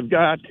retail that I've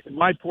got in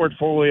my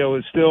portfolio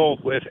is still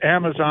with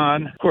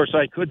Amazon. Of course,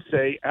 I could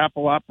say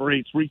Apple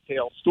operates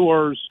retail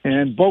stores,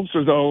 and both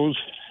of those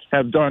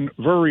have done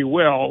very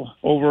well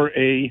over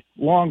a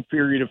long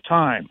period of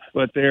time,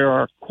 but they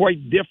are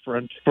quite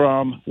different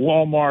from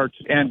Walmart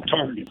and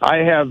Target. I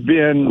have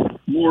been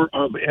more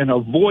of an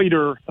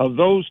avoider of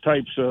those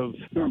types of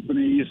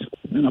companies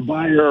than a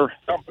buyer of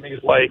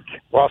companies like,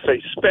 well, I'll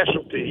say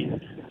specialty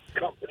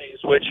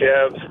companies, which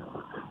have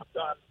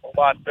done a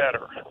lot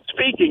better.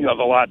 Speaking of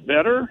a lot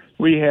better,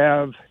 we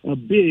have a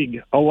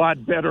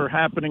lot better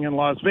happening in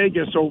Las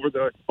Vegas over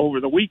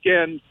the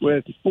weekend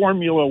with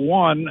Formula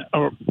One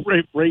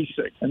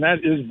racing, and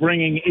that is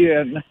bringing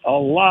in a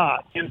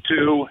lot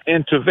into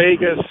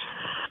Vegas.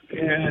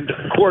 And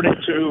according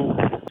to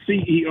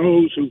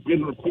CEOs who've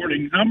been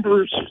reporting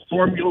numbers,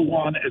 Formula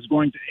One is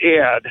going to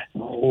add a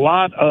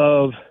lot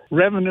of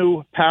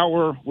revenue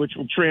power, which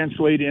will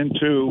translate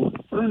into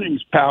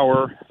earnings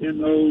power in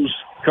those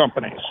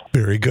companies.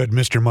 Very good,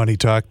 Mr. Money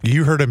Talk.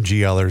 You heard him,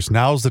 GLers.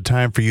 Now's the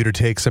time for you to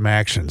take some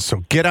action.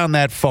 So get on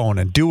that phone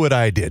and do what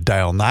I did.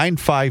 Dial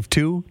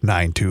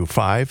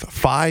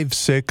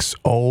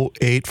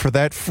 952-925-5608 for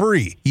that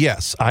free,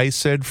 yes, I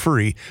said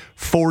free,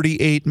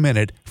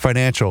 48-minute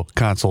financial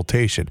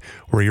consultation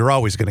where you're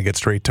always going to get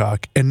straight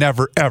talk and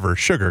never, ever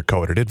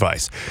sugar-coated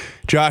advice.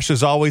 Josh,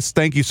 as always,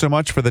 thank you so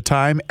much for the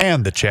time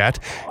and the chat.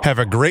 Have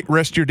a great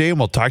rest of your day, and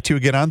we'll talk to you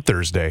again on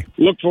Thursday.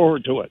 Look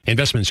forward to it.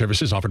 Investment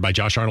services offered by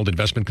Josh Arnold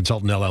Investment Investment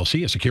Consultant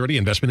LLC, a security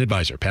investment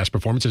advisor. Past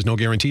performance is no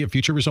guarantee of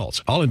future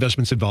results. All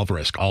investments involve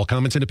risk. All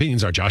comments and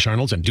opinions are Josh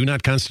Arnold's and do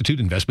not constitute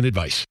investment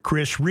advice.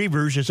 Chris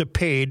Reavers is a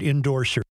paid endorser.